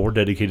never seen more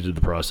dedicated to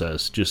the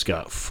process just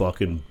got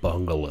fucking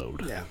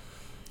bungalowed.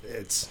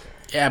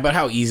 Yeah, but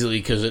how easily,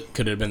 because it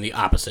could have been the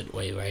opposite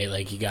way, right?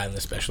 Like he got in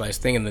the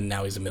specialized thing, and then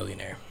now he's a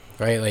millionaire.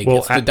 Right, like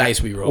it's the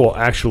dice we roll. Well,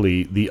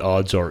 actually, the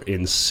odds are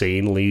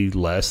insanely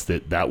less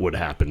that would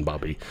happen,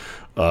 Bobby.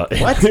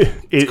 What?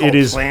 It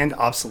is planned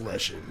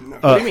obsolescence.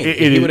 What do you mean?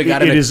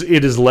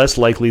 It is less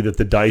likely that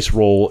the dice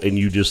roll and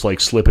you just like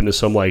slip into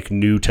some like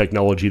new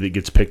technology that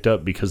gets picked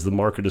up because the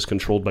market is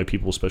controlled by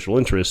people with special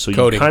interests. So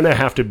Coding. You kind of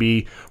have to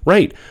be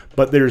right.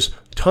 But there's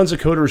tons of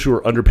coders who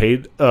are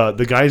underpaid.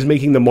 The guys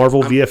making the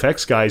Marvel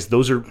VFX guys,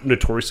 those are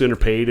notoriously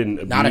underpaid and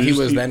abused. Not if he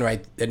was then,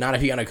 right? Not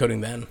if he got into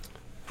coding then.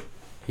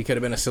 He could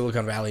have been a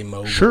Silicon Valley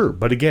mogul. Sure,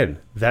 but again,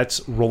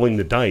 that's rolling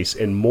the dice,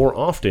 and more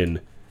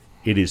often,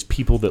 it is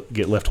people that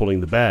get left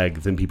holding the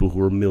bag than people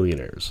who are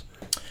millionaires.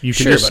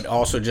 But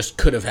also just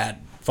could have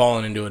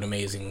fallen into an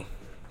amazing,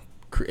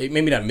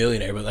 maybe not a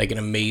millionaire, but like an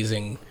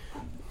amazing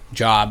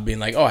job, being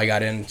like, oh, I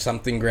got in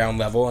something ground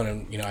level,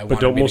 and I. But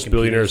don't most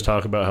billionaires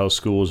talk about how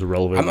school is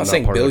irrelevant? I'm not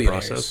saying part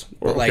billionaires, of the process?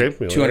 but like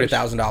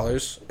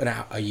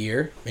 $200,000 a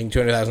year, making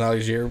 $200,000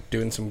 a year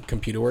doing some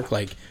computer work,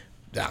 like.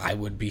 I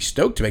would be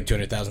stoked to make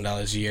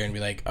 $200,000 a year and be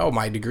like, oh,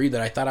 my degree that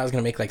I thought I was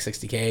going to make like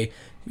 $60K,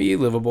 be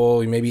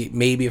livable.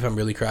 Maybe if I'm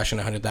really crushing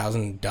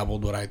 $100,000,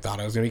 doubled what I thought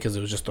I was going to be because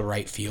it was just the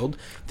right field.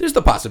 There's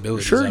the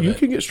possibility. Sure, you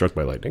can get struck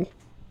by lightning.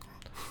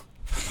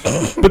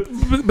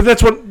 but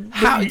that's what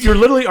you're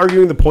literally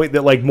arguing the point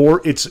that like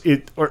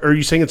are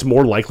you saying it's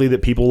more likely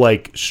that people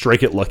like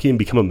strike it lucky and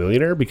become a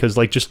millionaire because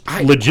like just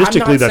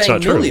logistically that's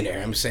not true.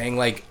 I'm saying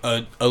like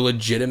a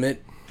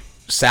legitimate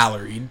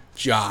salaried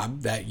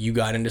job that you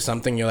got into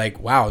something, you're like,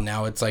 wow,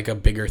 now it's like a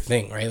bigger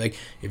thing, right? Like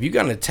if you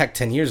got into tech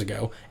 10 years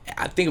ago,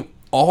 I think of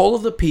all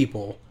of the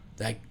people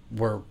that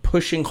were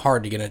pushing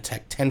hard to get into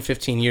tech 10,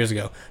 15 years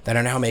ago that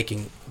are now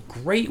making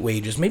great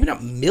wages, maybe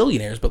not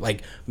millionaires, but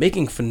like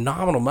making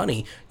phenomenal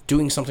money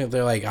doing something that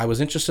they're like, I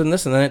was interested in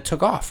this and then it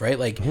took off, right?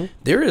 Like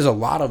there is a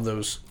lot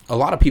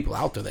of people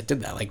out there that did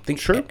that. Like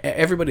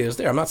everybody is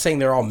there. I'm not saying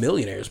they're all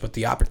millionaires, but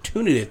the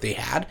opportunity that they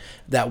had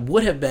that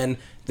would have been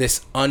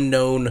this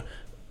unknown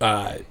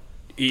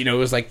it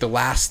was like the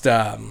last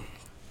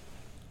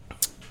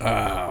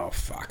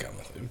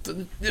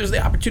there's the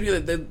opportunity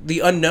that the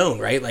unknown,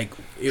 right? Like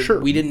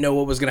we didn't know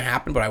what was going to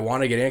happen, but I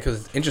want to get in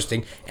because it's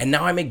interesting, and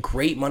now I make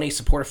great money,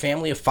 support a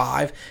family of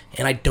 5,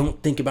 and I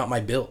don't think about my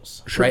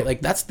bills, right? Like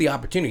that's the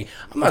opportunity.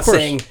 I'm not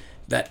saying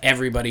that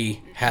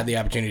everybody had the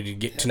opportunity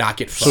to not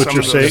get fucked. So what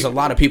you're saying, there's a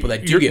lot of people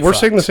that do get we're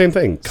fucked. saying the same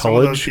thing.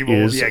 College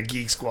is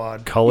Geek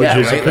Squad. College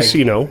is a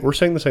casino. We're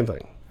saying the same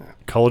thing.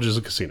 College is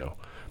a casino.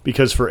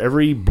 Because for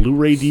every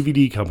Blu-ray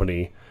DVD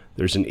company,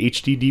 there's an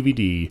HD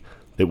DVD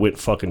that went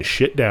fucking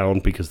shit down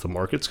because the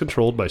market's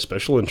controlled by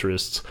special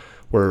interests,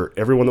 where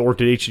everyone that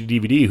worked at HD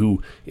DVD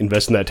who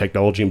invested in that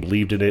technology and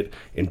believed in it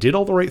and did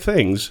all the right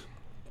things,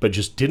 but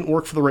just didn't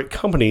work for the right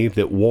company,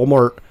 that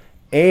Walmart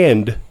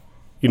and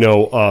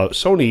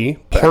Sony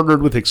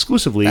partnered with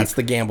exclusively. That's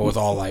the gamble with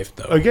all life,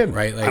 though. Again,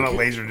 right? Like, I'm a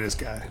Laserdisc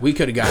guy. we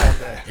could have got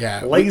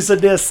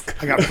Laserdisc.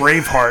 I got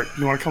Braveheart.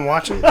 You want to come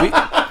watch it? I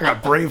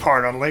got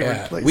Braveheart on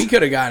Laserdisc. we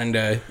could have gotten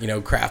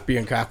into craft beer,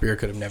 and craft beer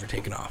could have never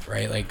taken off,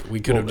 right? Like we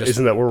could have just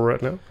Isn't that where we're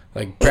at now?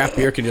 like craft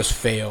beer can just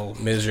fail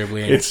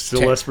miserably. And It's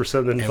still less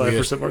percent than and we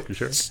 5% market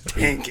share. It's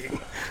tanking.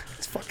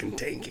 It's fucking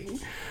tanking.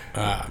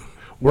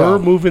 We're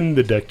moving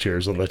the deck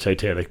chairs on the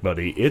Titanic,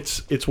 buddy.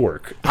 It's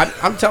work.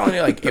 I'm telling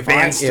you, like, if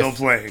band's still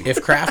playing.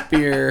 if craft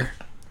beer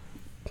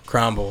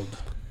crumbled,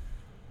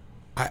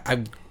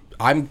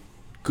 I'm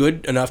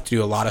good enough to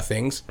do a lot of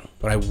things,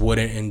 but I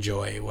wouldn't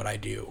enjoy what I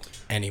do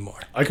anymore.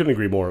 I couldn't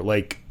agree more.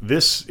 Like,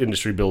 this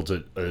industry builds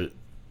a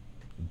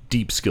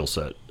deep skill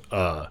set.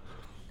 The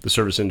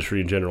service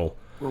industry in general.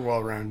 We're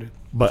well rounded.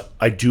 But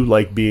I do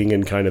like being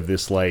in kind of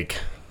this, like,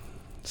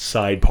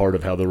 side part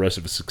of how the rest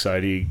of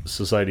society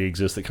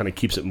exists that kind of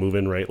keeps it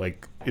moving, right?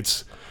 Like,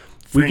 it's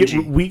we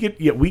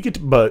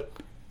get but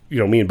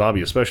me and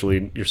Bobby especially,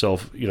 and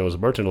yourself, as a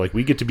bartender, like,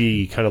 we get to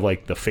be kind of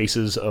like the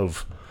faces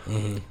of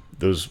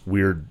those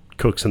weird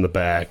cooks in the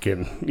back,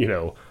 and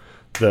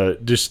the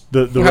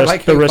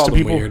rest of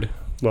people. Weird.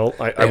 Well,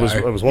 I was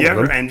one You of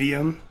ever them. envy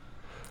them?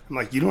 I'm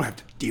like, you don't have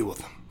to deal with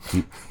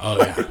them. Oh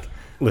yeah,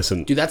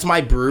 Listen, dude, that's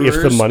my brewers.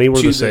 If the money were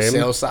to the same,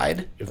 sales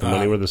side. if the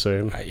money were the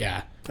same,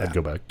 Yeah. I'd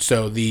go back.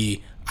 So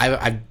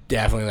I've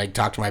definitely like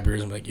talked to my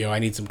brewers. I'm like, I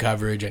need some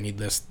coverage. I need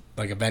this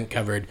like event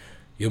covered.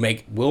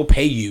 We'll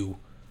pay you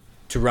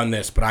to run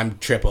this, but I'm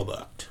triple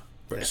booked.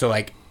 So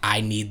like,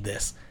 I need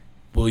this.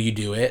 Will you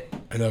do it?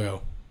 And they'll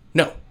go,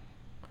 no. I'm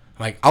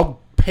like, I'll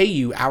pay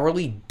you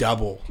hourly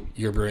double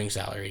your brewing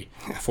salary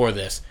for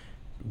this.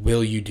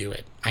 Will you do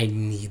it? I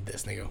need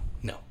this. And they go,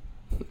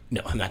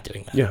 no, I'm not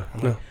doing that. Yeah,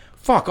 I'm no. like,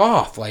 fuck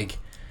off. Like,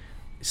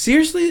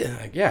 seriously?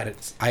 Like, yeah,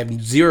 I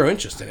have zero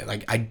interest in it.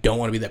 Like, I don't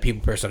want to be that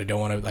people person. I don't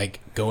want to like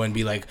go and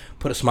be like,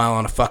 put a smile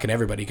on a fucking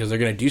everybody because they're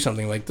gonna do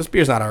something like, this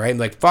beer's not all right. And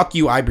like, fuck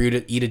you, I brewed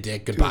it, eat a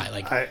dick, goodbye. Dude,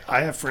 like,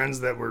 I have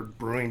friends that were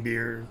brewing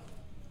beer,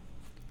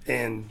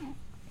 and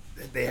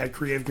they had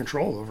creative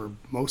control over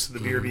most of the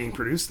beer being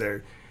produced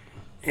there,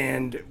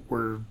 and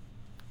were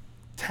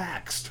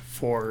taxed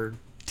for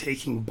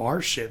taking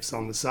bar shifts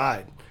on the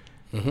side.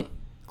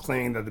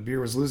 Claiming that the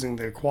beer was losing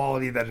the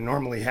quality that it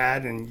normally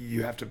had, and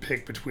you have to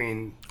pick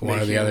between one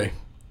or the other.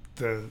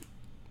 The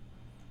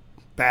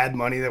bad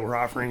money that we're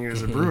offering you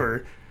as a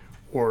brewer,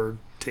 or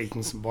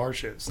taking some bar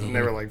shifts. And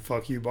they were like,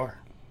 "Fuck you, bar."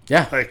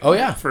 yeah, Like, oh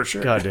yeah, for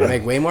sure. God I damn.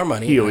 make way more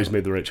money. He always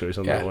made the right choice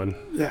on Yeah. that one.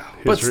 Yeah,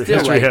 But still,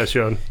 History like, has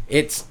shown.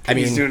 It's. I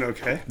mean, he's doing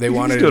okay. they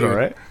wanted to doing do all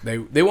right.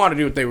 They want to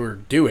do what they were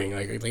doing.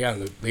 Like they got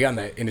in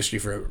that industry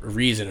for a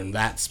reason, and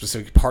that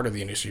specific part of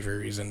the industry for a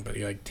reason. But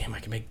you're like, damn, I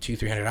can make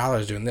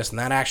 $200-300 doing this, and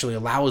that actually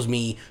allows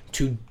me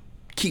to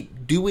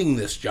keep doing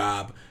this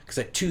job because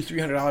at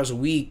 $200-300 a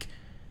week,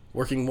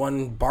 working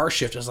one bar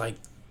shift is like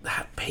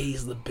that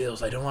pays the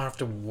bills. I don't want to have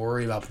to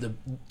worry about the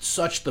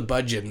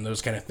budget and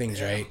those kind of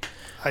things, right?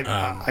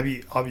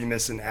 I'll be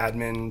missing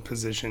admin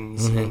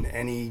positions in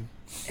any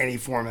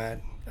format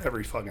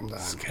every fucking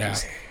time. Yeah.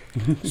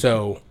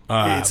 So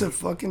It's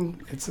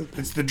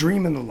the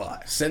dream and the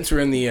lie. since we're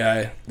in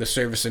the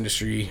service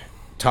industry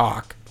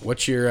talk,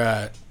 what's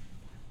your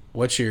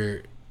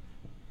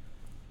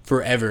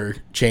forever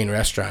chain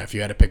restaurant if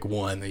you had to pick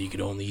one that you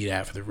could only eat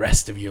at for the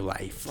rest of your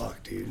life?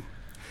 Fuck, dude.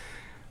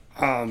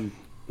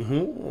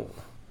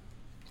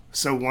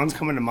 So one's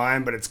coming to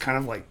mind, but it's kind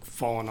of like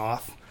fallen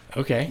off.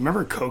 Okay.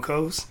 Remember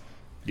Coco's?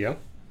 Yeah.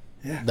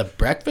 The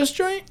breakfast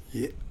joint?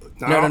 Yeah.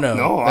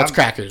 No. That's I've,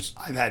 Crackers.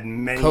 I've had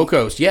many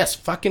Coco's. Yes,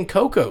 fucking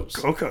Coco's.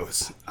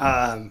 Coco's.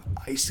 I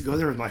used to go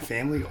there with my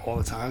family all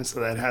the time,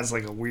 so that has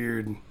like a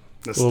weird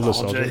nostalgia,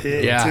 nostalgia.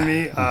 hit Yeah. to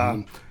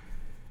me.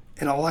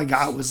 And all I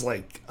got was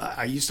like,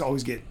 I used to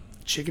always get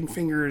chicken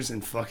fingers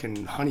and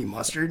fucking honey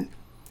mustard.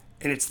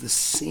 And it's the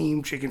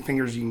same chicken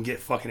fingers you can get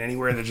fucking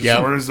anywhere. That just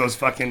Yep. orders those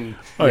fucking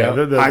Oh yeah.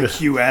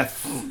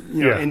 IQF,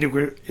 Yeah.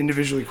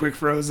 individually quick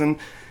frozen.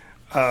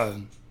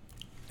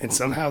 And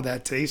somehow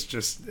that taste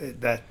just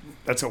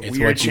that's a It's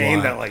weird what you chain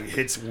want. that like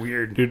hits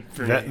weird Dude,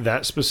 for me.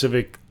 that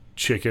specific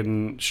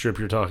chicken strip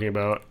you're talking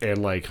about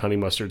and like honey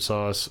mustard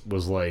sauce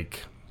was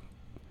like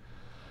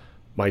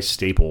my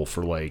staple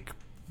for like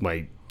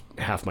my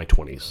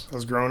 20s. I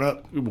was growing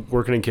up.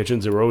 Working in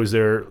kitchens, they were always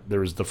there.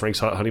 There was the Frank's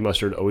hot honey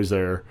mustard always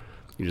there.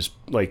 You just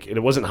like, and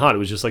it wasn't hot. It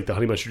was just like the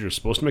honey mustard you're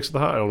supposed to mix with the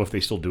hot. I don't know if they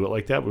still do it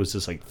like that, but it was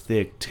just like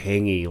thick,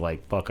 tangy,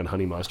 like fucking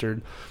honey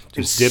mustard.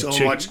 Just dip so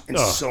chicken. much and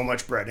Ugh. so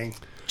much breading.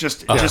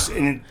 Just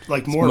in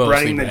like more mostly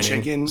breading than breading.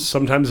 chicken.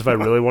 Sometimes if I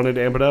really wanted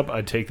to amp it up,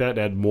 I'd take that and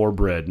add more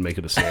bread and make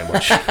it a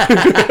sandwich.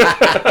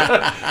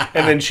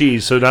 And then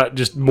cheese, so not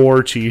just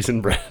more cheese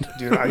and bread.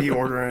 Dude, I'd be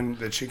ordering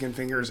the chicken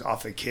fingers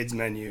off the kids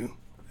menu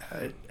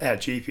at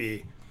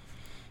GP.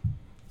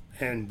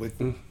 and with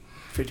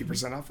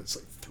 50% off, it's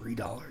like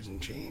 $3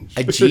 and change.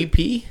 A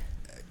GP?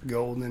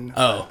 Golden.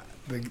 Oh.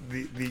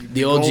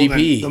 The old golden,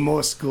 GP. The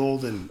most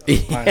golden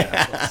of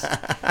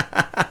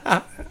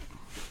pineapples.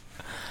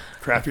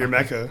 Craft beer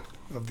mecca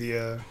of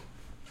the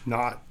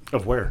not.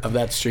 Of where? Of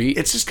that street?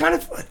 It's just kind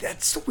of,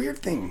 that's the weird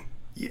thing.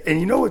 And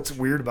you know what's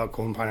weird about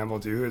Golden Pineapple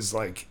too is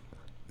like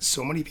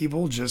so many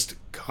people just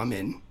come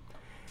in.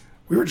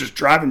 We were just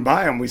driving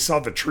by and we saw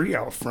the tree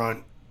out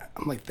front.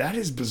 I'm like, that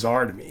is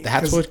bizarre to me.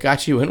 That's what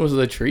got you in, was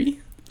the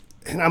tree?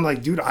 And I'm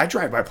like, dude, I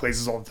drive by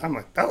places all the time. I'm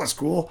like, that looks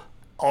cool.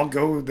 I'll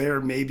go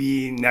there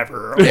maybe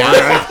never or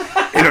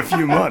like, in a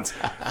few months.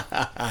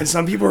 And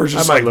some people are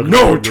just like,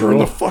 no, turn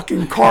the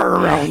fucking car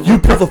around. You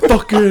pull the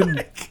fucking...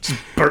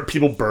 Just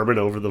people bourbon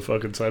over the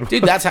fucking sidewalk.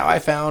 Dude, that's how I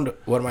found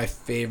one of my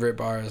favorite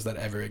bars that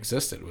ever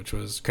existed, which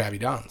was Krabby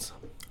Don's.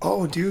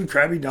 Oh, dude,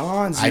 Krabby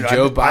Don's. Dude, I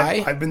drove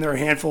by. I've been there a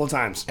handful of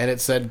times. And it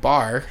said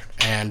bar.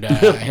 And I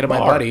hit up my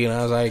buddy, and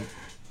I was like,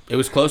 it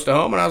was close to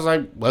home, and I was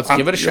like, let's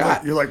give it a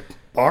shot. You're like,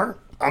 bar?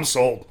 I'm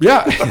sold.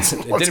 Yeah. It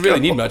didn't really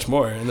need much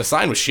more. And the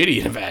sign was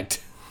shitty, in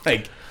fact.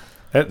 Like,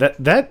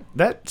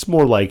 that's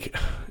more like,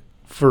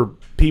 for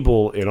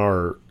people in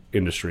our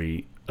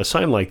industry, a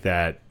sign like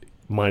that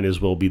might as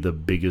well be the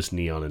biggest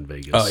neon in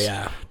Vegas. oh,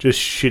 yeah. Just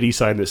shitty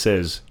sign that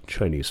says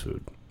Chinese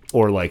food.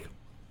 Or like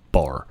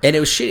bar. And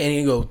it was shitty. And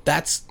you go,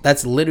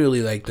 that's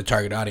literally like the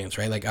target audience,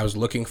 right? Like, I was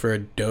looking for a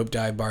dope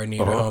dive bar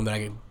near home that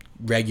I could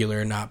regular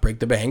and not break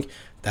the bank.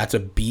 That's a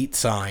beat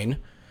sign.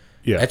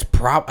 Yeah. That's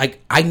like,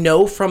 I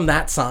know from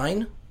that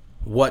sign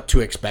what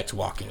to expect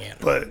walking in.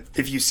 But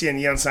if you see a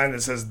neon sign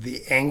that says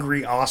the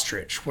Angry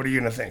Ostrich, what are you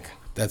going to think?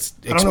 That's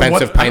don't know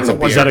expensive what- I pints don't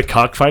of know beer. Is that a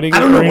cockfighting I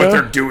don't know arena? what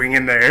they're doing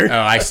in there. Oh,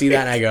 I see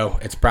that and I go,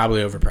 it's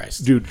probably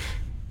overpriced. Dude,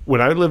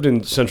 when I lived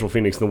in Central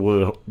Phoenix in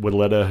the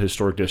Willetta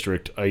Historic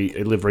District, I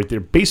lived right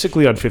there,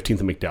 basically on 15th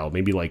and McDowell,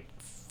 maybe like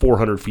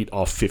 400 feet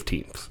off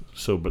 15th.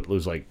 So, but it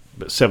was like,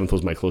 7th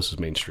was my closest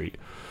main street.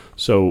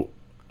 So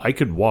I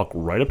could walk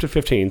right up to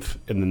 15th,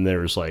 and then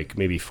there's like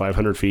maybe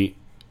 500 feet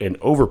an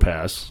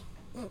overpass.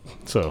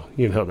 So,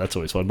 you know, that's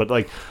always fun. But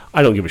like,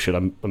 I don't give a shit.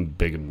 I'm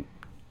big and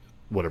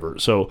whatever.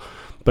 So,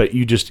 but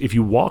you just, if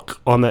you walk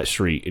on that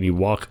street and you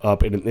walk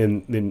up, and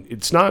then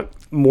it's not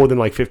more than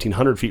like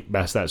 1,500 feet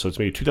past that. So it's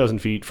maybe 2,000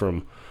 feet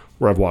from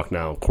where I've walked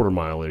now, quarter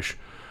mile-ish.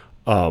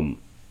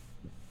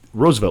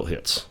 Roosevelt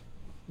hits.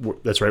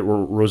 That's right, where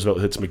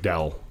Roosevelt hits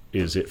McDowell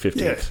is at 15th.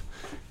 Yeah.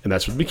 And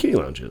that's where the Bikini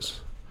Lounge is.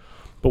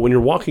 But when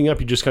you're walking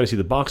up, you just kind of see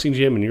the boxing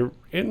gym, and you're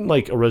in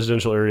like a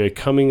residential area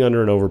coming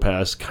under an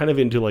overpass, kind of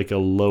into like a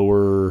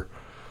lower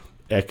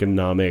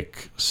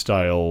economic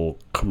style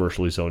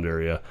commercially zoned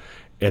area.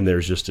 And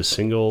there's just a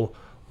single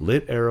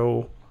lit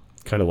arrow,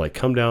 kind of like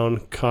come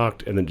down,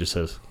 cocked, and then just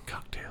says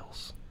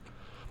cocktails.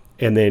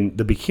 And then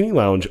the Bikini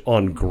Lounge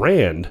on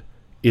Grand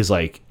is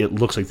like, it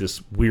looks like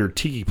this weird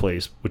tiki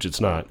place, which it's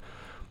not.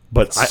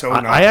 But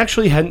I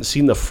actually hadn't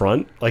seen the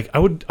front. Like I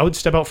would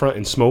step out front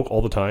and smoke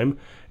all the time.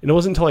 And it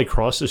wasn't until I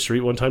crossed the street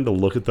one time to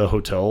look at the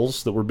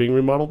hotels that were being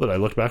remodeled that I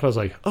looked back and I was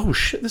like, oh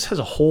shit, this has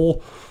a whole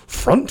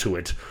front to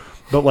it.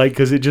 But like,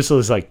 because it just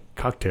was like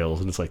cocktails,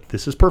 and it's like,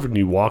 this is perfect. And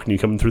you walk and you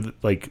come through,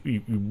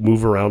 you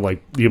move around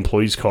like the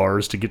employees'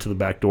 cars to get to the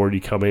back door. And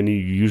you come in, you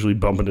usually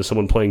bump into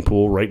someone playing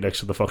pool right next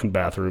to the fucking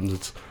bathrooms.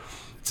 It's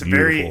a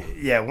beautiful.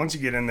 once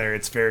you get in there,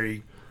 it's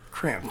very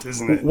cramped,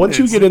 isn't it? Once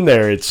you get in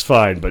there, it's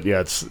fine. But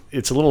yeah,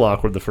 it's a little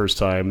awkward the first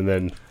time, and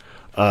then in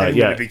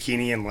a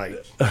bikini and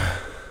like,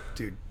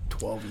 dude,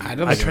 12 years.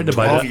 I tried to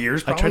buy 12 that.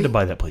 years, I tried to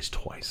buy that place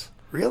twice.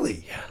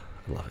 Really? Yeah,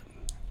 I love it.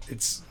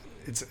 It's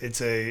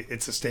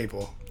a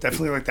staple.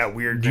 Definitely like that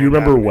weird. Do you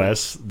remember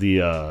Wes,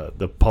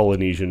 the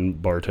Polynesian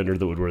bartender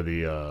that would wear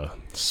the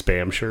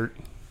Spam shirt?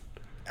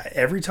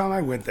 Every time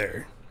I went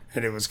there,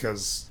 and it was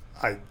because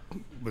I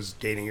was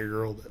dating a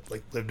girl that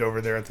like lived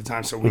over there at the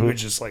time, so we would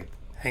just like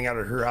hang out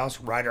at her house,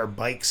 ride our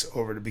bikes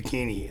over to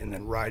Bikini, and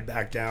then ride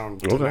back down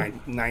to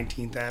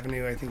 19th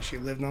Avenue. I think she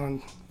lived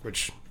on,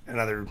 which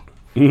another.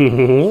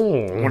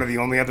 One of the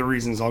only other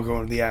reasons I'll go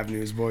into the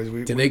avenues, boys.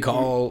 Did they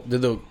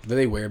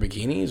wear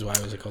bikinis? Why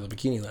was it called the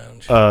Bikini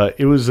Lounge?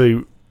 It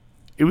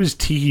was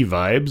tiki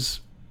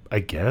vibes, I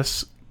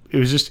guess. It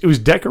was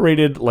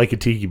decorated like a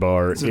tiki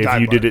bar if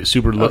you did it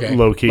super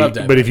low key,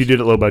 but if you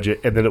did it low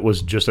budget, and then it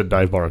was just a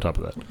dive bar on top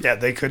of that. Yeah,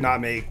 they could not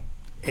make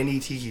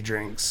any tiki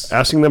drinks.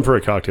 Asking them for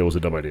a cocktail was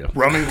a dumb idea.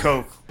 Rum and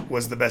Coke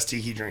was the best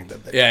tiki drink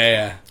that they.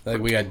 Yeah. Like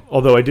we had.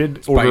 Although I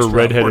did order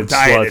redheaded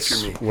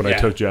sluts when I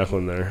took Yeah.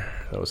 Jacqueline there.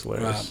 That was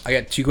hilarious. I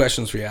got 2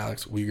 questions for you,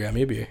 Alex. Will you grab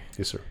me a beer?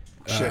 Yes, sir.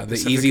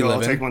 The easy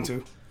living. I'll take one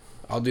too.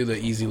 I'll do the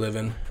easy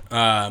living.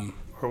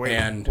 Or wait,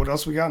 and what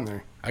else we got in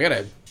there? I got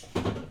a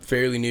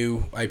fairly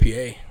new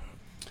IPA.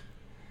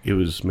 It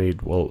was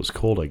made while it was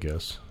cold, I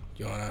guess.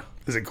 You wanna?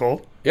 Is it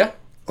cold? Yeah.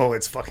 Oh,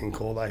 it's fucking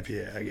cold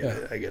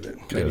IPA. I get it.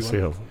 Yeah, see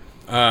how.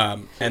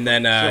 And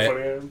then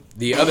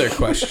the other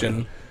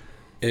question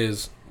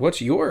is,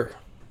 what's your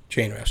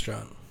chain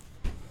restaurant?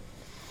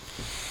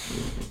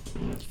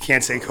 You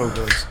can't say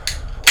Coco's.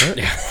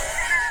 Yeah.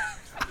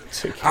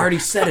 I already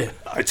said it.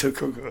 I took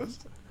Coco's.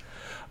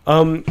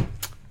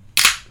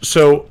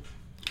 So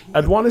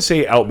I'd want to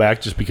say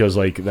Outback just because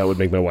like that would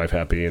make my wife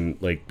happy,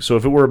 and like so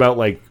if it were about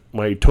like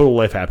my total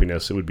life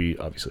happiness, it would be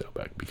obviously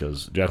Outback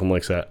because Jacqueline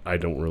likes that. I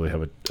don't really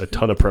have a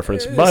ton of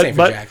preference, Same but for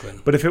but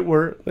Jacqueline. but if it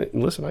were,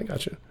 listen, I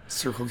got you.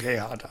 Circle K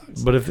hot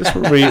dogs. But if this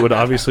were me, it would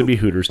obviously be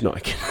Hooters. No, I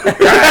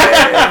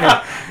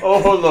can't.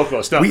 Oh,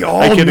 Locos. No, We I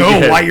all kid know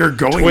again. why you're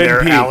going Twin there,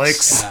 Peaks.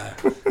 Alex.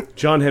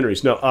 John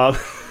Henry's. No,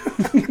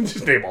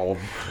 just name all of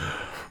them.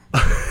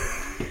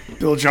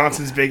 Bill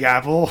Johnson's Big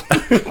Apple.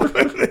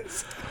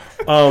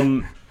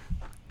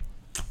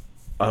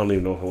 I don't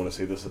even know if I want to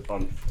say this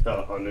on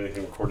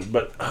anything recorded,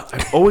 but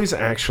I've always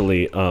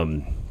actually,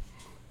 I've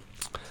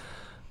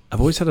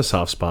always had a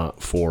soft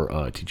spot for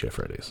TGI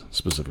Fridays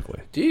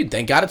specifically. Dude,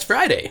 thank God it's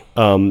Friday.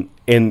 And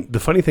the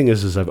funny thing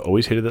is I've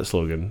always hated that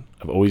slogan.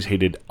 I've always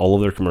hated all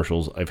of their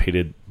commercials. I've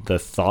hated the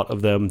thought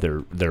of them,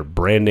 their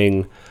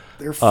branding.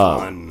 They're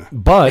fun.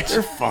 But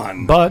They're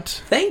fun.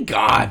 But Thank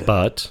God.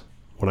 But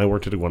when I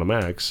worked at Iguana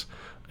Max,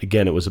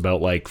 again, it was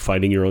about like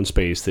finding your own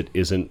space that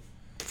isn't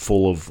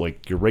full of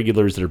like your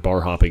regulars that are bar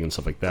hopping and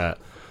stuff like that.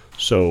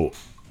 So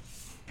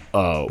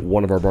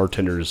one of our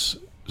bartenders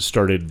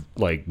started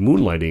like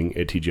moonlighting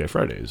at TGI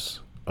Fridays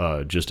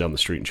just down the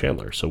street in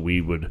Chandler. So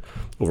we would,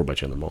 over by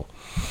Chandler Mall.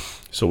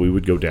 So we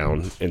would go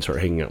down and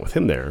start hanging out with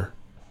him there.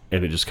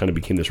 And it just kind of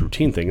became this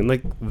routine thing. And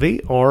like they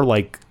are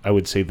like, I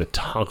would say, the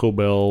Taco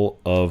Bell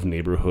of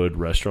neighborhood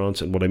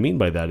restaurants. And what I mean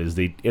by that is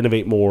they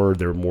innovate more.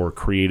 They're more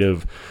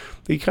creative.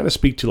 They kind of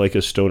speak to like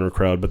a stoner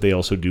crowd, but they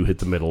also do hit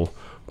the middle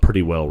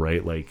pretty well,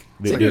 right? Like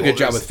they do a good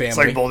job with It's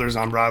family. like Boulders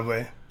on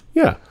Broadway.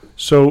 Yeah.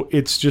 So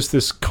it's just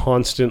this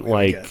constant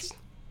like, Yes.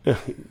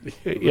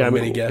 yeah. I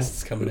Many mean,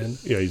 guests coming in.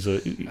 yeah. He's a.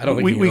 I don't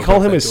think we you we can call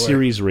open him that a door.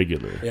 series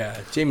regular. Yeah,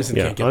 Jameson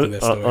Yeah, can't get to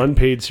this door.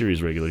 unpaid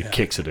series regular. He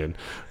kicks it in.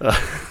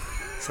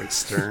 It's like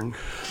Stern.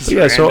 But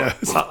yeah, so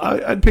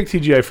Sarandos. I'd pick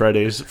TGI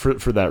Fridays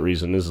for that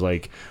reason. Is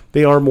like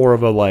they are more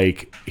of a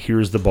like,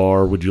 here's the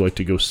bar. Would you like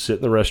to go sit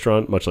in the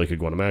restaurant, much like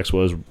Iguana Max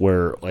was?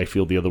 Where I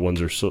feel the other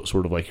ones are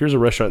sort of like, here's a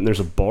restaurant and there's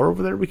a bar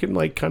over there. We can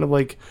like kind of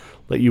like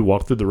let you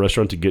walk through the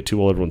restaurant to get to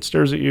while everyone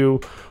stares at you,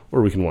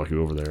 or we can walk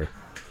you over there.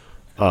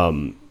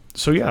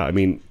 So yeah, I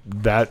mean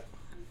that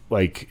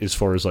like as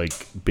far as like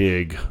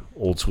big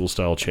old school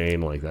style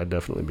chain, like that'd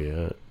definitely be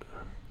it.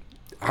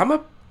 I'm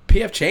a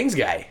PF Chang's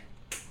guy.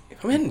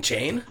 If I'm hitting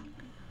chain,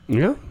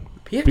 Yeah.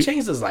 PF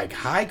Chang's is like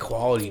high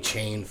quality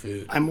chain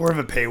food. I'm more of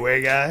a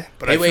Payway guy,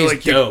 but I Payway's feel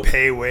like dope. you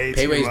pay way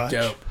too Payway's much.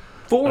 dope.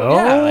 Oh,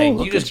 Yeah, like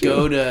look you just at you.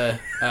 go to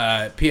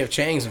PF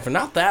Chang's and for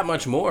not that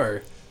much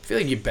more, I feel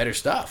like you get better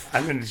stuff.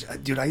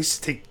 Dude, I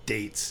used to take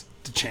dates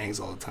to Chang's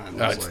all the time.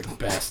 Oh, I was it's like, the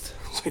best.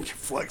 like you're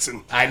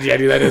flexing. Yeah,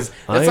 dude, that is.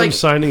 I That's am like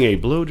signing a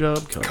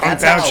blowjob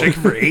contract. That's Compound how-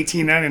 chicken for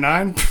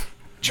 $18.99.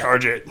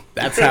 Charge it.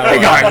 that's how. I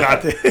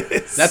got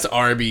this. That's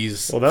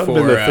Arby's. Well, that for,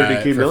 would've been the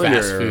 30K for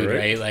millionaire, fast food, right?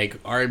 right? Like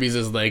Arby's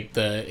is like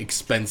the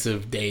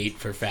expensive date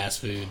for fast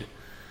food.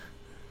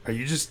 Are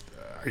you just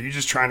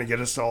trying to get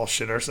us to all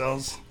shit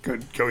ourselves?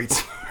 Go eat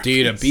some.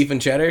 Dude, a beef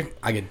and cheddar,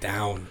 I get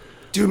down.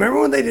 Dude,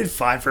 remember when they did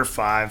 5 for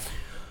 $5?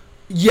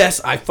 Yes,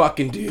 I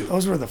fucking do.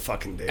 Those were the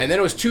fucking days. And then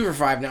it was 2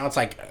 for $5. Now it's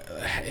like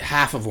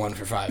half of 1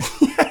 for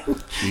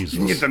 $5. you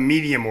can get the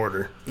medium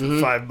order for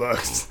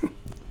 $5.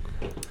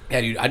 Yeah,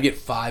 dude, I'd get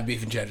 5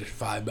 beef and cheddar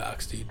for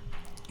 $5, dude.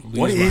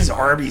 What Lose my is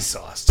mind. Arby's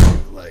sauce?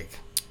 Dude? Like,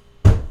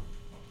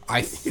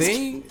 I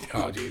think.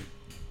 Oh, dude,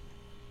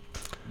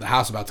 the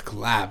house about to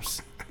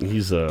collapse.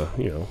 He's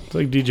it's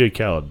like DJ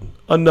Khaled.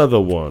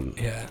 Another one.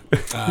 Yeah.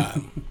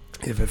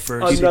 if at first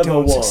Another you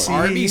don't one. succeed.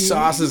 Arby's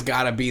sauce has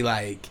got to be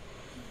like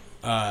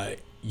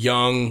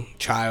young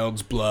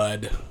child's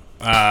blood.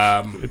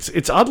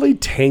 It's oddly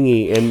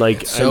tangy and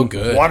like So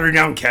good. Watered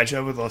down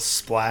ketchup with a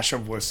splash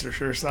of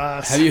Worcestershire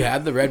sauce. Have you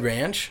had the Red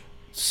Ranch?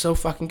 So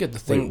fucking good. The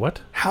thing. Wait,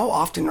 what? How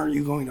often are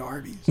you going to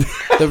Arby's?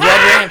 The Red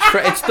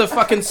Ranch. It's the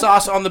fucking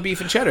sauce on the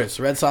beef and cheddar. It's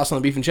the red sauce on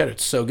the beef and cheddar.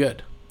 It's so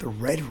good. The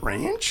Red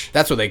Ranch?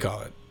 That's what they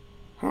call it.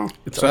 Huh.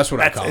 So that's what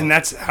I call And it.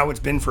 that's how it's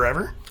been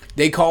forever?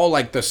 They call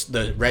like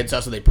the red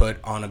sauce that they put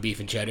on a beef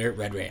and cheddar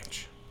Red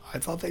Ranch. I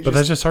thought they just... But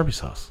that's just Arby's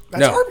sauce.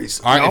 That's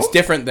Arby's. No? It's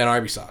different than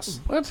Arby's sauce.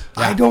 What?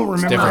 I don't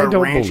remember different. a I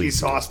don't ranchy believe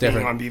sauce It's being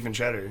different. on beef and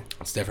cheddar.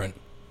 It's different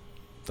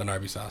than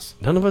Arby's sauce.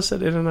 None of us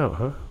said In-N-Out,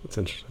 huh? That's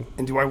interesting.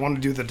 And do I want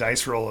to do the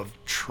dice roll of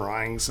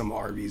trying some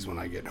Arby's when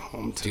I get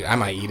home? Dude, I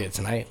might eat it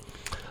tonight.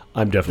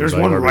 I'm definitely There's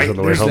buying one Arby's right- on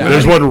the way there's home. that.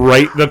 There's one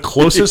right. The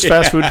closest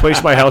fast food place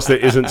to my house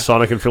that isn't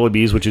Sonic and Philly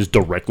Bees, which is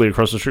directly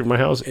across the street from my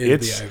house.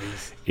 Is the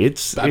Arby's.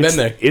 I've been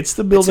there. It's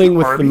the building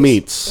with the Arby's?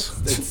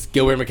 meats. It's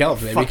Gilbert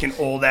McKelvey, baby. Fucking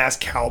old ass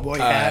cowboy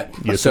hat.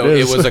 Yes, so it it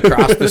is. was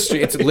across the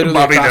street. It's literally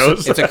Bobby across.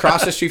 knows. It's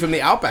across the street from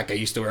the Outback I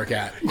used to work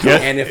at. Yeah,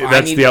 and if I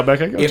that's need, the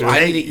Outback I go if to. I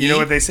Hey, need to you know eat-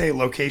 what they say?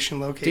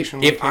 Location.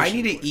 If I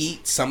need to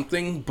eat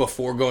something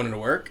before going to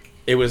work,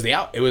 it was the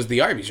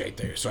Arby's right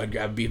there. So I'd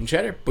grab beef and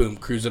cheddar, boom,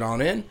 cruise it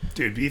on in.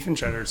 Dude, beef and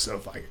cheddar is so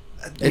fucking...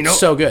 It's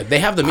so good. They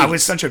have the meats. I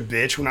was such a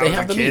bitch when I They was a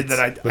have the kid meats.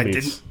 that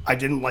meats. I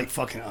didn't like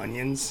fucking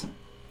onions.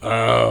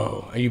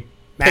 Oh, you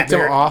Matt picked them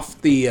Barrett-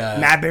 off the.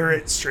 Matt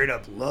Barrett straight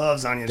up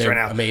loves onions They're right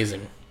now.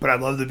 amazing. But I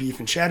love the beef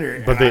and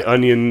cheddar. But and the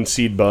onion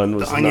seed bun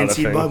was the onion not a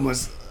seed thing. bun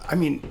was... I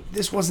mean,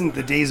 this wasn't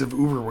the days of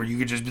Uber where you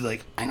could just be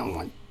like, I don't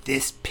want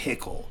this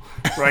pickle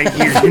right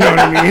here. You know what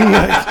I mean?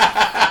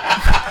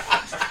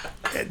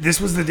 Like, this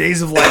was the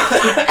days of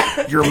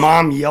like your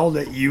mom yelled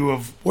at you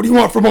of, what do you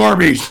want from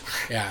Arby's?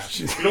 Yeah.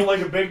 You don't like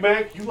a Big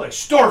Mac? You like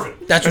starving.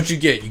 That's what you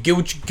get. You get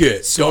what you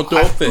get. Don't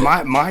throw a fit.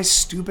 My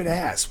stupid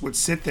ass would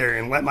sit there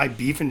and let my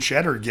beef and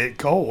cheddar get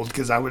cold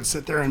because I would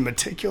sit there and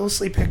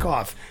meticulously pick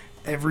off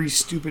every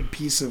stupid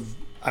piece of,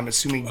 I'm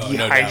assuming,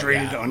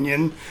 dehydrated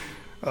onion.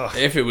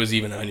 If it was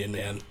even onion,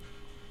 man.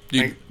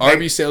 Dude, Like,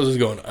 Arby's sales is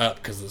going up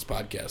because of this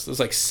podcast. There's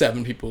like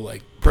 7 people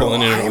like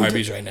pulling in on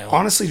Arby's right now.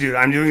 Honestly, dude,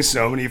 I'm doing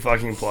so many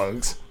fucking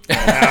plugs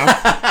right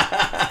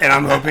now. And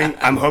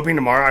I'm hoping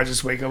tomorrow I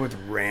just wake up with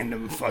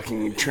random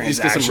fucking transactions.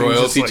 Just get some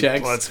royalty like,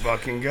 checks. Let's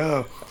fucking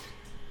go.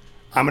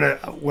 I'm gonna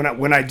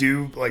when I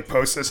do like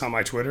post this on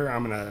my Twitter,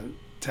 I'm gonna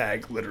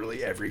tag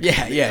literally every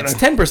Yeah. It's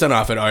 10%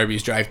 off at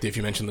Arby's drive-thru if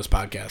you mention this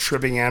podcast.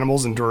 Tripping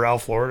animals in Doral,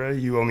 Florida.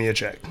 You owe me a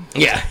check.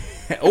 Yeah.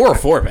 Or a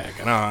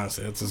 4-pack. No,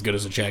 honestly, that's as good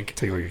as a check.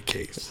 Take away your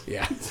case.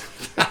 Yeah.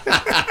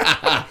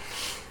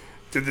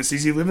 Dude, this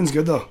Easy Living's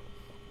good though.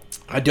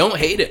 I don't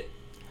hate it.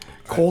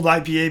 Cold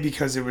IPA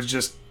because it was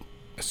just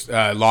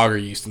Lager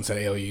yeast instead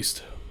of ale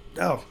yeast.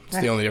 oh. It's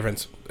the only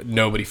difference.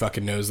 Nobody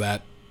fucking knows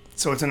that.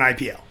 So it's an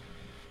IPL.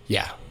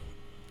 Yeah.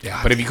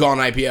 But if you call an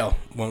IPL,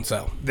 it won't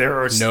sell.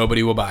 There are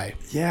Nobody will buy.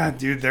 Yeah,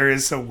 dude, there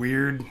is a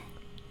weird.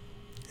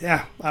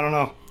 Yeah, I don't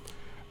know.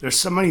 There's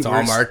so many. It's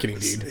all marketing,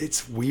 dude.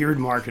 It's weird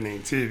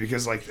marketing too,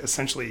 because like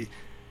essentially,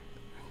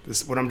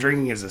 this what I'm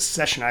drinking is a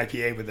session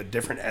IPA with a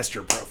different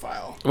ester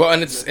profile. Well,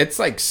 and it's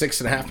like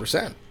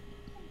 6.5%.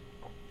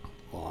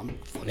 Well,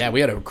 Yeah,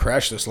 we had to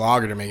crush this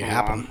lager to make it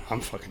happen.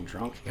 I'm fucking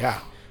drunk. Yeah.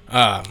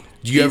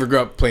 Do you ever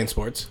grow up playing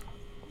sports?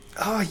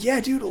 Oh yeah,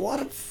 dude, a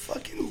lot of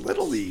fucking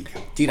Little League.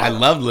 Dude, I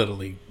love Little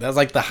League. That was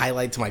like the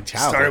highlight to my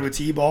childhood. Started with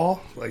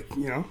T-ball, like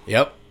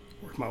Yep.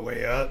 worked my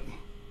way up.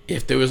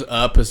 If there was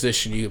a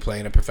position you could play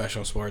in a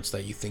professional sports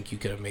that you think you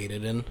could have made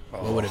it in,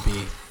 what would it be?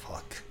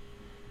 Fuck.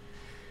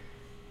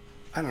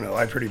 I don't know.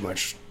 I pretty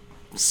much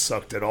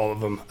sucked at all of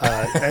them.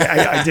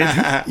 I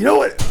did. You know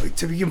what?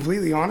 To be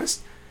completely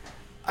honest,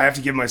 I have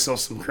to give myself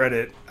some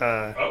credit.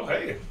 Oh,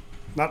 hey.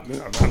 Not.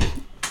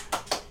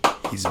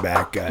 He's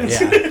back, guys.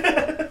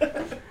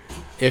 Yeah.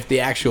 If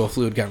the actual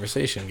fluid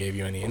conversation gave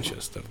you any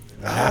interest of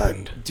what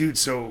happened. Dude,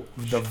 so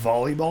the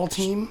volleyball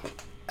team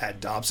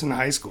at Dobson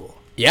High School.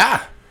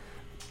 Yeah.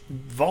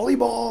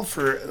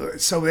 Volleyball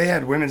so they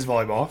had women's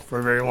volleyball for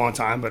a very long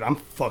time, but I'm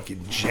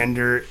fucking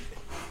gender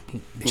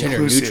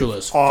inclusive neutral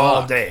as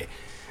all fuck. day.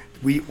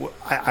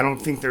 I don't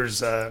think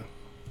there's I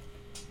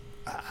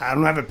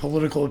don't have a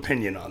political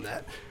opinion on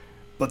that,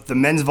 but the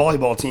men's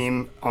volleyball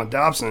team on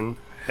Dobson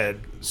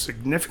had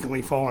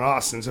significantly fallen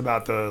off since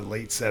about the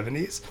late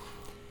 70s.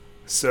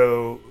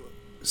 So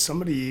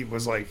somebody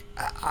was like,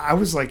 I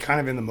was like kind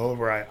of in the mode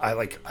where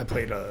I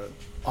played a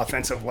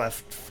offensive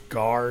left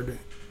guard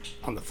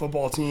on the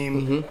football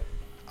team. Mm-hmm.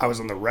 I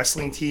was on the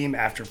wrestling team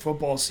after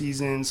football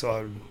season, so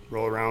I would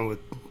roll around with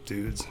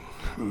dudes.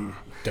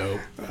 Dope.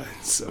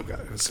 So good.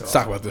 It was so Let's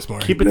talk about this more.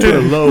 Keep it to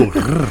the low.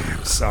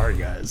 Sorry,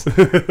 guys.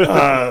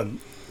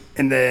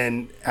 And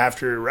then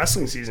after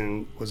wrestling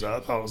season was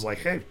up, I was like,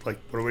 hey, like,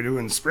 what do we do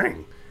in the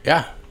spring?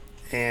 Yeah.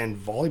 And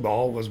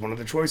volleyball was one of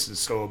the choices.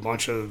 So a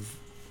bunch of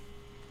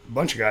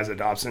guys at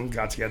Dobson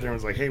got together and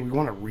was like, hey, we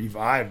want to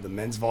revive the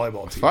men's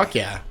volleyball team. Fuck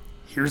yeah.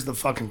 Here's the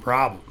fucking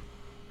problem.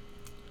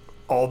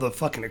 All the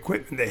fucking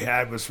equipment they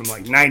had was from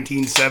like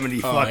 1970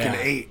 fucking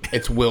 8.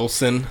 It's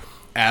Wilson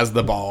as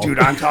the ball. Dude,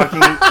 I'm talking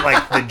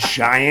like the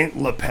giant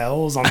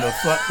lapels on the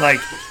foot, like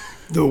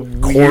the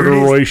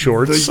Corduroy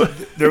shorts.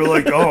 They were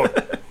like, "Oh,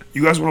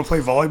 you guys want to play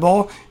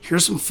volleyball?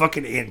 Here's some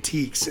fucking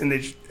antiques." And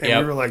we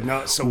were like,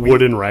 "No." So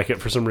wooden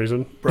racket for some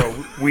reason. Bro,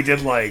 we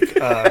did like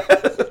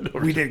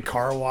we did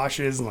car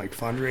washes and like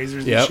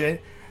fundraisers and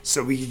shit,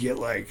 so we could get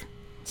like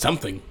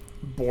something.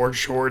 Board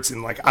shorts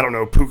and like I don't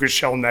know puka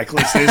shell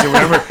necklaces or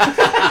whatever.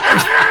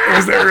 It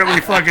was the early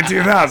fucking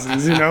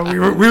 2000s, you know. We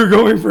were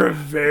going for a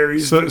very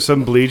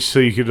some bleach so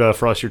you could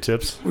frost your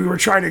tips. We were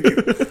trying to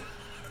get.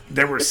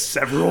 There were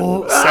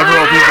several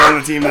people on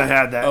the team that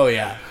had that. Oh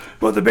yeah.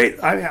 But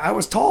I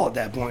was tall at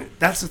that point.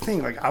 That's the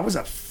thing. Like I was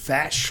a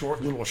fat,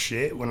 short little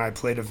shit when I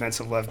played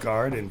offensive left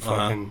guard and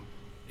fucking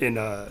in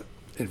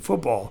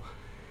football.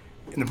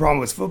 And the problem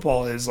with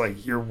football is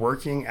like you're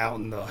working out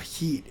in the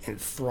heat and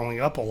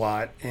throwing up a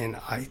lot, and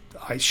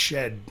I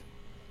shed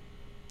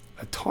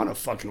a ton of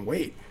fucking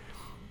weight.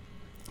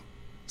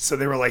 So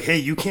they were like, "Hey,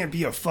 you can't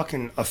be a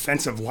fucking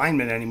offensive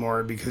lineman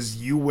anymore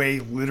because you weigh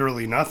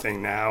literally nothing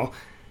now."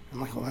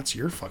 I'm like, "Well, that's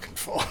your fucking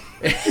fault.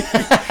 You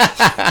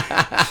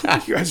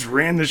guys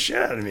ran the shit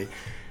out of me."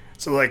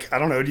 So like, I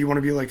don't know. Do you want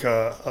to be like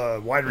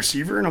a wide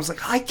receiver? And I was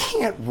like, "I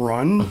can't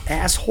run,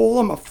 asshole.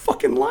 I'm a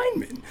fucking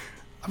lineman."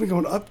 I've been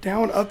going up,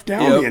 down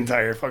the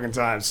entire fucking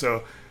time.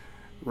 So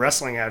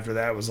wrestling after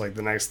that was like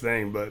the next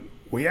thing. But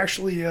we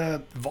actually,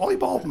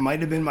 volleyball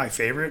might have been my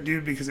favorite,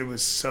 dude, because it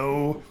was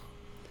so,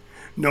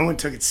 no one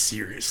took it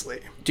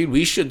seriously. Dude,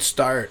 we should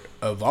start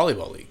a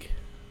volleyball league.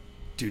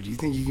 dude, you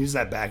think you can use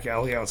that back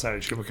alley outside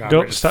of Chupacabra?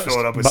 Don't Just stop. fill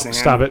it up with sand?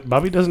 Stop it.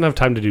 Bobby doesn't have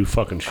time to do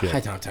fucking I shit.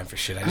 don't have time for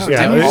shit. I just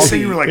Yeah, didn't you see- say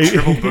you were like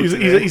triple booked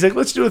today. He's like,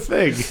 let's do a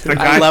thing. The I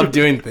guy, love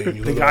doing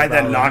things. the guy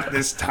that knocked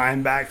this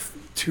time back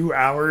 2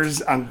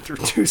 hours on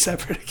two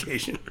separate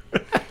occasions.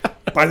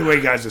 By the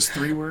way, guys, does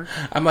 3 work?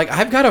 I'm like,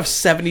 I've got a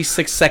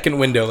 76-second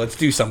window. Let's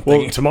do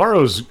something. Well,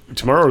 tomorrow's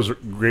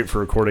great for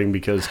recording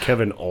because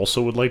Kevin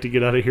also would like to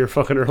get out of here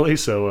fucking early,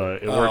 so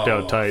it worked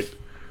out tight.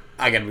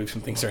 I gotta move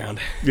some things around.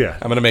 Yeah.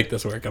 I'm gonna make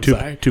this work. I'm 2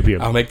 sorry. 2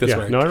 p.m. I'll make this Yeah,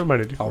 work. No, I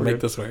reminded you. I'll We're make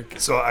good. this work.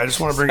 So I just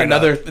want to bring it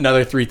up.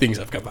 Another 3 things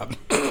have come up.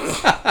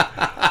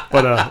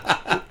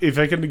 But if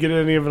I can get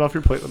any of it off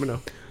your plate, let me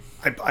know.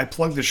 I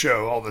plug the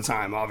show all the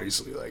time,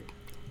 obviously. Like,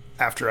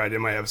 after I did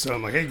my episode,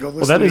 I'm like, hey, go listen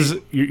Well, that to is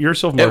me. your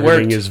self worked.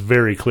 marketing is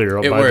very clear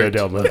It by the worked.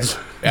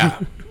 downloads. Yeah.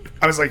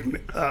 I was like,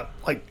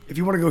 if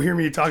you want to go hear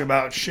me talk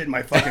about shit in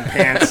my fucking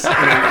pants in an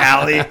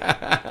alley.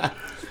 I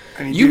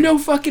mean, You dude, know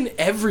fucking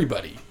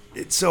everybody.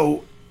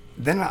 So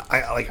then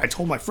I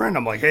told my friend,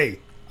 I'm like, hey,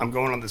 I'm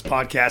going on this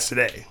podcast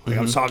today. Like,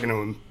 I was talking to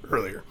him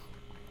earlier.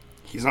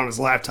 He's on his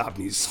laptop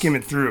and he's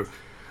skimming through.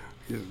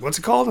 What's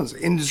it called? It's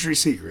Industry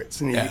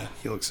Secrets. And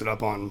he looks it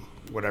up on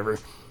whatever.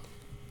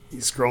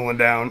 He's scrolling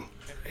down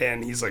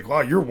and he's like, wow,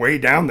 you're way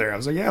down there. I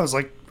was like, yeah, it was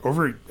like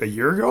over a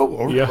year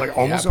ago. Yeah. Like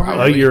almost Yeah, over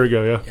probably. A year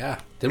ago, yeah. Yeah.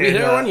 Did we And,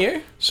 hit it 1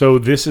 year? So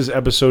this is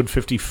episode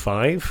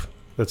 55.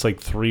 That's like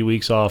 3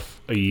 weeks off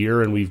a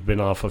year, and we've been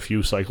off a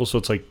few cycles. So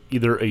it's like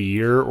either a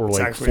year or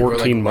like actually- we're,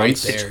 14 like, right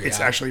months. there. It's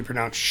Yeah. actually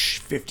pronounced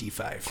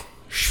 55.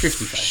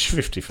 55.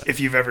 55. If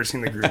you've ever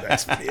seen the Group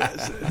X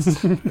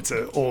videos, it's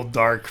an old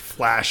dark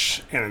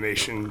flash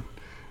animation,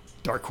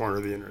 dark corner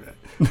of the internet.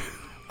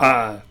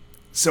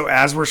 So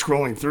as we're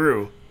scrolling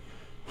through,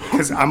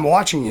 because I'm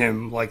watching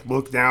him like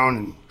look down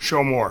and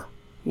show more,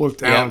 look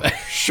down, Yeah.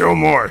 show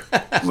more,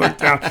 look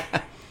down.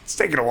 It's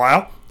taken a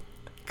while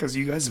because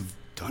you guys have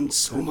done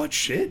so much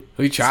shit.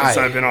 We tried. since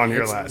I've been on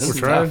here It's- last. this is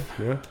Tried. tough.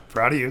 Yeah.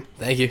 Proud of you.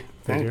 Thank you.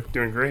 Thank you.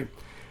 Doing great.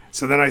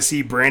 So then I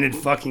see Brandon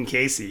fucking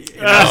Casey.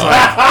 And I was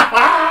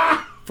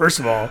like, first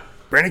of all,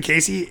 Brandon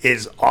Casey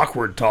is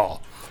awkward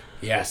tall.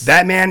 Yes.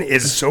 That man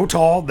is so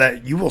tall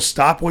that you will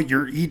stop what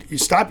you're you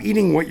stop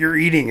eating what you're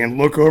eating and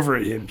look over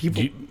at him.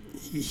 People,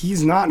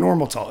 he's not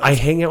normal tall. I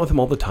hang out with him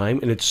all the time,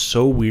 and it's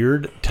so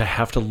weird to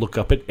have to look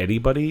up at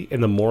anybody.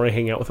 And the more I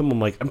hang out with him, I'm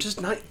like, I'm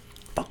just not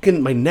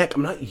fucking my neck.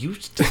 I'm not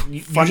used to.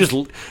 You just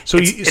so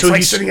it's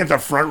like sitting at the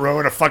front row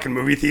at a fucking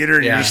movie theater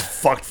and Yeah. you're just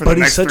fucked for But the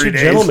he's next such 3 a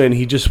days. gentleman.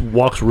 He just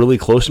walks really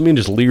close to me and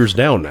just leers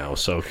down now.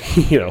 So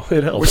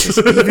it helps. Which is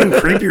even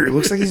creepier. It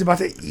looks like he's about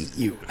to eat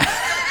you.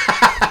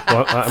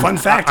 Well, Fun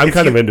fact. I'm if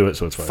kind of you- into it,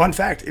 so it's fine. Fun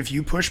fact, if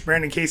you push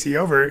Brandon Casey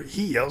over,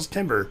 he yells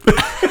timber.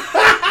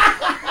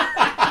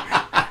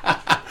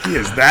 He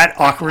is that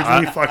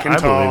awkwardly fucking I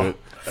tall. believe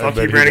it. I Fuck bet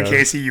you, he Brandon does.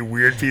 Casey, you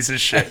weird piece of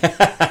shit.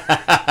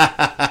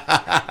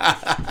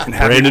 And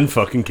Brandon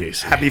fucking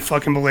Casey. happy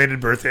fucking belated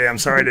birthday. I'm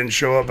sorry I didn't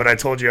show up, but I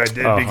told you I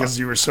did Uh-huh. because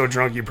you were so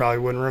drunk you probably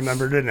wouldn't have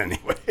remembered it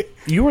anyway.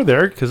 You were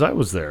there because I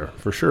was there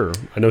for sure.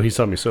 I know he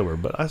saw me sober,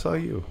 but I saw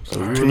you. So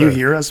we were Can you there.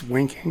 hear us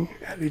winking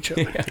at each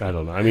other? I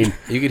don't know. I mean,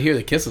 You could hear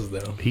the kisses,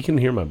 though. he can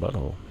hear my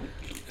butthole.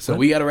 So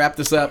we got to wrap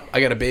this up.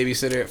 I got a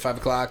babysitter at 5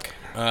 o'clock,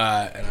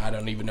 and I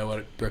don't even know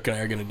what Brooke and I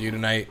are going to do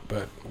tonight,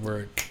 but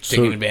we're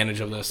taking advantage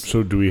of this.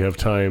 So do we have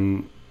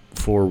time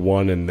for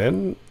one and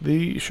then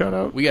the shout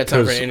out? We got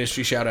time for an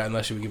industry shout out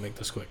unless we can make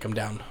this quick. I'm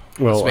down.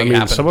 Well, Let's I make it mean,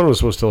 happen. someone was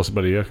supposed to tell us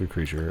about a yucca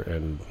creature,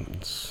 and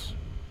it's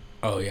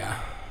Oh, yeah.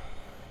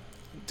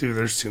 Dude,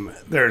 there's too many.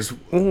 There's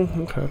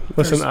okay.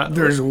 Listen,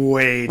 there's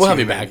way We'll too have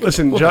you many. back.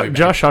 listen. We'll have you back.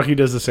 Josh Hockey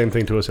does the same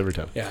thing to us every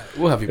time. Yeah,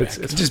 we'll have you back.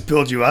 It's Just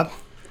build you up.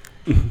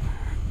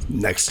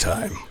 Next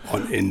time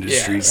on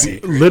Industry Yeah, right.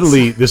 Secrets.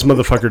 literally this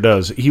motherfucker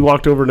does. He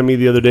walked over to me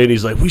the other day and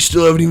he's like, "We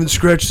still haven't even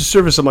scratched the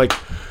surface." I'm like,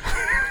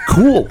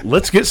 "Cool,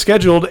 let's get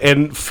scheduled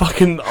and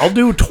fucking I'll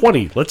do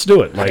 20. Let's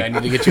do it." Like, I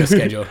need to get you a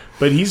schedule.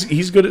 but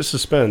he's good at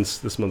suspense.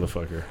 This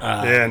motherfucker.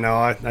 Yeah, no,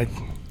 I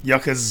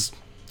Yucca's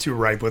too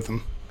ripe with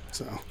them.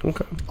 So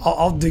Okay.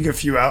 I'll dig a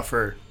few out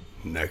for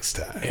next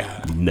time.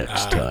 Yeah.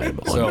 Next time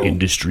on so-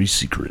 Industry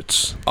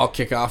Secrets. I'll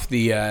kick off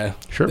the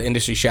Sure. the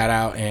industry shout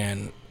out,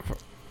 and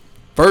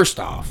first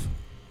off,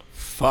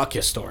 fuck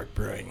Historic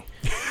Brewing.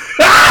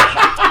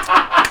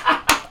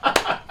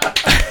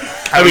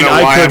 I mean, know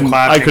why I'm I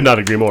clapping. could not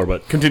agree more.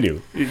 But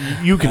continue.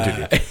 You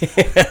continue. It's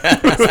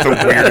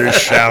the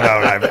weirdest shout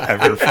out I've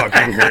ever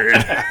fucking heard.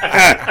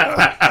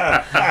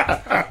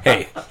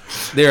 Hey,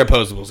 their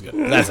opposable's good.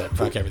 That's it.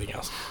 Fuck everything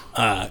else.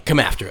 Come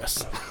after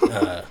us.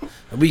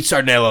 We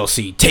started an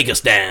LLC. Take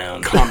us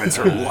down. Comments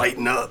are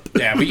lighting up.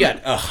 Yeah, we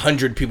got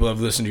 100 people that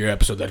have listened to your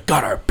episode that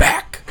got our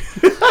back.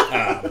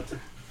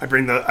 I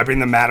bring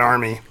the Mad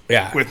Army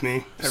Yeah. with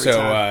me every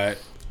So, time.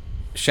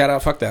 shout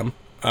out, fuck them.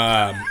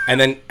 And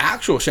then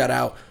actual shout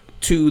out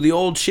to the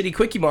old shitty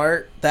Quickie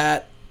Mart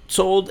that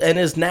sold and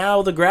is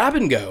now the Grab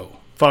and Go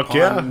Fuck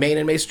yeah. on Main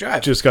and Mesa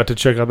Drive. Just got to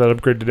check out that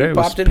upgrade today. It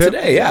was Popped in pimp.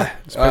 today, yeah.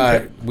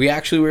 pimp. We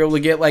actually were able to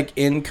get like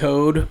in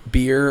code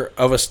beer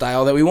of a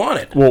style that we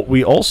wanted. Well,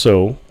 we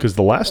also, because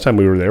the last time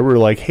we were there, we were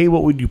like, hey,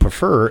 what would you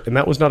prefer? And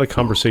that was not a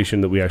conversation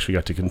that we actually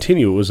got to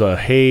continue. It was a,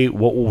 hey,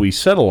 what will we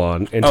settle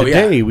on? And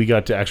today we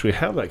got to actually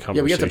have that conversation.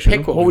 Yeah, we got to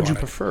pick what we would you wanted.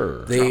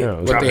 prefer? They, Yeah,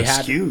 it was what Dropping they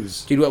had,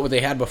 SKUs. dude, what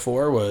they had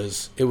before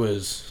was it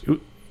was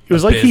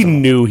like he abysmal.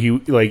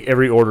 knew like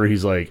every order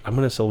he's like, I'm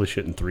going to sell this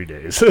shit in 3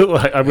 days.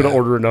 Like, I'm going to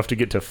order enough to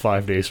get to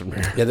 5 days from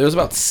here. Yeah, there was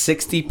about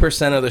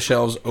 60% of the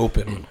shelves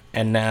open,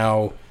 and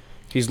now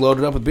he's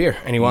loaded up with beer,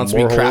 and he wants to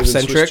More be holy than craft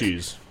Swiss centric.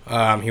 cheese.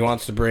 He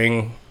wants to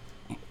bring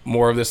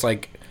more of this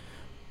like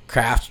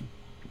craft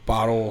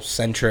bottle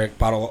centric,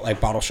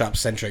 bottle shop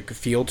centric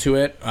feel to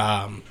it.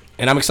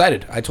 And I'm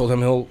excited. I told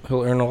him he'll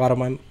earn a lot of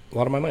my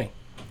money.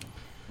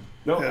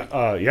 No,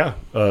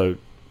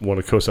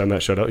 want to co-sign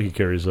that shout out. He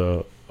carries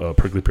a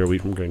prickly pear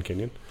wheat from Grand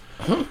Canyon.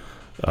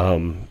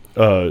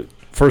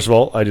 First of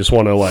all, I just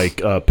want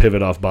to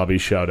pivot off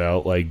Bobby's shout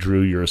out. Like,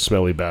 Drew, you're a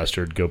smelly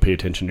bastard. Go pay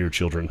attention to your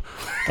children,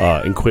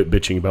 and quit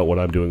bitching about what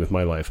I'm doing with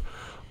my life.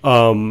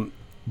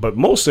 But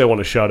mostly, I want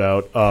to shout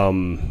out.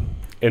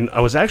 And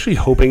I was actually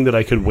hoping that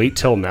I could wait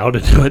till now to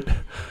do it.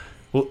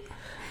 Well,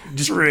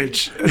 It's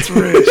rich. It's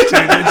rich, dude.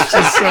 It's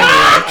just so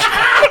rich.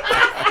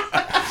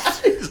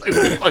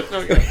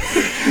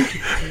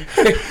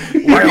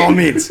 By all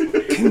means,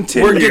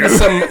 continue. We're getting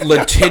some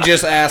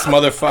litigious ass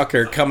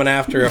motherfucker coming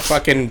after a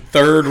fucking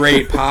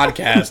third-rate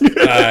podcast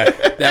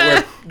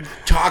that we're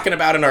talking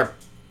about in our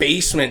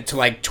basement to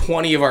like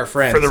 20 of our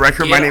friends. For the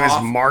record, my Get name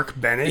off- is Mark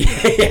Bennett.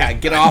 Yeah,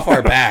 get off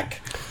our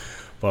back.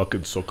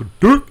 fucking suck a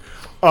dick.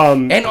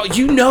 And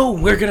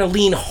we're gonna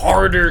lean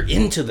harder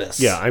into this.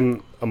 Yeah,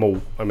 I'm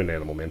an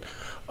animal man.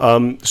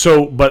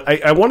 But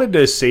I wanted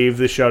to save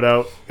this shout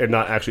out and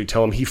not actually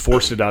tell him. He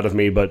forced it out of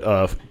me,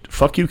 but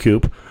fuck you,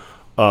 Coop.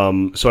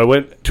 So I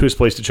went to his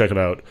place to check it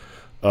out.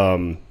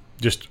 I'm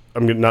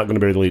not going to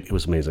bury the lead. It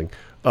was amazing.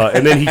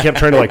 And then he kept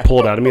trying to pull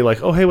it out of me,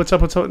 like, oh, hey, what's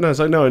up? And I was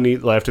like, no. And he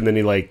left. And then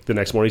he the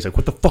next morning, he's like,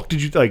 what the fuck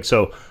did you like?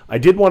 So I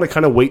did want to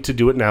kind of wait to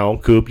do it now.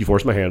 Coop, you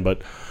forced my hand,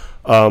 but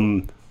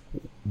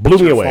blew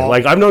me away.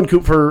 fault. I've known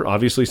Coop for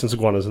obviously since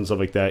Iguanas and stuff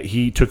like that.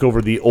 He took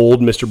over the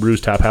old Mr.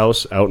 Brews Tap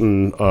House out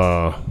in The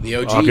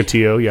OG?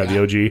 Ocotillo. Yeah,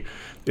 the OG.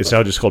 It's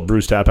now just called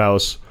Brews Tap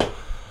House.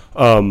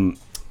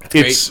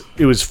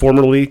 It was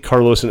formerly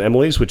Carlos and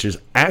Emily's, which has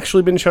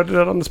actually been shouted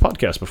out on this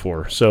podcast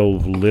before. So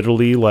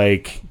literally,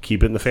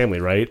 keep it in the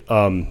family, right?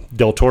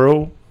 Del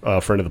Toro,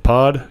 friend of the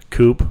pod,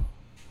 Coop,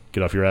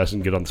 get off your ass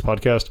and get on this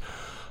podcast.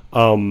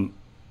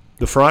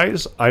 The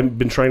fries, I've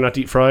been trying not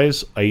to eat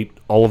fries. I eat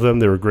all of them.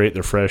 They were great.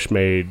 They're fresh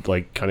made,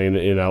 kind of in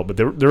and out, but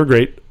they were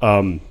great.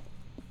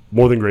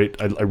 More than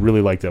great. I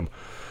really like them.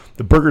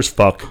 The burgers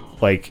fuck.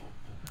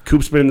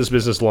 Coop's been in this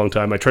business a long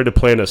time. I tried to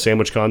plan a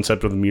sandwich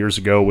concept with him years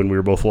ago when we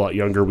were both a lot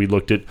younger. We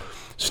looked at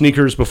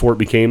sneakers before it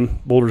became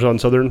Boulders on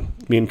Southern,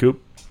 me and Coop.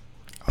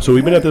 So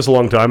we've been at this a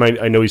long time. I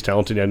know he's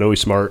talented. I know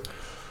he's smart.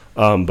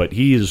 But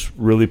he's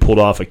really pulled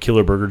off a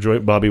killer burger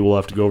joint. Bobby will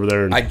have to go over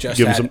there and I just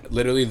give him had some.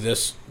 literally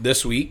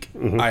this week.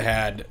 I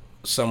had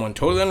someone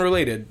totally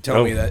unrelated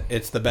tell me that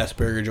it's the best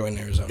burger joint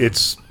in Arizona.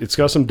 It's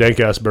got some dank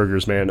ass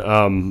burgers, man.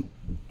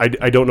 I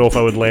don't know if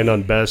I would land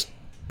on best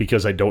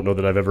because I don't know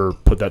that I've ever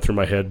put that through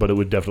my head, but it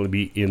would definitely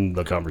be in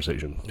the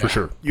conversation for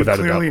sure. You've without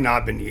a clearly doubt.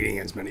 not been eating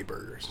as many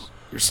burgers.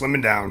 You're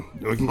slimming down.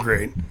 You're looking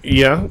great.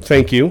 Yeah,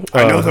 thank you.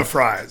 I know the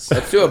fries.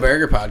 Let's do a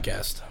burger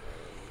podcast.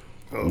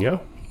 Yeah.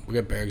 We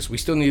got burgers. We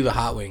still need the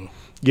hot wing.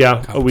 Yeah,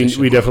 we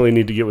Competition. definitely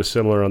need to get with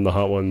Similar on the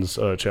Hot Ones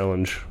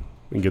challenge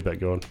and get that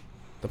going.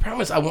 The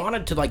problem is I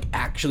wanted to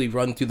actually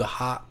run through the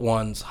hot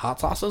ones hot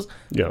sauces.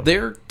 Yeah.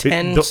 Their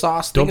 10 don't-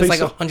 sauce don't thing is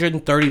they like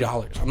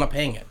 $130. I'm not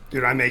paying it.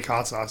 Dude, I make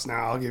hot sauce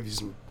now. I'll give you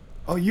some.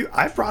 Oh,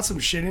 I brought some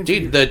shit in.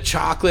 Dude, the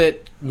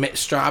chocolate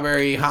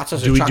strawberry hot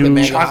sauce Do or we chocolate do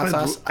mango hot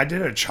chocolate. sauce. I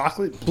did a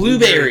chocolate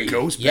Blueberry.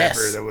 ghost Yes.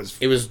 pepper that was.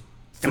 It was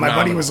And my buddy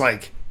phenomenal. was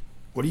like,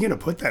 "What are you gonna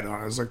put that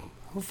on?" I was like,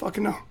 "I don't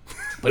fucking know."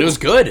 But it was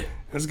good.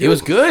 was It good.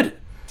 was good.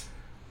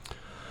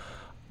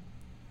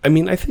 I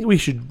mean, I think we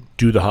should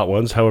do the Hot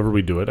Ones however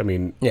we do it. I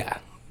mean, Yeah.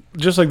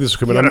 just like this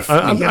equipment, You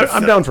gotta- I'm you gotta-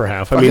 I'm down for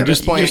half. I You mean, gotta-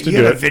 just to you do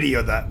gotta it.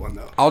 video that one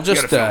though. I'll You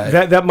just gotta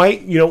film it. That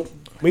might,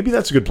 maybe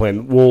that's a good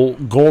plan. We'll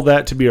goal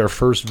that to be our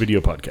first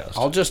video podcast.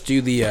 I'll just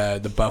do the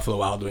Buffalo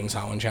Wild Wings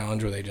hot one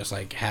challenge where they just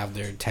have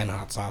their 10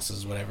 hot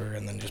sauces, whatever,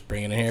 and then just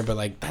bring it in here.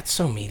 But that's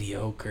so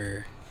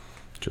mediocre.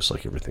 Just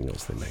like everything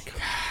else they make.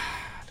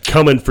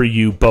 Coming for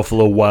you,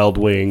 Buffalo Wild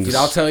Wings. Dude,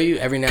 I'll tell you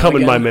every now Come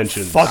and in again. my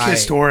mention. Fuck I-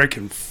 historic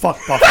and fuck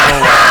Buffalo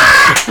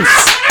Wild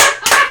Wings.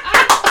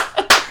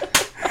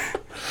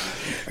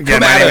 Again,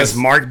 Come my at name us. is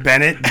Mark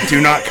Bennett. Do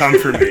not come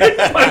for me.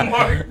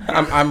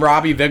 I'm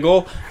Robbie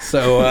Vigel,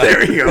 so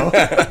There you go.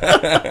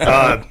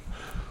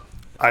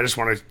 I just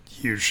want a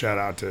huge shout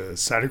out to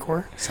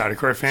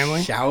Sadicor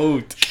family.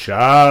 shout.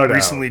 Shout out.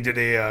 Recently did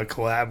a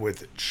collab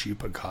with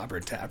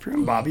Chupacabra Tap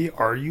Room. Bobby,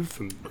 are you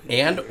familiar?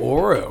 And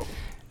Oro.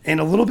 And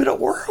a little bit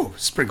of Oro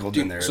sprinkled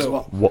in there as So,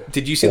 well. What-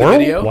 did you see Oral? the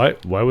video?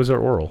 Why was there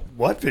oral?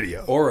 What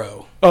video?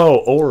 Oro. Oh,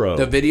 Oro.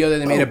 The video that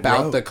they made Oh,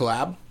 about bro. the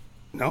collab.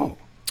 No.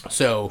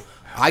 So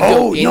I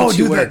go into no,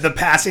 dude, work. the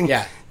passing.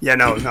 Yeah. Yeah,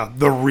 no,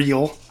 the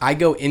real. I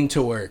go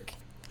into work.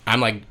 I'm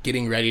like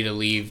getting ready to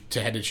leave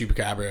to head to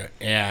Chupacabra,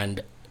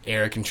 and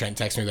Eric and Trent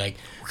text me like,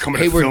 coming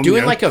 "Hey, to we're film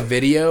doing you." like a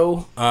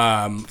video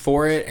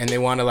for it, and they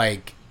want to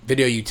like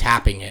video you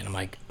tapping it." I'm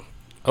like,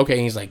 "Okay."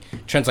 And he's like,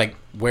 Trent's like,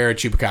 "Wear a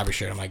Chupacabra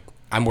shirt." I'm like,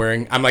 I'm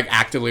like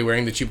actively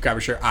wearing the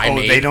Chupacabra shirt I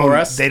made for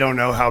us. They don't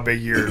know how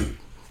big your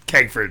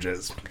keg fridge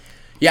is.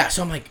 Yeah,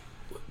 so I'm like,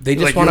 they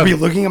just Like, want you'll to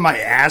be looking at my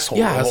asshole.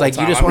 Yeah, the I was whole like, you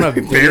time. just want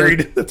to I'm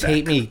buried in the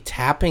tape back. me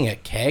tapping a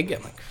keg?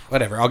 I'm like,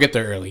 whatever, I'll get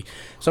there early.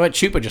 So I'm at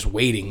Chupa just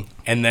waiting,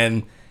 and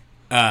then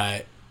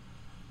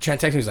Trent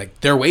texts me, he's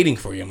like, they're waiting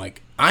for you. I'm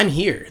like, I'm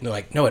here. And they're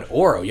like, no, at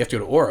Oro. You have to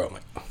go to Oro. I'm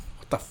like,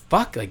 what the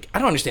fuck? Like, I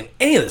don't understand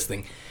any of this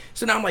thing.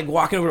 So now I'm like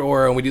walking over to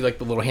Oro, and we do like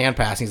the little hand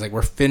pass, and he's like,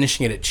 we're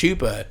finishing it at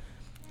Chupa,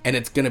 and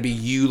it's going to be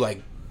you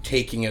like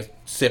taking a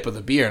sip of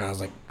the beer. And I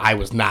was like, I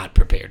was not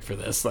prepared for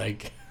this.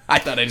 Like, I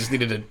thought I just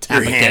needed to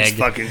tap Your a hands keg.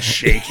 fucking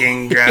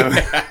shaking. Bro.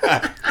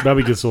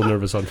 Bobby gets a little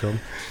nervous on film.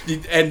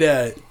 And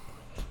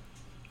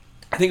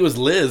I think it was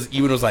Liz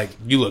even was like,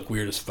 you look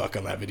weird as fuck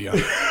on that video.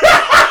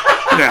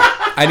 Yeah.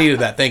 I needed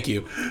that. Thank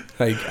you.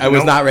 Like, I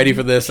was not ready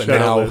for this. And Shout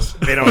out, now Liz.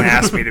 They don't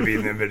ask me to be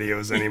in the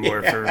videos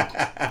anymore for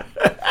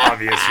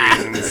obvious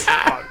reasons.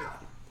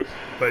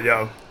 But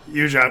yo,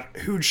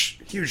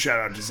 huge shout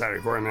out to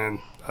Saturday Core, man.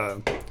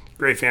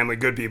 Great family,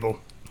 good people.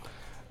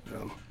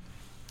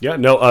 Yeah,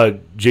 no,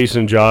 Jason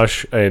and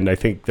Josh, and I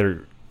think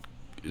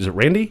is it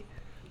Randy?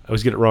 I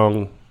always get it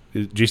wrong.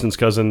 Jason's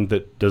cousin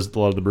that does a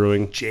lot of the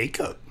brewing.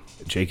 Jacob.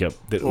 Jacob.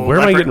 Where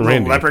am I getting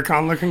Randy?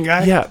 Leprechaun looking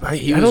guy? Yeah,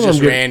 he I was don't know. just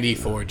I'm getting- Randy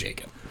for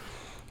Jacob.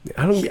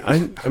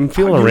 I'm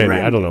feeling you Randy.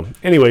 Randy? I don't know.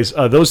 Anyways,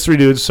 those three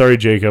dudes. Sorry,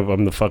 Jacob.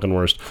 I'm the fucking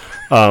worst.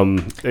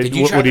 Did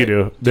you try what do you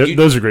their- do? did you-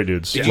 Those are great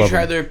dudes. Did you Love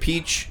try them. their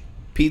peach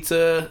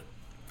pizza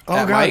Oh,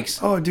 at God. Mike's?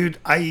 Oh, dude,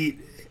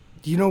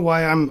 you know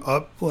why I'm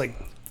up like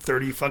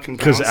 30 fucking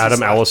pounds? Because Adam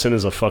since Allison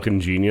is a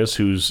fucking genius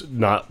who's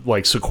not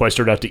like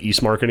sequestered out to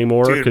Eastmark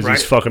anymore Dude, because right?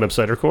 he's fucking up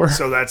Cider Core.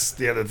 So that's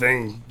the other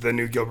thing. The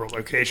new Gilbert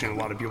location. A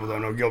lot of people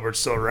don't know Gilbert's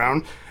still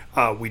around.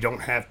 We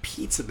don't have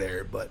pizza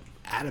there, but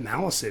Adam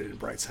Allison at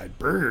Brightside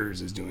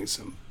Burgers is doing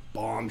some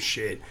bomb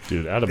shit.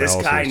 Dude, Adam This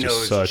Allison guy is just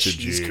knows such a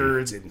cheese G.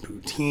 curds and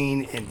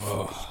poutine, and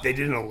they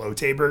did an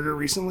elote burger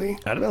recently.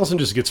 Adam Allison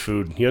just gets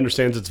food. He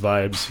understands its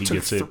vibes. He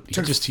gets it.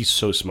 took- He's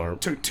so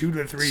smart. Took 2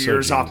 to 3 So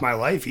years genius. off my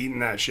life eating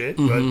that shit,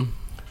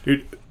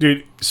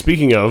 Dude,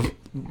 speaking of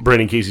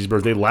Brandon Casey's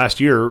birthday, last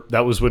year,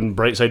 that was when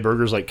Brightside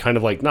Burgers, like, kind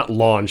of like, not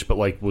launched, but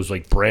like, was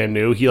like brand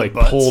new. He like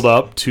Butts. pulled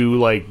up to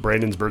like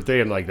Brandon's birthday,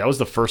 and like, that was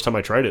the first time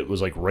I tried it. It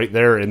was like right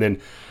there. And then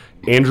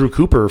Andrew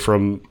Cooper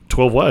from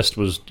 12 West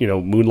was,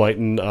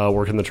 moonlighting,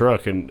 working the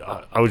truck. And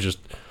I was just,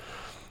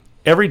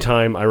 every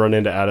time I run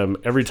into Adam,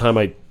 every time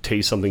I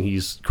taste something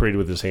he's created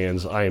with his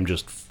hands, I am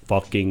just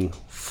fucking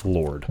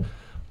floored.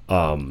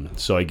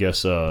 So I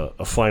guess a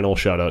final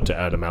shout out to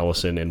Adam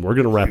Allison, and we're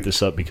gonna wrap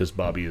this up because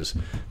Bobby is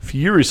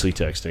furiously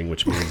texting,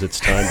 which means it's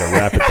time to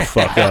wrap it the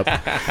fuck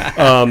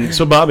up.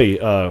 So Bobby,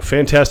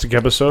 fantastic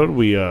episode.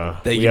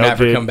 Thank you, Matt,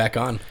 for coming back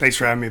on. Thanks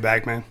for having me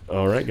back, man.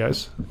 All right,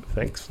 guys,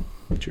 thanks.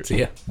 Cheers. See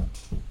ya.